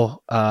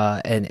powerful,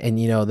 and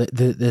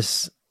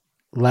this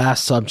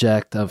last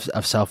subject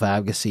of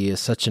self-advocacy is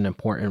such an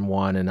important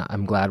one, and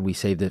I'm glad we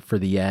saved it for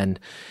the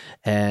end.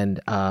 And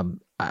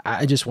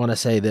I just want to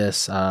say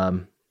this.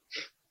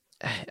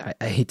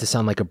 I hate to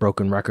sound like a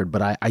broken record,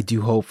 but I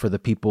do hope for the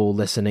people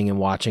listening and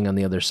watching on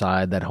the other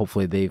side that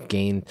hopefully they've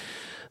gained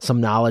some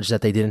knowledge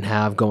that they didn't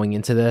have going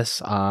into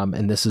this.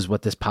 And this is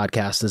what this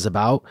podcast is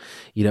about,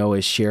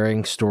 is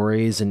sharing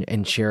stories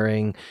and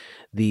sharing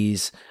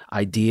these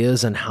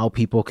ideas and how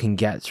people can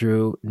get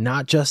through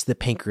not just the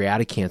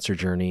pancreatic cancer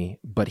journey,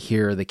 but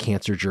here the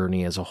cancer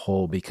journey as a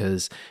whole,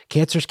 because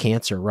cancer's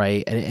cancer,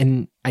 right?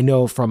 And I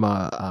know from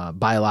a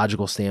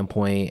biological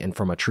standpoint and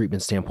from a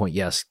treatment standpoint,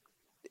 yes,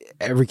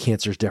 every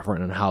cancer is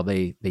different in how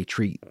they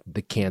treat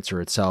the cancer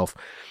itself.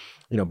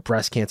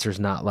 Breast cancer is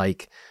not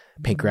like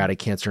pancreatic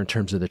cancer in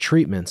terms of the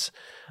treatments,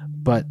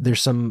 but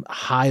there's some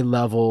high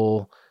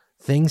level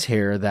things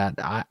here that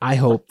I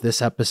hope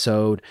this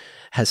episode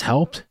has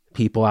helped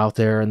people out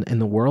there in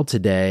the world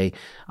today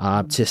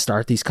to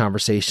start these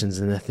conversations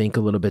and to think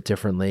a little bit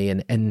differently.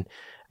 And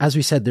as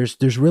we said,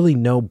 there's really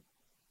no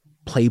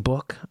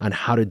playbook on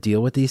how to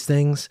deal with these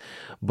things.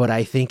 But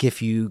I think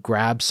if you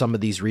grab some of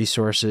these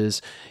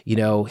resources,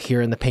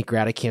 here in the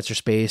pancreatic cancer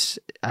space,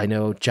 I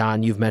know,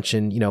 John, you've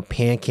mentioned,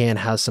 PanCan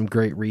has some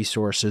great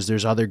resources.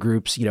 There's other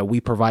groups, we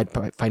provide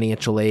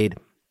financial aid.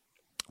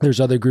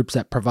 There's other groups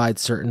that provide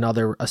certain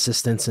other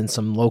assistance in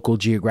some local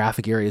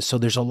geographic areas. So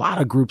there's a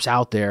lot of groups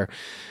out there.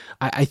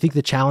 I think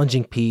the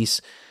challenging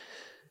piece,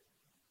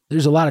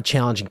 there's a lot of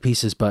challenging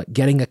pieces, but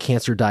getting a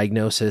cancer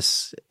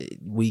diagnosis,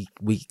 we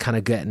kind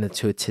of get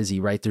into a tizzy,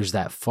 right? There's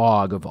that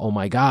fog of, oh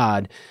my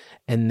God.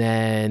 And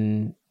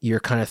then you're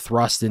kind of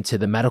thrust into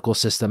the medical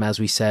system. As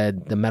we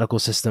said, the medical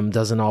system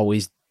doesn't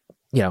always,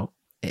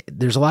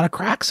 there's a lot of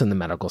cracks in the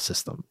medical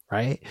system,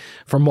 right?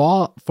 From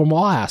all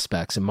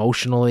aspects,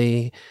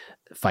 emotionally,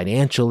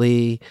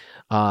 financially.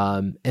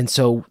 And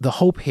so the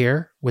hope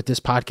here with this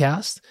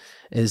podcast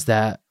is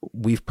that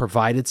we've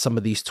provided some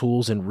of these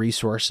tools and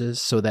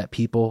resources so that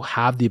people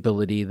have the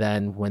ability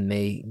then when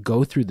they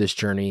go through this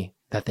journey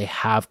that they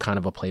have kind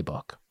of a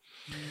playbook.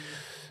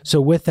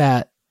 So with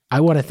that, I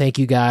want to thank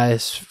you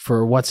guys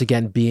for once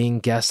again being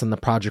guests on the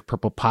Project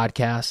Purple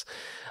podcast.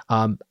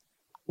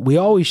 We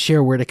always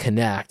share where to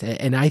connect.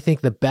 And I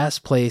think the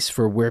best place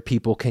for where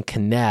people can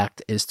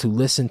connect is to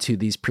listen to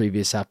these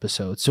previous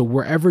episodes. So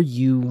wherever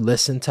you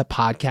listen to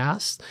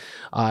podcasts,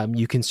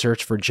 you can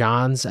search for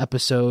John's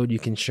episode, you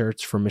can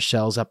search for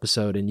Michelle's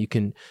episode, and you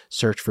can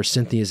search for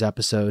Cynthia's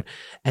episode.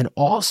 And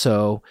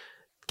also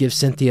give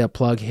Cynthia a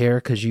plug here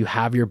because you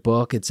have your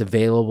book. It's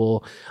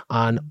available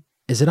on...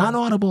 Is it on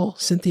Audible,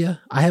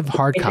 Cynthia? I have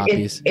hard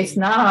copies. It's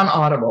not on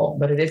Audible,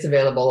 but it is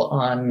available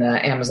on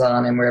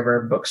Amazon and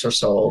wherever books are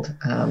sold.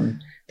 The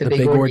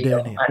Big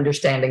Ordeal,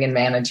 Understanding and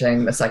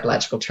Managing the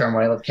Psychological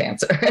Turmoil of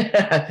Cancer.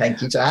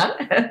 Thank you, John.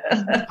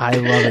 I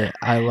love it.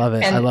 I love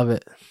it. I love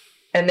it.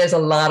 And there's a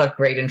lot of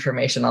great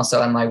information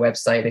also on my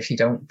website. If you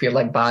don't feel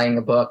like buying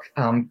a book,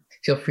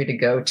 feel free to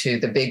go to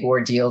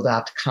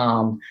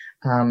thebigordeal.com.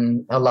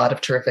 A lot of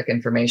terrific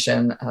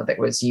information that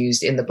was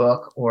used in the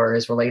book or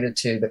is related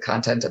to the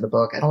content of the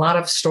book, and a lot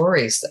of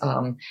stories.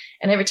 And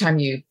every time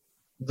you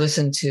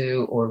listen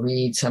to or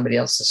read somebody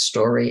else's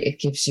story,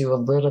 it gives you a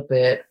little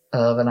bit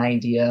of an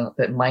idea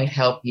that might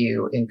help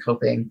you in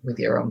coping with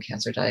your own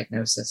cancer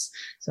diagnosis.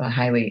 So I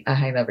highly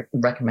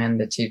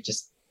recommend that you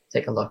just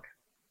take a look.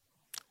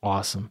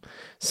 Awesome.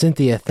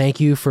 Cynthia, thank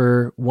you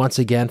for once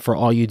again for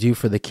all you do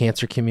for the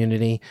cancer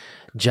community.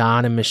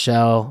 John and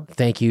Michelle,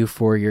 thank you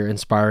for your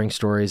inspiring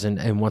stories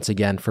and once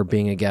again for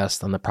being a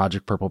guest on the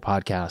Project Purple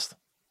podcast.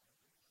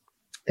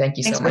 Thank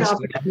you so much.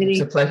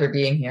 It's a pleasure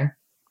being here.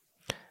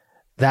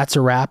 That's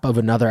a wrap of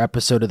another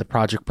episode of the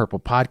Project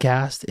Purple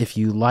podcast. If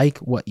you like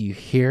what you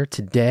hear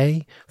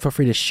today, feel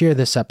free to share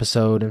this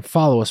episode and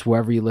follow us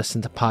wherever you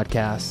listen to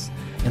podcasts.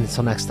 And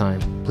until next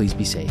time, please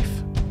be safe.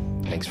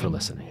 Thanks for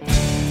listening.